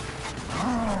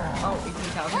 Oh,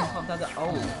 18,000, 12,000.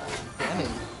 Oh,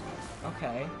 damage.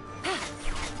 Okay.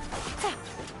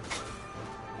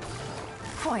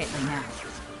 Quietly now.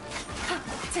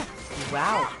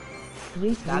 Wow.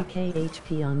 33k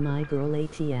HP on my girl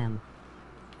ATM.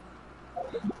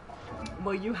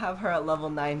 Well, you have her at level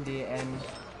 90 and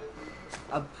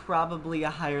probably a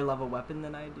higher level weapon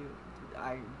than I do.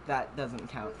 That doesn't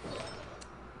count.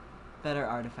 Better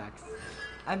artifacts.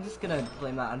 I'm just gonna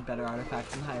blame that on better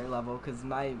artifacts and higher level because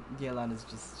my Yelan is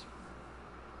just.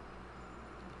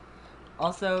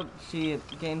 Also, she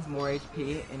gains more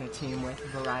HP in a team with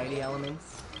variety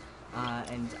elements,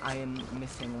 and I am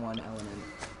missing one element.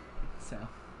 So,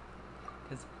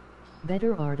 because.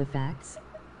 Better artifacts?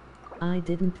 I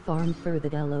didn't farm for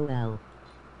that LOL.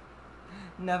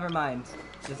 Never mind.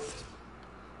 Just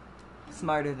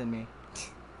smarter than me.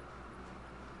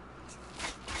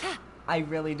 I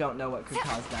really don't know what could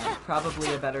cause that.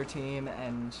 Probably a better team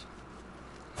and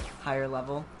higher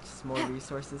level, just more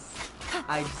resources.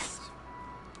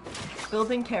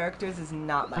 Building characters is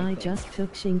not my thing. I just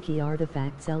took Shinky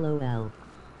artifacts LOL.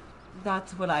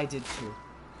 That's what I did too.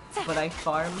 But I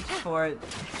farmed for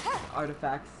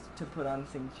artifacts to put on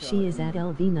Singcho. She is at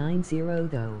LV90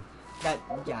 though.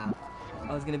 Yeah.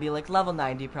 I was gonna be like, level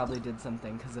 90 probably did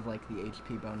something because of like the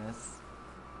HP bonus.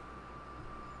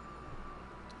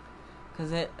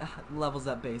 Because it levels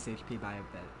up base HP by a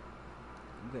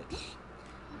bit. Which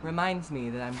reminds me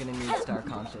that I'm gonna need Star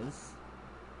Conches.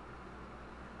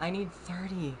 I need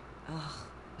 30. Ugh.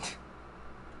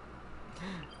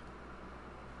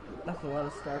 That's a lot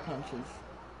of Star Conches.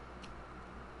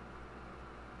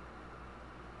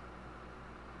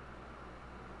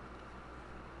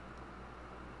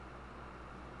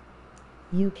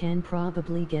 You can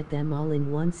probably get them all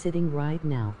in one sitting right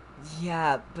now.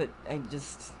 Yeah, but I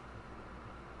just...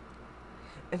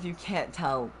 If you can't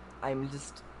tell, I'm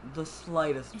just the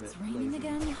slightest bit It's raining lazy.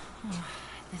 again? Oh,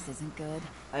 this isn't good.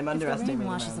 I'm If underestimating the rain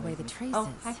my washes own away the laziness. traces, Oh,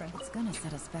 hi, friend. it's gonna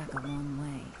set us back a long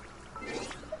way.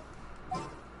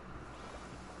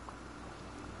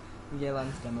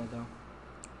 Yelan's demo, though.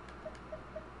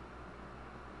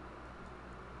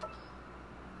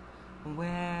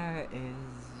 Where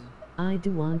is... I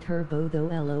do want turbo though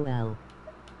LOL.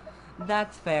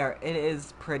 That's fair. It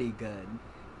is pretty good.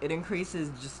 It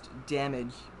increases just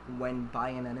damage when by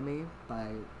an enemy by,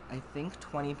 I think,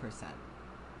 20%.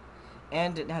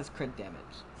 And it has crit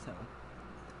damage, so...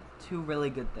 Two really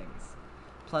good things.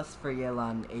 Plus, for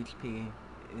Yelan, HP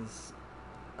is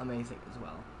amazing as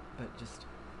well. But just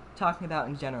talking about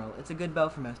in general, it's a good bow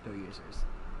for most bow users.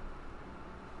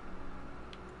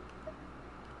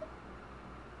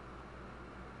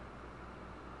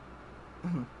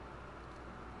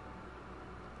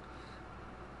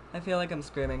 I feel like I'm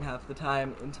screaming half the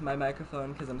time into my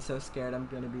microphone because I'm so scared I'm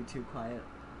gonna be too quiet.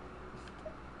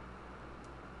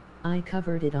 I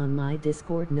covered it on my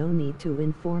Discord, no need to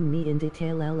inform me in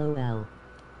detail LOL.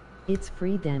 It's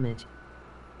free damage.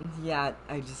 Yeah,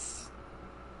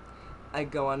 I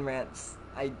go on rants.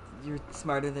 You're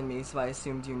smarter than me, so I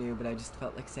assumed you knew, but I just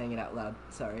felt like saying it out loud.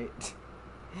 Sorry.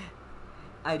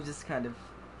 I just kind of...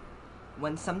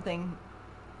 When something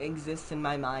exists in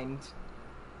my mind,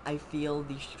 I feel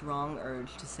the strong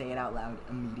urge to say it out loud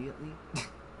immediately.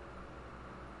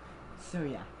 So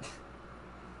yeah.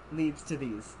 Leads to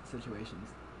these situations.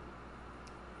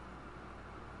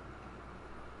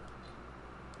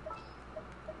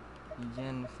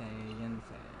 Yensei.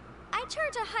 I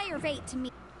charge a higher rate to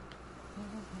meet.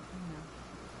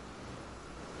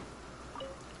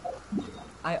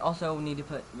 I also need to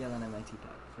put Yelan in my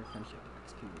teapot for friendship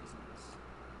XP reasons.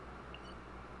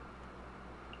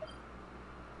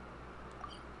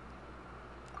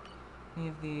 Any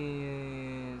of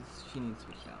these, she needs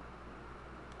switched out.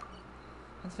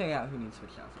 Let's figure out who needs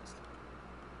switched out first.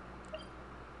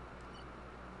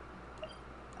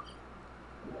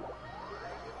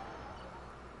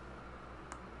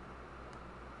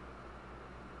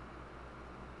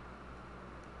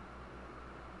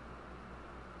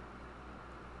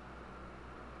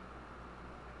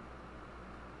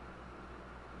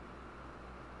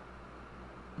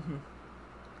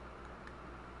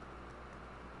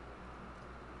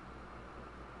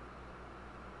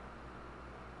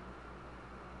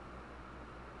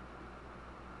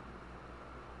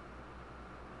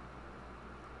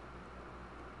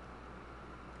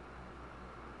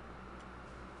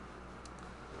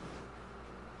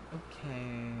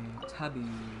 Okay, Tubby.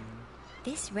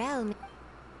 This realm.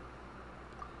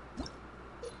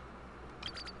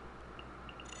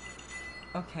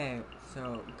 Okay,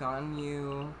 so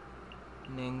Ganyu,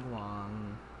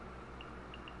 Ningguang,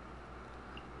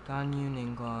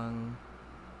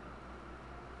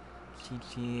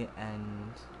 Chi-Chi,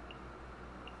 and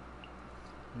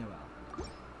Noelle.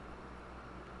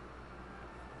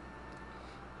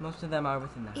 Most of them are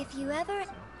within the house. If you ever.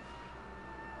 So.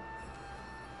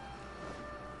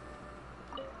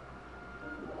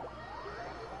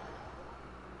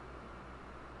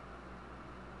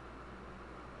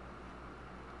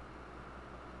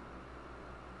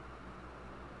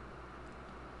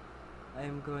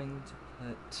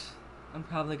 I'm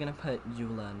probably gonna put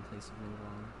Eula in place of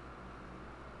Ningguang.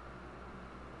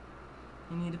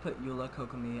 You need to put Eula,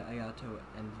 Kokomi, Ayato,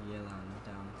 and Yelan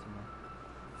down somewhere.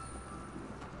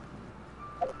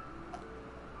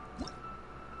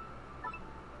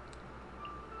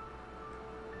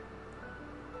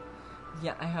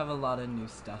 Yeah, I have a lot of new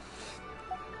stuff.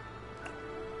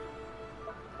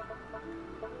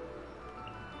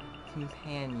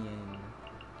 Companion.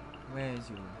 Where is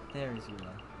Eula? There is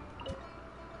Eula.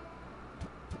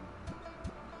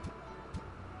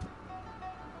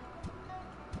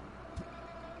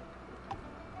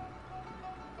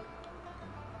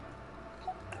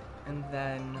 And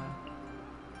then,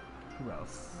 who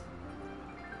else?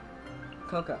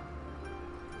 Coco.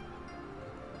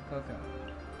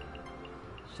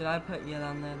 Should I put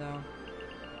Yelan there though?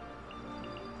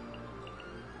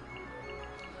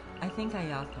 I think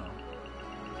Ayato.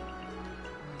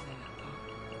 Where's Ayato?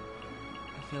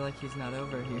 I feel like he's not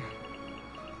over here.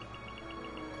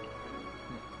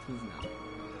 No, he's not.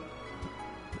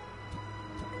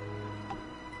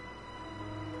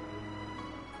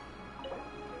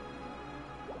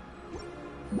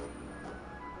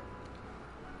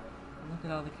 Look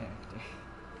at all the characters.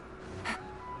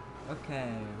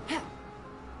 Okay.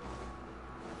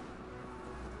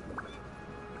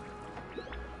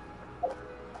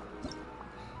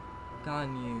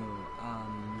 Ganyu,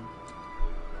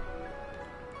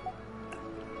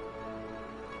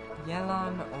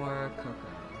 Yelan or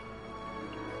Coco?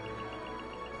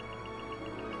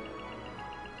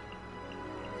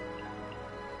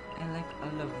 I like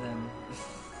all of them.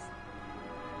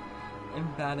 I'm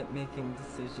bad at making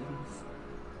decisions.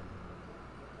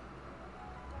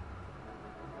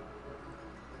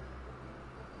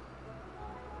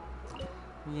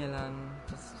 Yelan,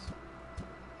 just...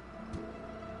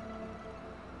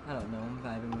 I don't know, I'm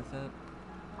vibing with it.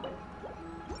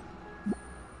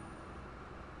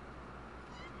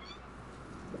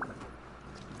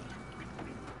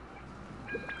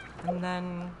 And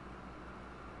then...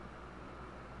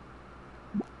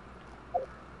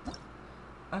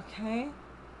 Okay.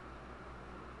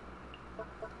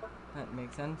 That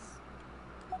makes sense.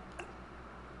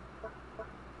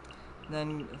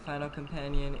 Then the final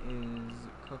companion is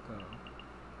Coco.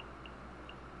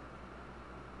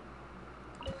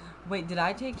 Wait, did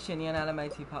I take Xinyan out of my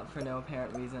teapot for no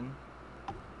apparent reason?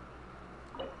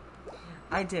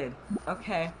 I did.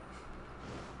 Okay.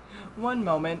 One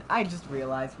moment, I just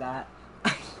realized that.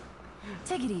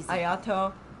 Take it easy.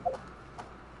 Ayato. Oh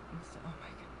my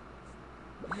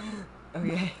goodness.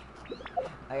 Okay.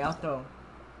 Ayato.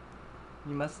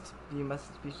 You must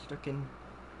be stricken.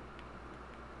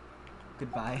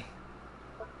 Goodbye.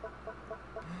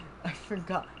 I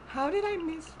forgot. How did I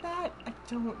miss that? I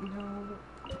don't know.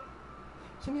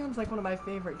 Xinyan's like one of my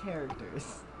favorite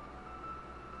characters.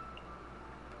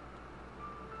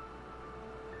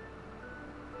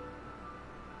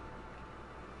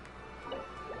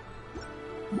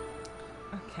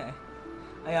 Okay.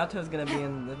 Ayato's gonna be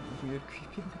in the weird,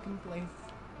 creepy looking place.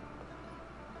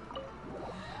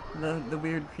 The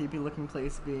weird, creepy looking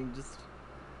place being just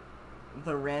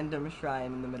the random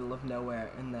shrine in the middle of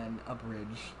nowhere and then a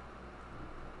bridge.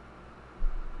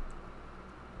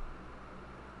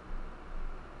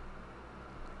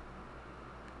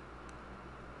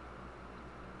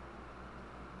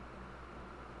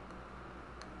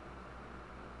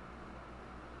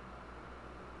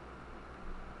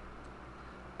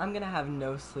 I'm gonna have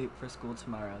no sleep for school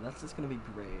tomorrow. That's just gonna be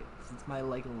great. It's my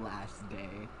like last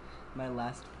day. My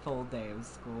last full day of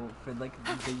school for like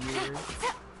the year.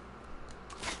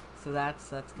 So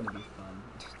that's gonna be fun.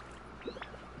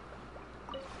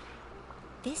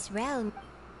 This realm.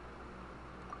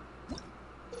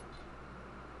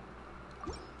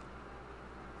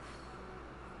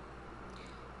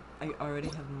 I already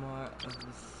have more of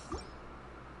this.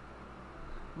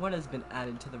 What has been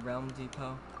added to the Realm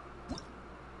Depot?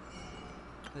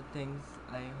 Good things,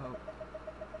 I hope.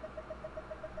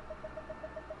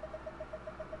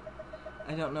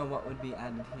 I don't know what would be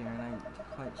added here, and I'm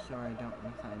quite sure I don't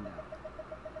want to find out.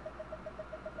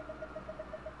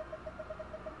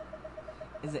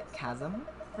 Is it Chasm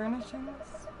Furnishings?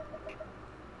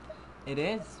 It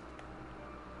is.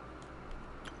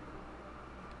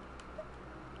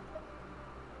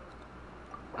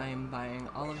 I am buying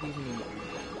all of these immediately.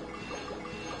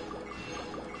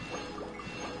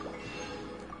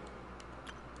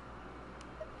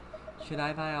 Should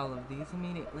I buy all of these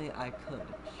immediately? I could.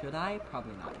 Should I?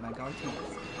 Probably not. Am I going to?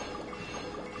 Yes.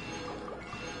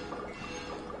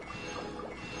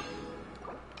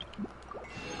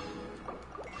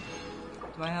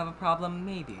 Do I have a problem?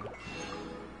 Maybe.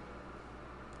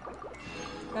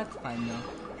 That's fine though.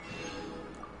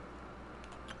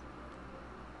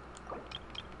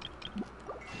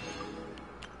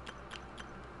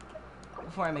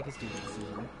 Before I make a stupid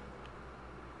decision.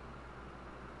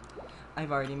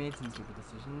 I've already made some stupid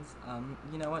decisions.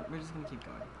 You know what? We're just gonna keep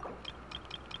going.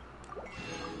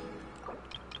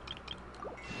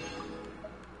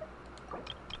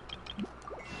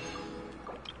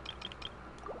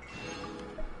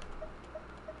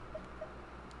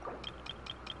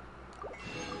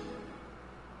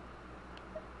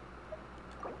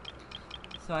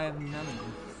 So I have none of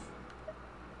this.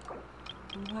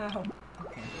 Wow.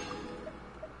 Okay.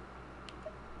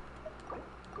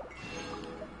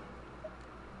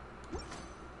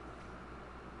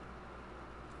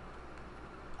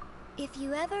 If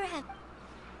you ever have...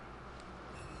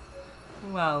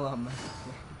 Well,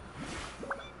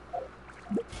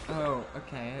 oh,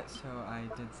 okay, so I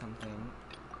did something.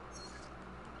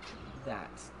 That.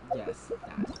 Yes,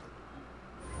 that.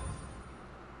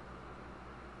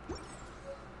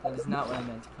 That is not what I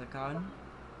meant to click on.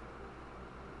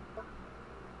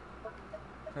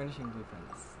 Furnishing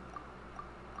blueprints.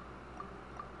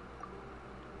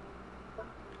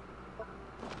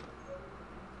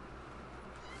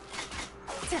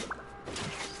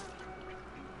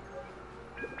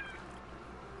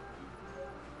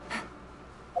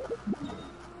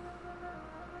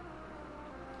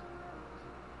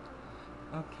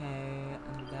 Okay,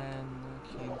 and then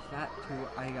change that to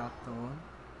Ayato.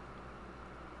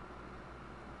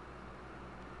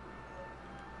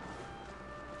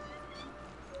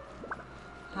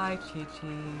 Hi,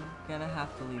 Chi-Chi. Gonna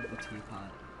have to leave the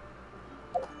teapot.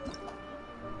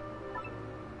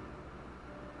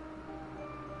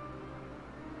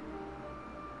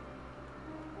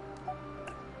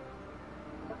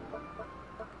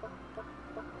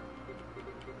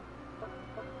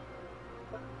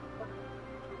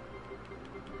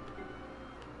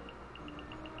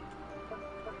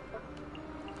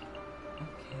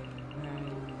 Okay, where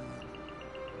is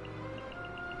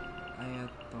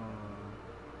Ayato?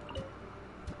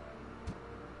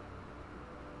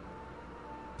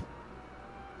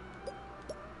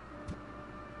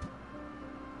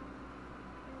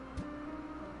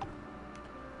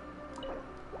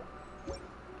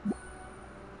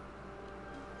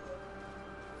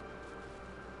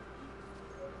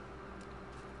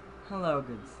 Hello,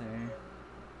 good sir.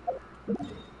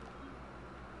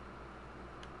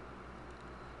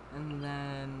 And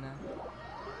then...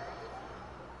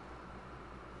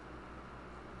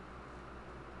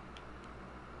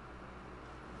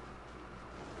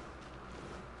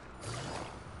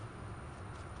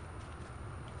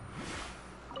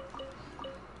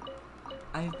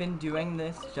 I've been doing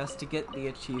this just to get the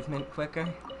achievement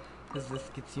quicker, because this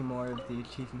gets you more of the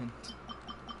achievement.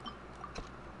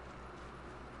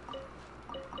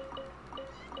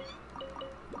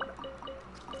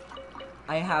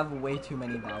 I have way too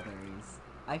many Valberries.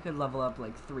 I could level up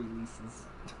like 3 leases.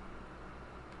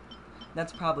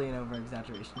 That's probably an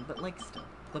over-exaggeration, but like still,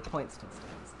 the point still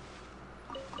stands.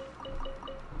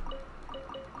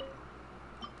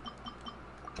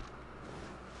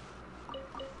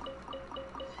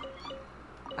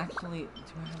 Actually,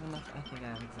 do I have enough? I think I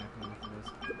have exactly enough of this.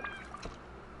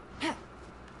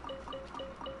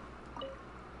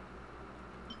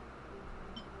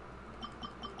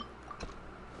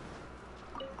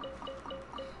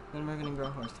 Then we're gonna grow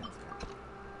horse tails here.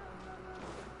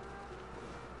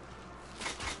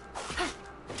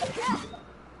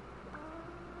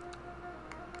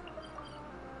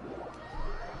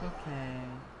 Okay.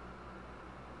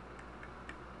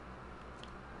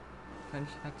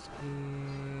 Friendship XP.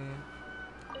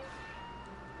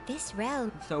 This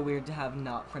realm. It's so weird to have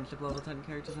not friendship level 10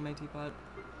 characters in my teapot.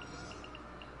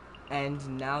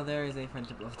 And now there is a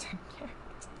friendship level 10 character.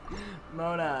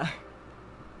 Mona!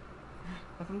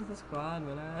 Welcome to the squad,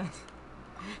 Mona.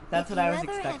 That's what I was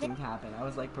expecting to happen. I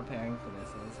was like preparing for this.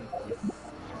 I was like, yes.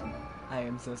 I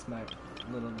am so smart.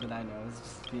 Little did I know I was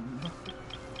just being.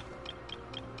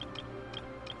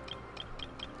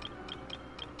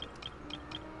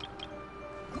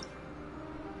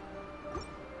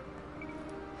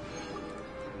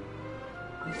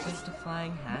 It's just a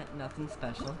flying hat, nothing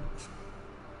special.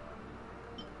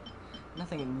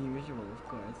 Nothing unusual, of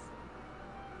course.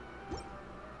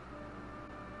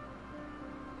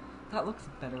 That looks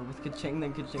better with Kaching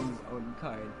than Kaching's own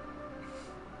card.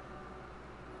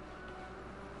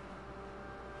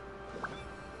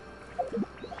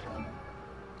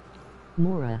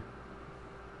 Mora.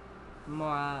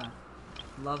 Mora.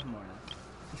 Love Mora.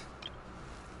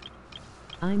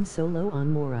 I'm so low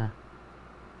on Mora.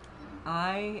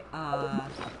 I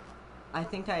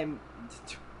think I'm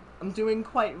doing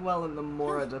quite well in the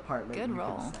Mora department. Good you could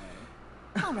roll. say.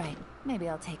 All right, maybe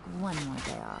I'll take one more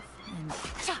day off. And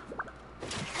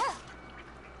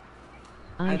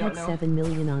I don't had know. 7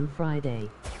 million on Friday.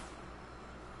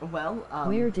 Well,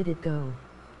 Where did it go?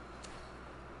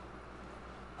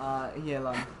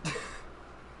 Yellow.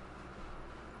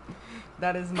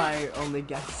 That is my only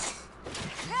guess.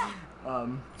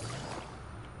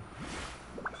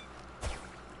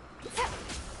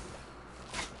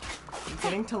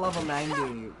 Getting to level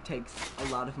 90 takes a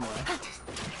lot of more,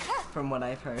 from what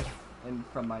I've heard and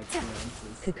from my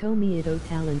experiences. Kakomiedo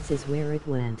Talents is where it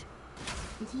went.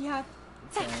 Yeah,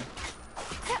 fair.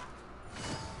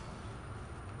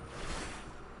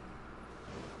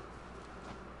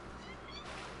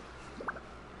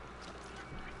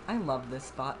 I love this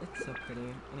spot. It's so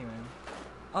pretty. Anyway.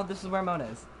 Oh, this is where Mona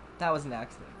is. That was an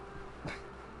accident.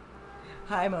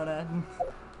 Hi, Mona.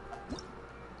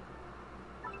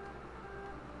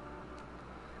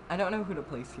 I don't know who to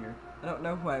place here. I don't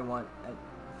know who I want at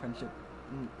friendship,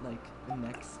 like,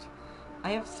 next.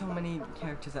 I have so many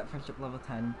characters at friendship level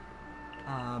 10.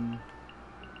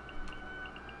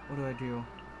 What do I do?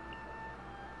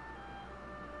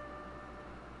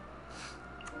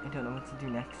 I don't know what to do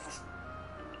next.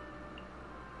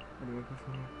 Where do I go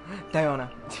from here? Diona!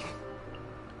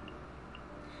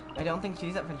 I don't think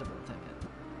she's at friendship level 10 yet.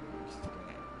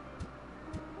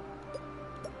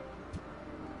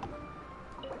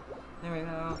 There we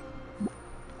go.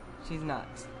 She's not.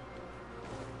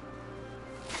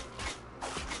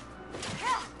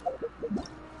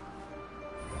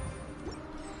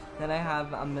 Then I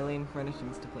have a million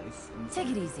furnishings to place inside.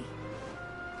 take it easy.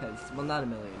 Because, well, not a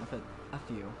million, but a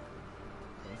few.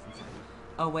 Place inside.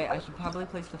 Oh wait, I should probably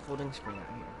place the folding screen out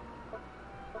here.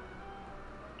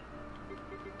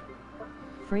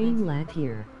 Frame lag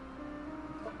here.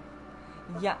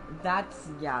 Yeah,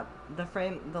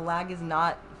 the lag is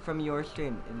not from your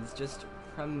stream, it is just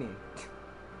from me.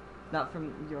 Not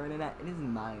from your internet, it is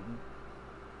mine.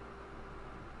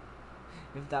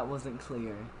 If that wasn't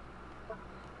clear.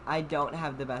 I don't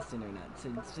have the best internet, so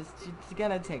it's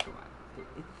gonna take a while.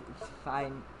 It's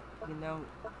fine, you know.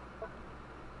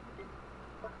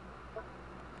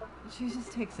 She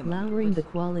just takes a moment. Lowering the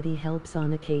quality helps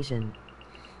on occasion.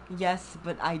 Yes,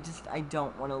 but I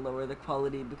don't want to lower the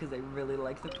quality because I really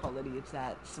like the quality it's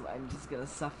at, so I'm just gonna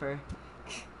suffer.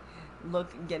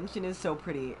 Look, Genshin is so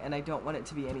pretty, and I don't want it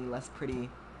to be any less pretty.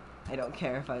 I don't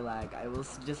care if I lag, I will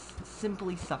just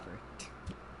simply suffer.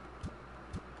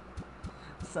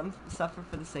 Suffer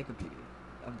for the sake of beauty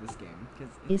of this game.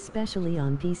 Especially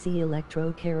on PC,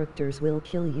 electro characters will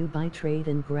kill you by trade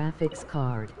and graphics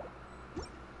card.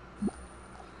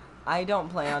 I don't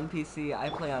play on PC, I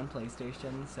play on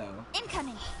PlayStation, so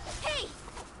Incoming! Hey!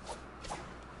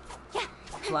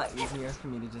 it's a lot easier for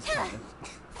me to just kind of...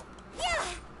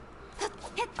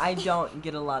 I don't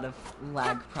get a lot of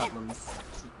lag problems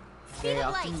very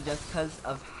often just because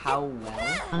of how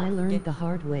well. I learned the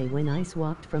hard way when I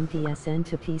swapped from PSN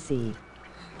to PC.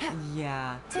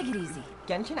 Yeah. Take it easy.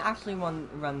 Genshin actually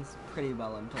runs pretty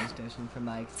well on PlayStation from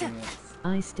my experience.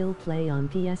 I still play on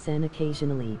PSN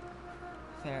occasionally.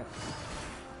 Fair.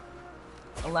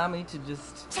 Allow me to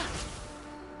just...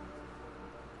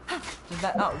 Does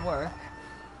that not work?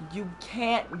 You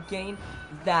can't gain...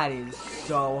 That is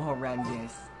so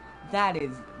horrendous. That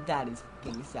is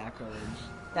fucking sacrilege.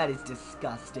 That is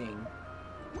disgusting.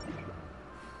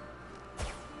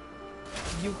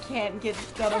 You can't get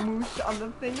Scaramouche on the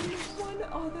thing in this one?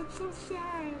 Oh, that's so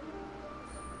sad.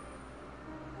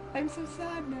 I'm so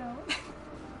sad now.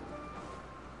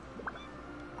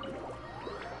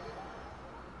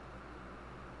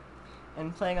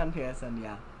 And playing on PSN,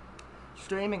 yeah.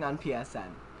 Streaming on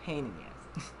PSN, pain in the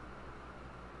ass.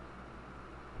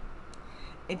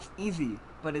 It's easy,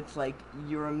 but it's like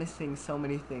you're missing so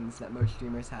many things that most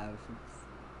streamers have.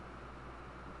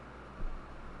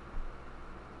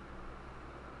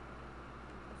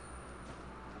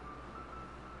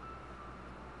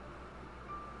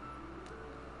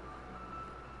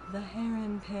 The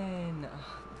heron pin.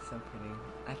 Oh, it's so pretty.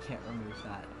 I can't remove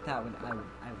that. I would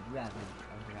rather.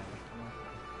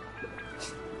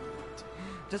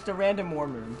 Just a random war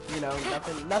room, you know,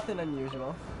 nothing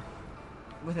unusual.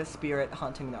 With a spirit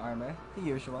haunting the armor, the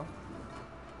usual.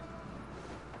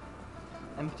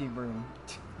 Empty room.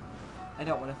 I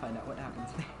don't want to find out what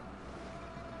happens there.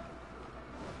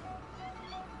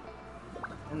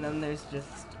 And then there's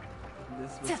just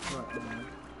this report room.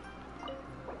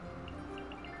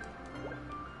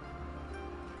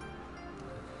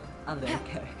 Other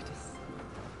characters.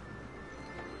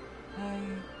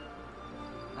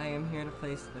 I am here to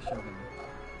place the shogun.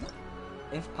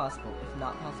 If possible. If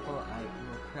not possible, I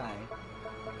will cry.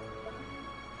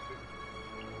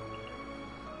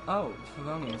 Oh,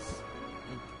 Favonius.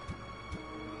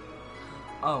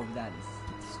 Oh, that is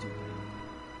stupid.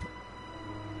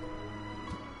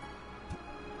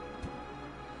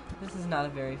 This is not a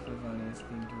very Favonius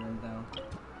themed room, though.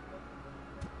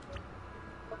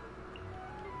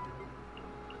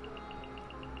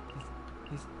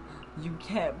 You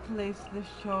can't place the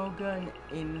shogun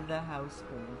in the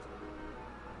household.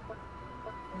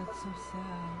 That's so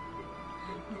sad.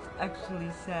 It's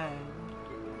actually sad.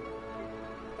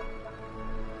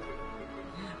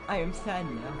 I am sad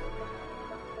now.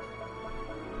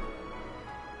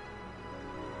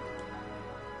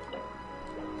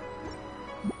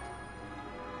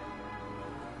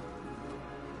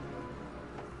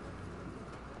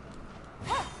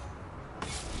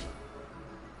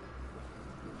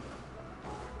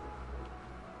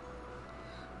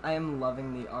 I am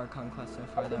loving the Archon quest so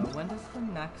far, though. When does the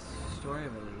next story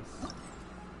release?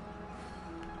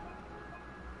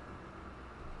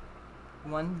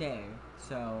 One day,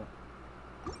 so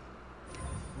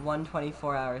 1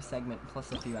 24-hour segment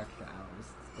plus a few extra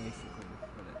hours. That's basically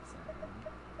what it's saying.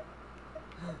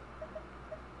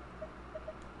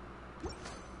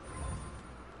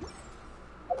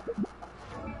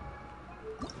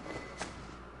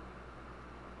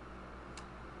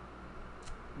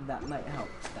 That might help.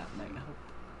 That might help.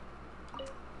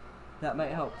 That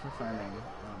might help for farming.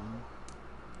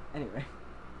 Anyway.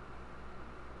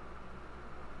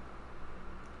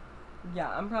 Yeah,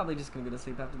 I'm probably just gonna go to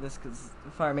sleep after this because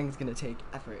farming's gonna take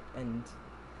effort, and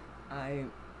I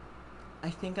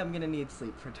think I'm gonna need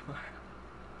sleep for tomorrow.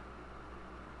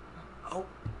 Oh.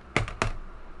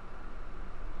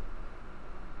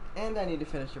 And I need to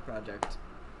finish a project.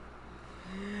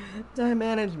 Time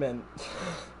management.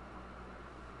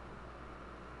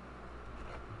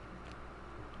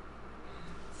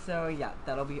 So yeah,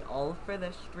 that'll be all for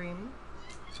this stream.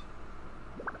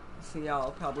 See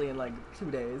y'all probably in like 2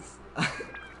 days.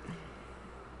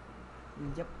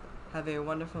 Yep. Have a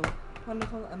wonderful,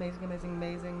 wonderful, amazing, amazing,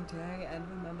 amazing day, and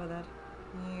remember that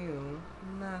you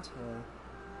matter.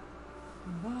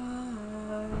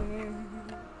 Bye.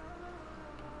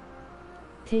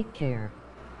 Take care.